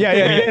 it could, Yeah,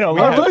 Daniel. All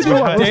right, let's do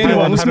one. Let's do Daniel,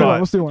 one. Let's do spot. one.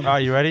 Let's do one. Are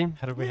you ready?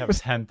 How did we have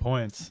 10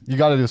 points? You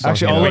gotta do something.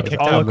 Actually, Yeah, I'll we look-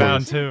 kicked I'll out look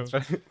bound good.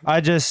 too. I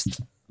just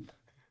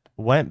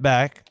went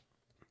back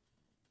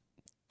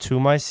to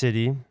my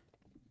city,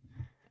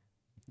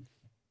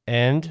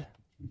 and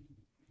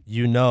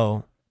you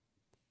know,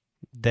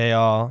 they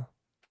all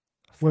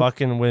What-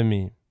 fucking with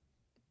me.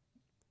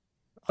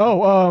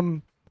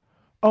 Oh,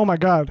 oh my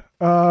God.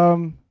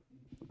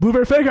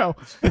 Blueberry Fago.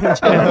 It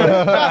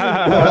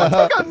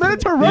took a minute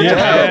to run Yeah,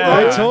 down,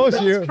 bro. I told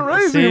It's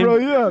crazy, See? bro.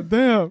 Yeah,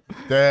 damn.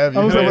 Damn, I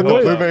you was hit like, with the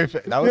wait. blueberry.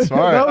 That was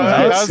smart. That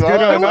was smart. good.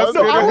 That was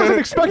No, I good. wasn't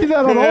expecting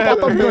that at all. I thought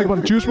it'd be like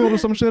what, Juice WRLD or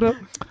some shit up.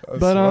 That was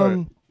But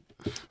smart.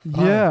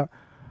 yeah.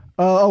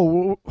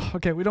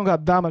 Okay, we don't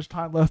got that much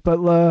time left, but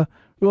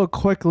real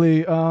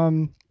quickly,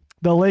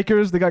 the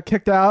Lakers, they got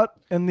kicked out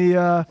in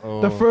the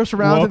first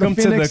round Welcome of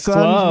the to Phoenix the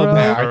Suns, club.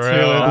 bro. For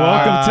real.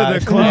 Welcome to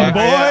the club,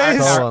 Yeah,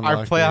 boys. So our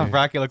unlucky. playoff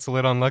bracket looks a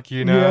little unlucky,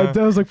 you Yeah, know. it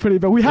does look pretty,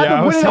 but we had Yeah, I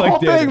to was win the whole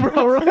like, thing,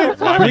 bro,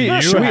 right? I mean,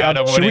 you Should we had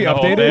up- him should we winning the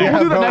whole update it? thing.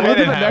 We'll do the, I we'll do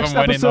didn't the have next him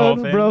winning the whole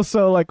episode, thing. bro.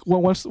 So like,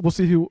 once we'll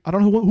see who I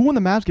don't know who won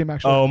the Mavs game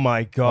actually. Oh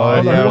my Oh,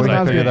 god. no, yeah, who we're won the gonna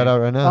Mavs figure game? that out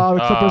right now. The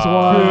Clippers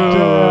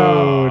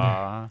won.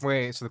 Dude.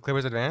 Wait, so the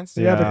Clippers advanced?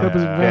 Yeah, the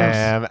Clippers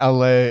advanced. Damn,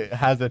 LA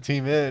has a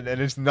team in, and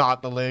it's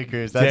not the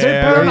Lakers. That's They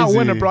Damn. better not win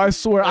crazy. it, bro. I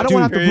swear. I don't Dude,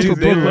 want to have to dude,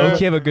 boost they the low book.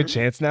 key have a good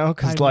chance now I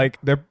because know. like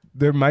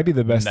they might be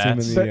the best team in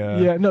Nets. the.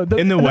 Yeah, no.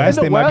 in the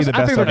West, they might be the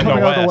I think best they're team. coming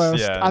In out the of the West,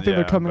 West. yeah, I think they're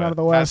yeah, coming out of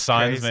the but West.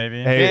 Signs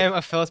maybe. Hey.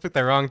 Damn, Phillips picked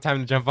the wrong time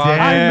to jump on. Damn.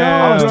 I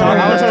know. I was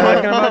bro.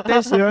 talking about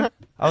this. Yeah.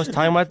 I was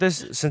talking about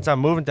this since I'm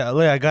moving to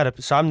LA.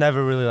 So I'm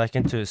never really like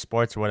into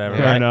sports or whatever.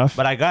 Fair right? enough.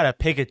 But I gotta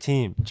pick a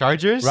team.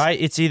 Chargers? Right?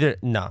 It's either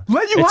Let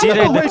It's you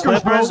either have the Lakers,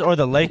 Clippers bro. or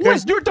the Lakers.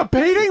 What, you're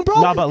debating,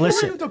 bro? No, but Who are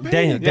listen, you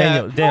debating?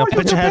 Daniel, Bro, put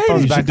you're your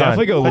headphones You back should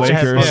definitely on. go Put your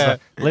Lakers. headphones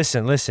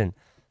back. Listen.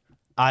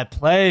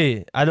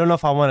 I don't know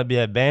if I want to be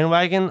a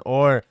bandwagon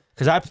or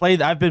because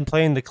I've been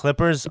playing the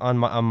Clippers on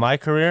my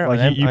career Like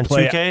on, you on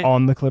play 2K.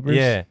 on the Clippers.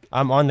 Yeah,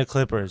 I'm on the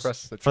Clippers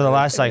Press the for the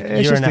last like It's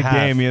year just and a a half.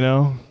 game, you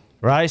know.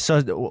 Right?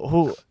 So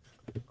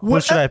who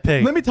should I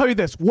pick? Let me tell you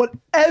this.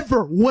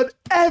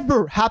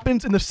 Whatever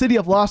happens in the city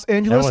of Los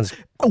Angeles, Everyone's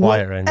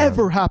quiet right now.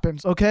 whatever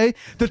happens, okay?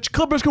 The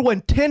Clippers could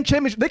win 10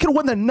 championships. They could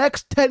win the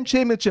next 10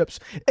 championships,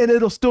 and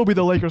it'll still be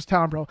the Lakers'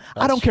 town, bro.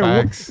 I don't care.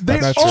 facts. They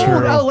That's own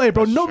true. LA,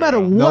 bro. That's No true. matter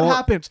what No-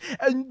 happens.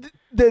 And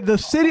the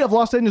city of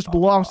Los Angeles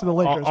belongs to the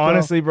Lakers, bro.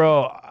 Honestly,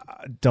 bro,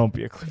 don't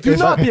be a Clippers. Do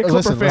not be a Clipper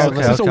Listen, fan. listen,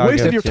 It's just okay, a I'll waste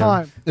give of your it to you.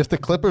 time. If the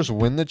Clippers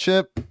win the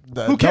chip,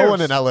 Who no cares?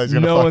 one in LA is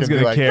gonna No fucking one's be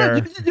gonna like, care.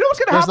 You know what's gonna There's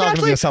happen not gonna be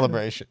actually? a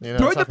celebration. You know,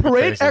 During It's the not gonna be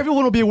parade, crazy.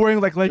 everyone will be wearing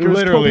like Lakers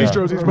Literally. Kobe's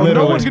jerseys, bro. No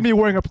Literally. one's gonna be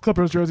wearing a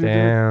Clippers jersey,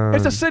 Damn. dude.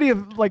 It's a city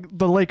of like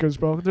the Lakers,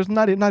 bro. There's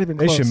not even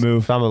They close. should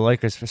move. If I'm a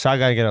Lakers, so I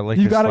gotta get a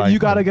Lakers. You gotta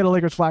flag. get a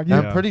Lakers flag. And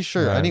You- I'm pretty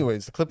sure, Yeah.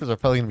 anyways, the Clippers are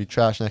probably gonna be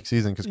trash next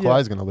season because Yeah.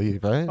 Kawhi's gonna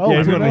leave, right? Oh, Yeah,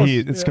 he's who going to knows?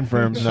 Heat. It's Yeah.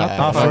 confirmed. Nah,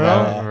 Oh, for fuck real?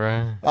 that.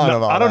 Right.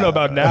 I don't know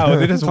about now.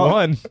 They just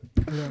won.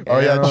 Oh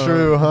yeah,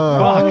 true,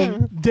 huh?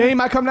 Dame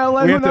might come to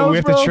LA. We Who have to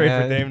knows, bro? trade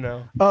Yeah. for Dame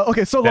now.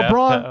 Okay, so Steph to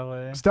LeBron,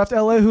 LA. Steph to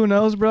LA. Who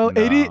knows, bro?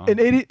 No.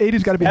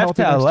 80's got to be Steph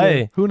healthy to next LA.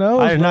 year. Who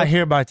knows? I did bro? not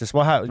hear about this.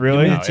 What happened?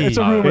 Really? Give me No, the tea. It's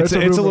a rumor. It's a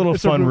rumor. little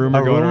It's a fun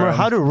rumor A going rumor? around.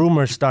 How do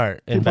rumors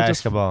start in People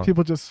basketball?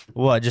 People just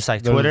What? Just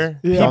like Those Twitter?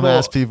 Yeah.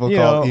 Dumbass people you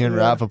call know, Ian yeah.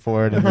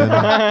 Rappaport and then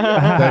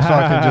they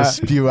fucking just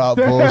spew out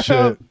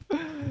bullshit.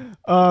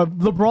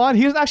 LeBron,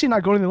 he's actually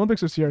not going to the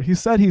Olympics this year. He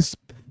said he's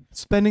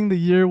spending the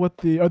year with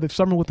the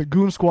summer with the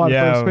Goon Squad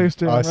Yeah, for Space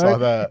Jam. I right? saw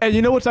that. And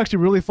you know what's actually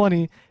really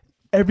funny?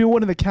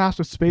 Everyone in the cast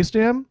of Space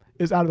Jam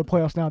is out of the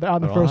playoffs now. They're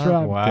out in the first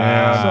round. Wow.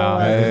 So,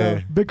 like,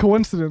 Hey. big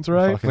coincidence,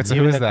 right? Fucking- What's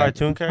Even who is the that?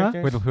 cartoon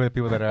characters? Who are the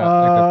people that are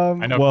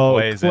out? I know Well,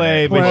 Clay's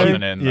Clay, in it. but He he-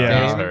 wasn't in. yeah.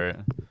 He was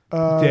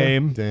hurt.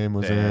 Dame. Dame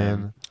was Damn.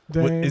 in.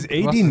 Dame. Is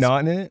What's AD his-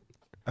 not in it?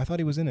 I thought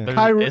he was in it. There's-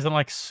 Kyrie- isn't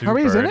like Super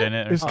Kyrie's in in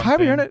it? it or Is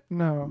Kyrie in something? it?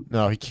 No.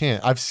 No, he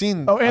can't. I've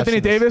seen. Oh, I've Anthony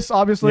seen this. Davis,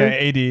 obviously. Yeah,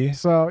 AD.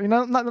 So,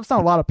 that's not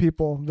a lot of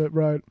people, that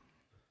right?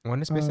 When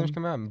does Space Jam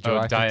come out?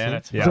 July Oh, Diana.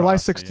 15th? Yeah. July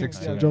obviously. 16th.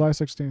 Yeah, 16th. July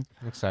 16th.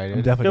 I'm excited.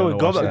 I'm definitely Dude,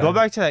 gonna watch that. go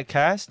back to that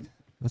cast.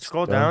 Let's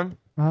Scroll go. down.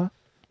 Uh-huh.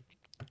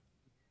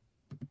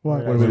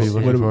 What? What are we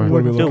looking for? What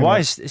are we Dude, looking why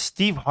at? is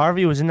Steve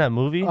Harvey was in that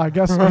movie? I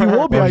guess he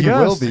will be, Well, I he guess.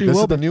 will be. He This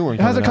will is the be. new one. It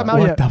hasn't come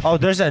out yet. Oh,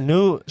 there's a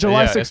new.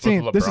 July Yeah, it's with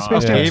 16th. This is LeBron.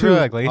 Space Jam Yeah, 2.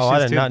 Gabriel Iglesias Oh, I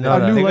did too. not know A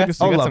that. new They got- legacy.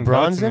 they Oh, got some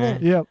LeBron's votes in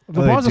it? Yeah,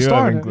 they LeBron's a do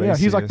star have in it. Yeah,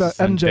 he's like the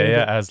Iglesias. MJ.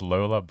 Zendaya as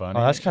Lola Bunny.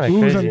 Oh, that's kind Ooh,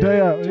 of crazy.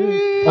 Zendaya.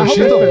 Oh, I hope she's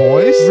they- the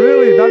voice?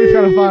 Really? That'd be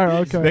kind of fire.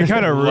 Okay. They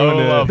kind of ruined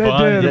Lola it. They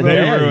Bunny. did, Yeah, bro. they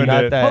They ruined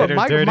not it. that. Oh, They're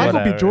Michael dirty. B.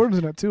 Whatever. Jordan's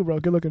in it too, bro.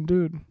 Good looking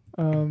dude.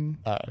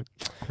 But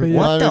yeah.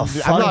 What the I'm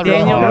fuck, not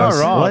Daniel? wrong. You're not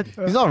wrong. What?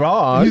 He's not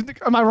wrong.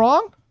 Am I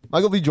wrong?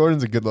 Michael B.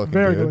 Jordan's a good looking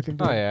Very dude. good looking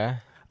dude. Oh yeah.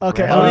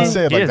 Okay. I wouldn't Really?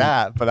 say it He like is-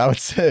 that, but I would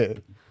say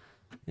it.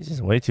 He's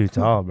just way too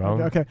tall,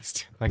 bro. Okay.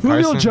 Like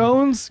Julio Carson?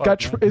 Jones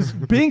Fuck, is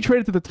being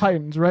traded to the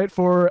Titans, right,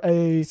 for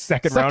a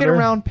Second rounder?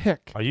 round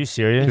pick. Are you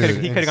serious? Dude.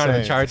 He could have gone to the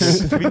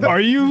Insane. Chargers. Are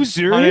you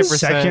serious? 100%.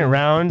 Second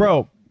round,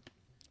 Bro,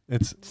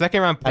 It's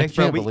Second round I pick,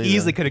 bro. can't We believe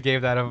easily it. could have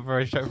gave that up for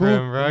him,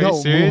 bro. Are no,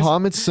 you serious?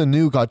 Mohamed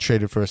Sanu got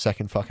traded for a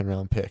second fucking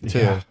round pick too.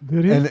 Yeah.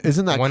 Did he? And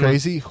isn't that One-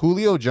 crazy?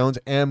 Julio Jones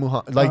and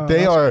Muhammad, like Oh, they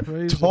that's are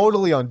crazy.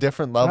 totally on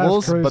different That's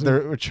levels, crazy. but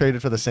they're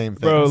traded for the same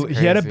thing. bro, That's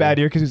he had a crazy. bad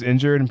year because he was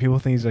injured, and people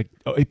think he's like,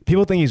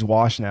 people think he's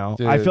washed now. I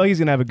Dude. feel like he's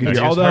gonna have a good He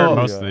year. was hurt Although,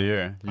 most of the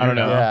year. I don't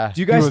know. Yeah.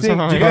 Do you guys He was think?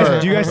 Do you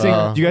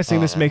hurt. guys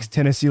think this Uh, makes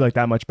Tennessee like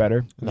that much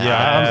better? Nah,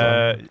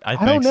 I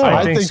don't think know. so. I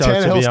I think think so, to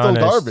Tannehill's be still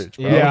honest. garbage.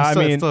 Bro. Yeah, I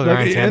still- mean, still like,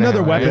 Ryan another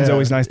Tannehill, weapon's yeah.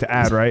 always nice to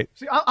add, right?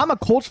 See, I'm a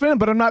Colts fan,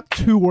 but I'm not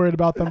too worried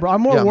about them, bro.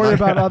 I'm more Yeah, worried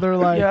my- about other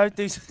like. Yeah, I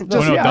think so.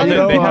 Just- no, yeah, don't I they,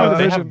 know, they have, they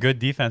division. have good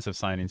defensive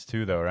signings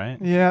too, though, right?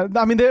 Yeah,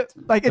 I mean, it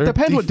They're a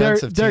depends what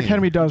defensive Derrick team.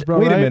 Henry does, bro.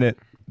 Wait right? a minute,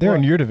 they're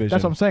in What? your division.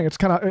 That's what I'm saying. It's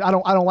kind of I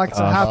don't like it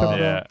to happen, bro.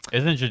 Yeah.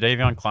 Isn't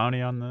Jadeveon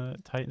Clowney on the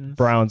Titans?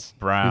 Browns.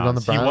 Browns. on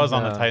the He was Browns?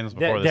 on the Yeah. Titans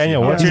before the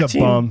Daniel, season. what's He's your a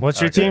team? bum.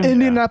 What's your Okay. team?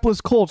 Indianapolis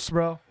Colts,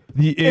 bro.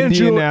 The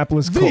Andrew-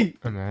 Indianapolis Colts. the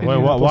Oh, man. Wait,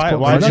 what? Why?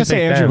 Colts. Why Why'd did you you say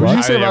say Andrew Andrew? Luck?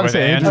 you say about to with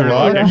say Andrew Andrew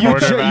Luck Luck? at You-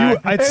 quarterback.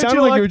 it Andrew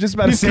sounded like Luck, you were just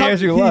about to he's say come-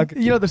 Andrew he- Luck.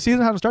 You know, the season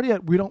hasn't started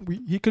yet.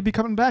 He could be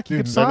coming back. He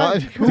Dude, could they're sign.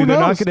 not- Who Dude, they're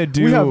not knows? gonna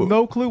do- We have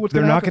no clue what's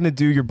They're gonna not happen. going to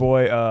do your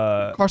boy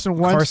Carson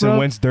Wentz, bro.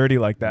 Wentz dirty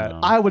like that. No.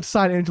 I would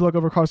sign Andrew Luck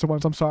over Carson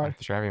Wentz. I'm sorry.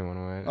 Sure, everyone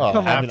would. Oh,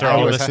 Come on. After I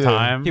all would this too.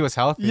 time, He was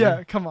healthy.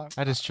 Yeah, come on.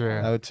 That is true.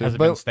 I would too. Hasn't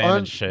been But staying in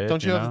aren't- shape,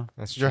 don't you you have know?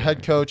 That's your true.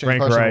 head coach and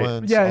Frank Carson Wright.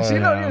 Wentz? Yeah, are- so, you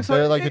know, so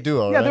they're like a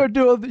duo, Yeah, right? they're a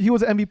duo. He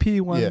was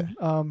MVP when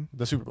Yeah.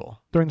 The Super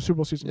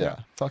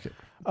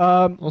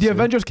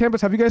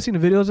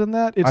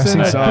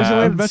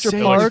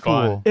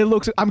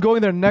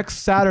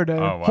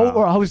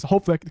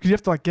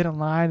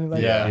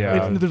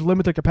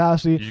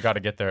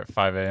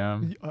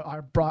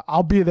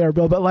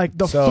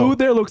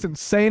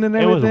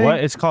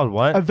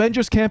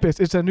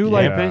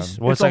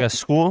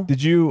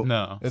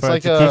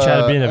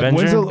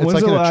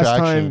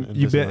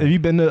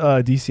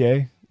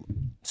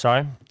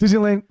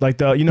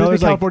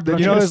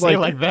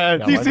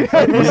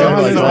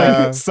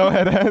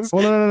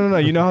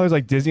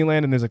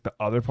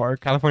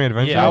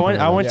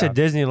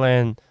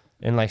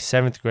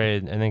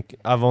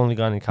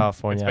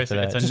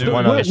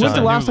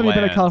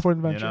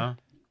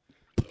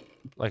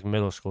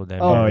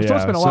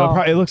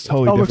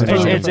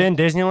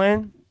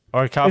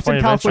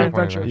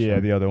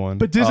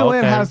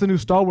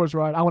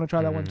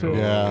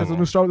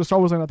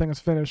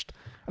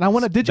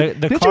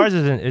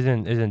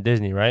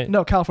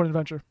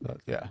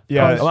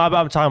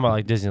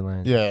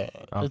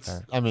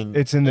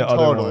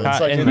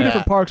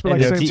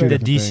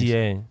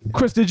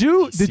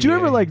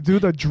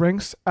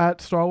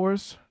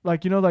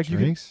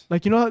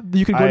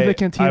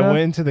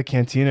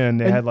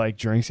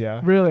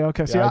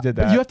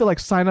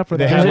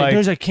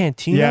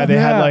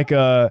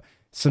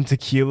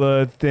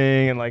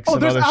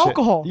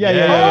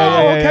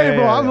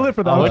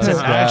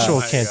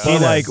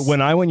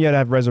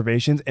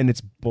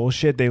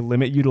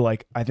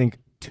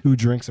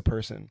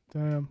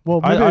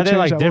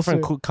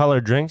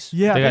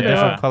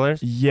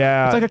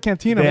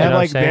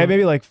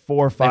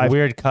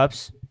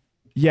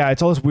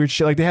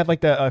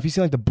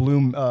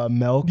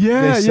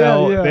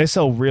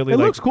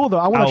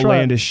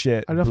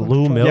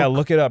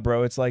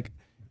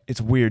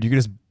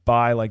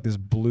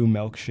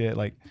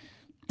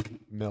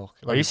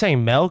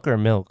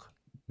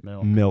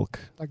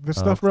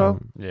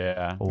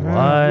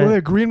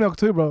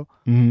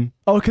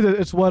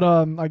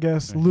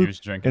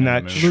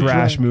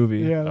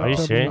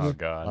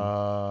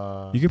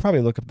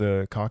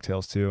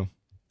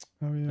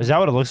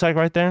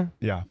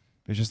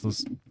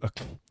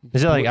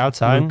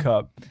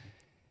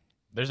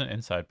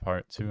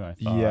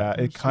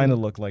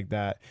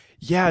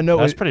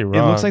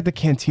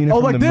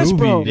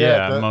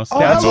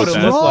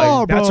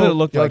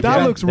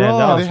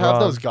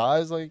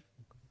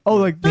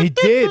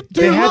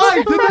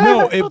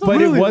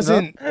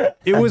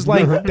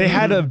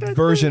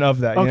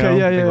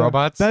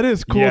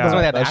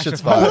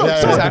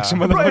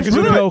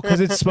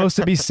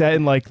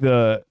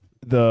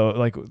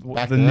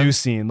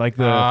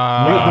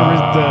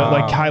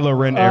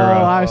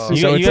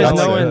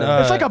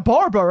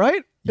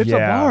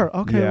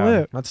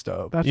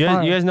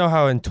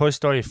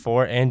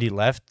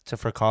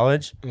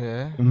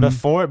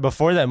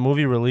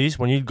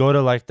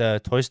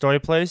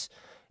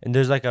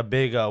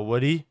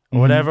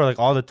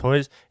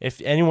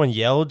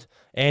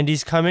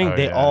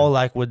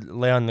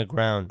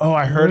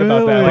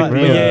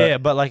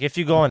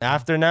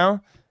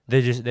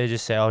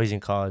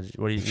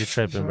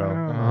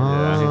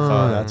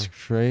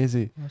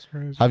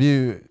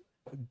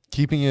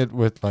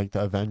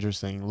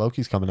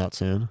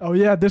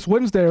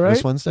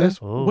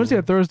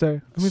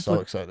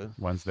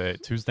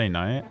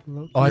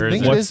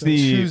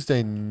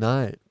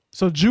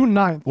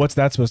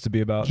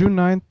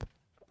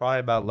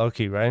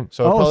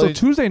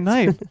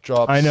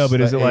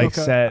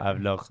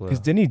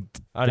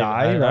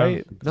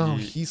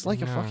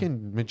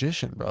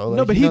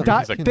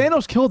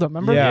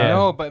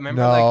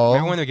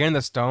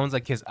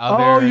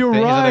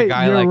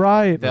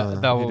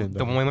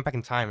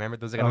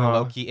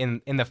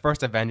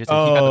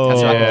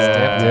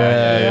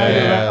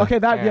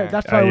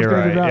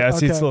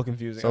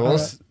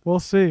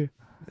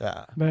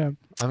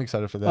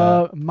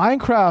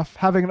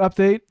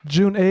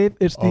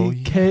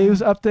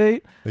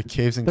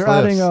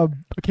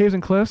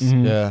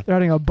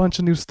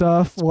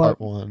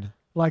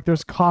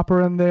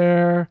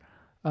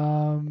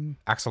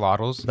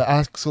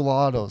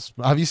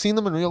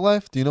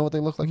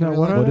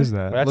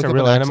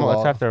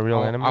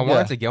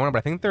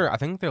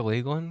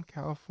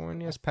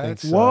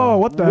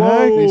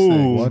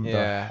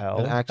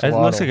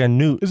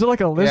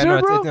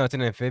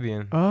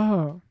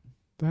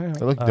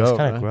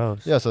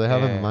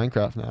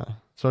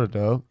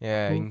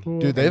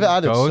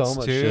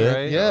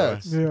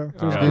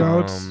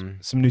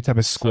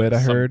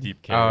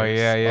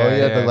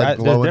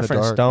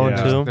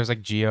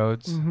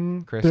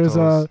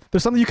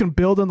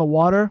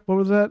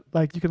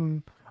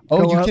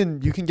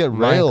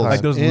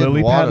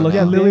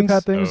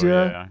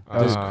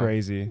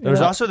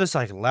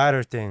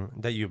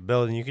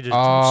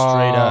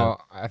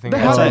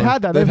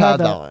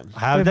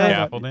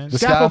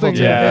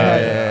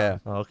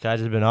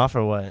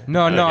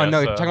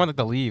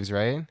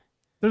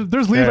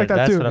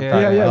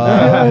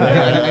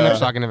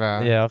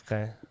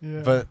Okay.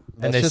 Yeah. But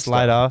And that's they just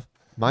slide off.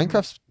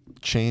 Minecraft's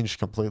changed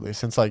completely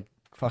since like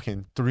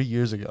fucking 3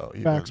 years ago.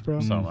 Even. Facts, bro.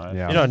 So much.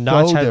 Yeah. You know,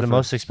 Notch has the different.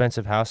 most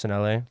expensive house in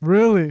LA.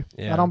 Really?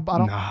 Yeah. I don't.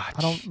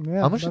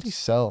 Yeah. How much did he that's-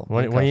 sell?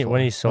 When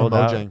Minecraft he for? sold Or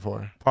out? Mojang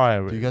for?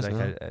 Probably Do you guys like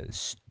know? a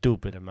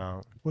stupid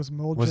amount. Was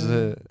Mojang Was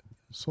it?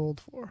 sold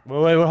for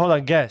Wait, hold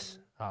on, guess.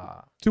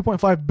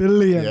 2.5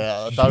 billion?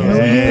 Yeah, I thought it was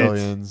Shit.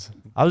 billions.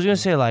 I was gonna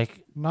say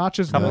like, Notch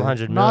is Couple worth-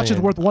 hundred Notch is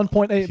million. worth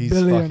 1.8 He's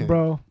billion, fucking-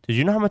 bro. did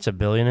you know how much a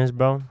billion is,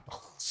 bro?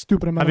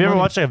 Stupid amount. Have you of ever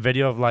money. watched like, a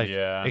video of like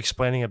Yeah.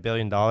 explaining $1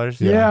 billion?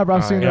 Yeah, bro.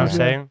 I've seen You know what those.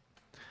 I'm Yeah. saying?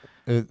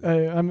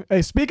 It-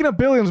 Hey, speaking of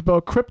billions,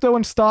 bro, crypto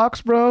and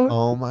stocks, bro.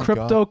 oh my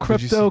crypto, god!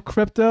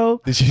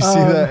 crypto. Did you see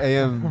Um, that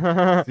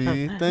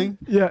AMC thing?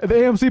 Yeah, the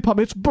AMC pump.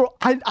 It's bro.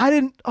 I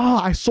didn't. Oh,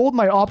 I sold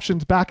my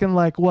options back in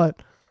like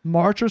what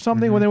March or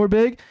something when they were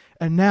big,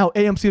 and now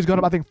AMC has gone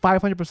up I think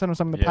 500% or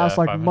something the past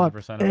like month.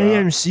 500% about.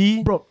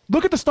 AMC. Bro,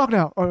 look at the stock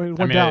now. Oh, it went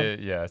I mean, down.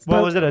 yeah. It's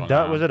What was it? going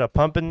down. Was it a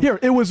pumping? Here,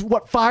 it was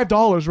what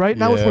 $5, right?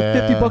 Now it's worth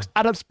Yeah. $50.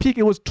 At its peak,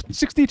 it was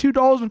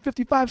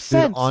 $62.55.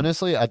 Dude,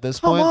 honestly, at this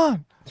Come point,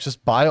 on.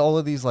 just buy all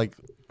of these like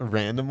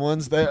random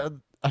ones. That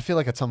I feel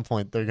like at some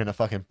point they're gonna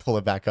fucking pull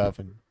it back up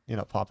and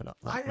pop it up.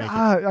 Like, make it-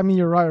 I mean,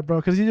 you're right, bro.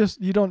 Because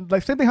you don't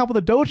like same thing happened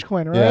with the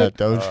Dogecoin, right? Yeah,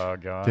 Doge. Oh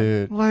god.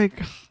 Dude,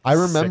 Like, I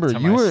remember Sick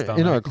to you my were in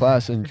stomach. our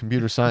class in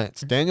computer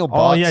science. Daniel Oh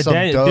bought yeah, some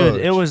Daniel, Doge.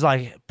 dude, it was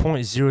like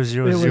point zero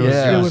zero it was, zero Yeah. it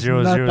zero was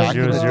zero nuts zero back in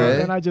zero the day. zero.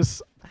 day, and I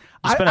just,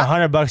 You spent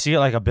 $100 to get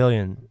like $1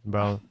 billion,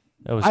 bro.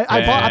 It was I think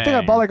I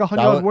Dang. bought like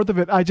 $100 was- worth of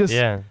it.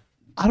 yeah,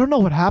 I don't know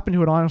what happened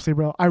to it, honestly,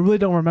 bro. I really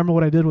don't remember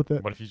what I did with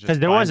it. What if you just? because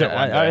there find wasn't. it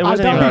one It day? wasn't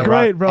That'd even be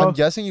great, bro. I'm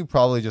guessing you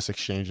probably just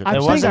exchanged it. I It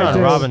think wasn't I on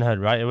did.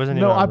 Robinhood, right? It wasn't.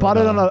 No, even on I bought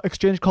it on Robinhood. an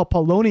exchange called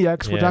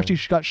Poloniex, which Yeah. actually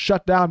got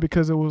shut down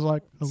because it was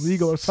like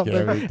illegal or something.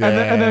 Scary. And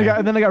then Dang.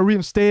 and then I got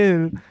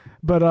reinstated.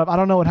 But I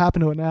don't know what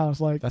happened to it now. It's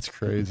like, That's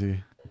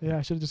crazy. yeah,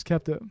 I should have just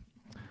kept it.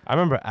 I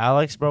remember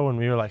Alex, bro, when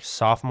we were like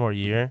sophomore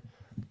year,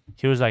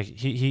 he was like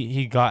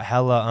he got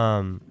hella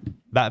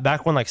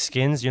back when like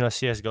skins, you know,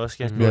 CS:GO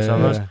skins, people were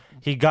selling those.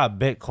 He got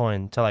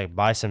Bitcoin to like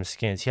buy some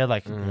skins. He had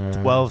like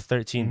 12,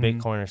 13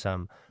 Bitcoin or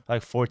something,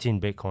 like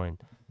 14 Bitcoin.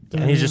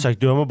 And he's just like,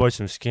 dude, I'm gonna buy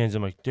some skins.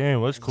 I'm like, damn,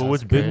 what's cool?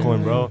 What's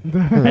Bitcoin, bro?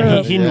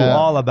 And he knew Yeah.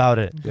 all about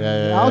it.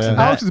 Yeah.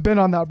 Alex has been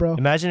on that, bro.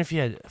 Imagine if he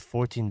had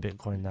 14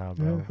 Bitcoin now,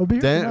 Yeah. bro. He'll be,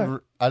 Dan,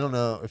 I don't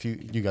know if you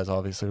guys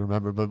obviously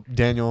remember, but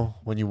Daniel,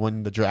 when you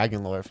won the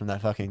Dragon Lore from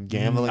that fucking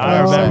gambling, I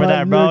Oh, remember my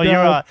that, bro. God.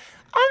 You're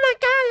oh my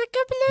god, I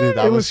can't believe dude,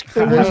 that it was was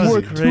crazy.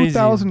 worth crazy.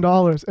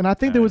 $2,000, and I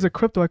think there was a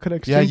crypto I could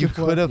exchange Yeah, you it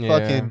for. could have Yeah.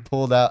 fucking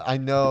pulled out. I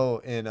know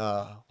in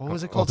what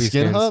was it called? OP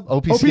Skin Skins. Hub?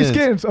 OP OP Skins.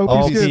 skins, OP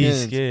OP skins.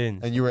 skins. skin.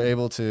 And you were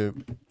able to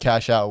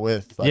cash out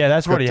with. Like, Yeah,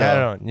 that's what he had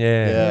it crypto. on.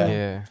 Yeah. Yeah.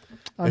 Yeah.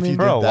 I If mean, you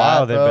For did a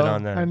while, that, they've been bro,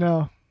 on there. I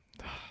know.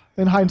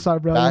 In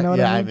hindsight, bro, you That- know what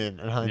yeah, I mean?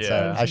 in hindsight,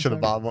 Yeah. I should have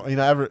bought more. You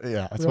know,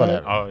 it's Right.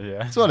 whatever. Oh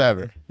yeah. It's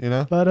whatever. You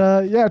know.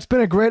 But yeah, it's been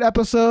a great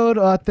episode.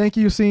 Thank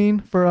you, Scene,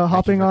 for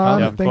hopping for on. coming.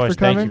 Yeah, of Thanks course. for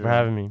coming. Thank you for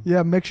having me.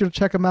 Yeah, make sure to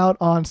check him out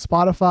on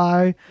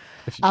Spotify,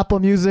 If you- Apple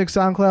Music,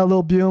 SoundCloud,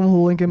 Lil Boom.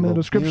 We'll link him in the Lil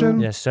description.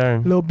 Yes,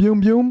 sir. Lil Boom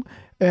Boom.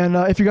 And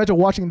if you guys are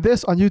watching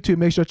this on YouTube,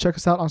 make sure to check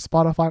us out on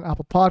Spotify and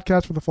Apple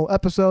Podcasts for the full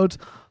episodes.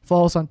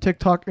 Follow us on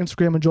TikTok,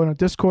 Instagram, and join our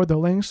Discord. The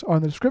links are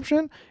in the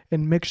description.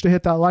 And make sure to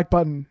hit that like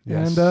button.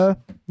 Yes. And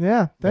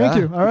yeah, thank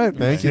Yeah. you. All right.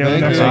 Thank See you. you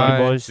Thank next you. week, Bye.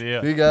 boys. See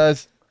ya. See you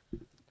guys.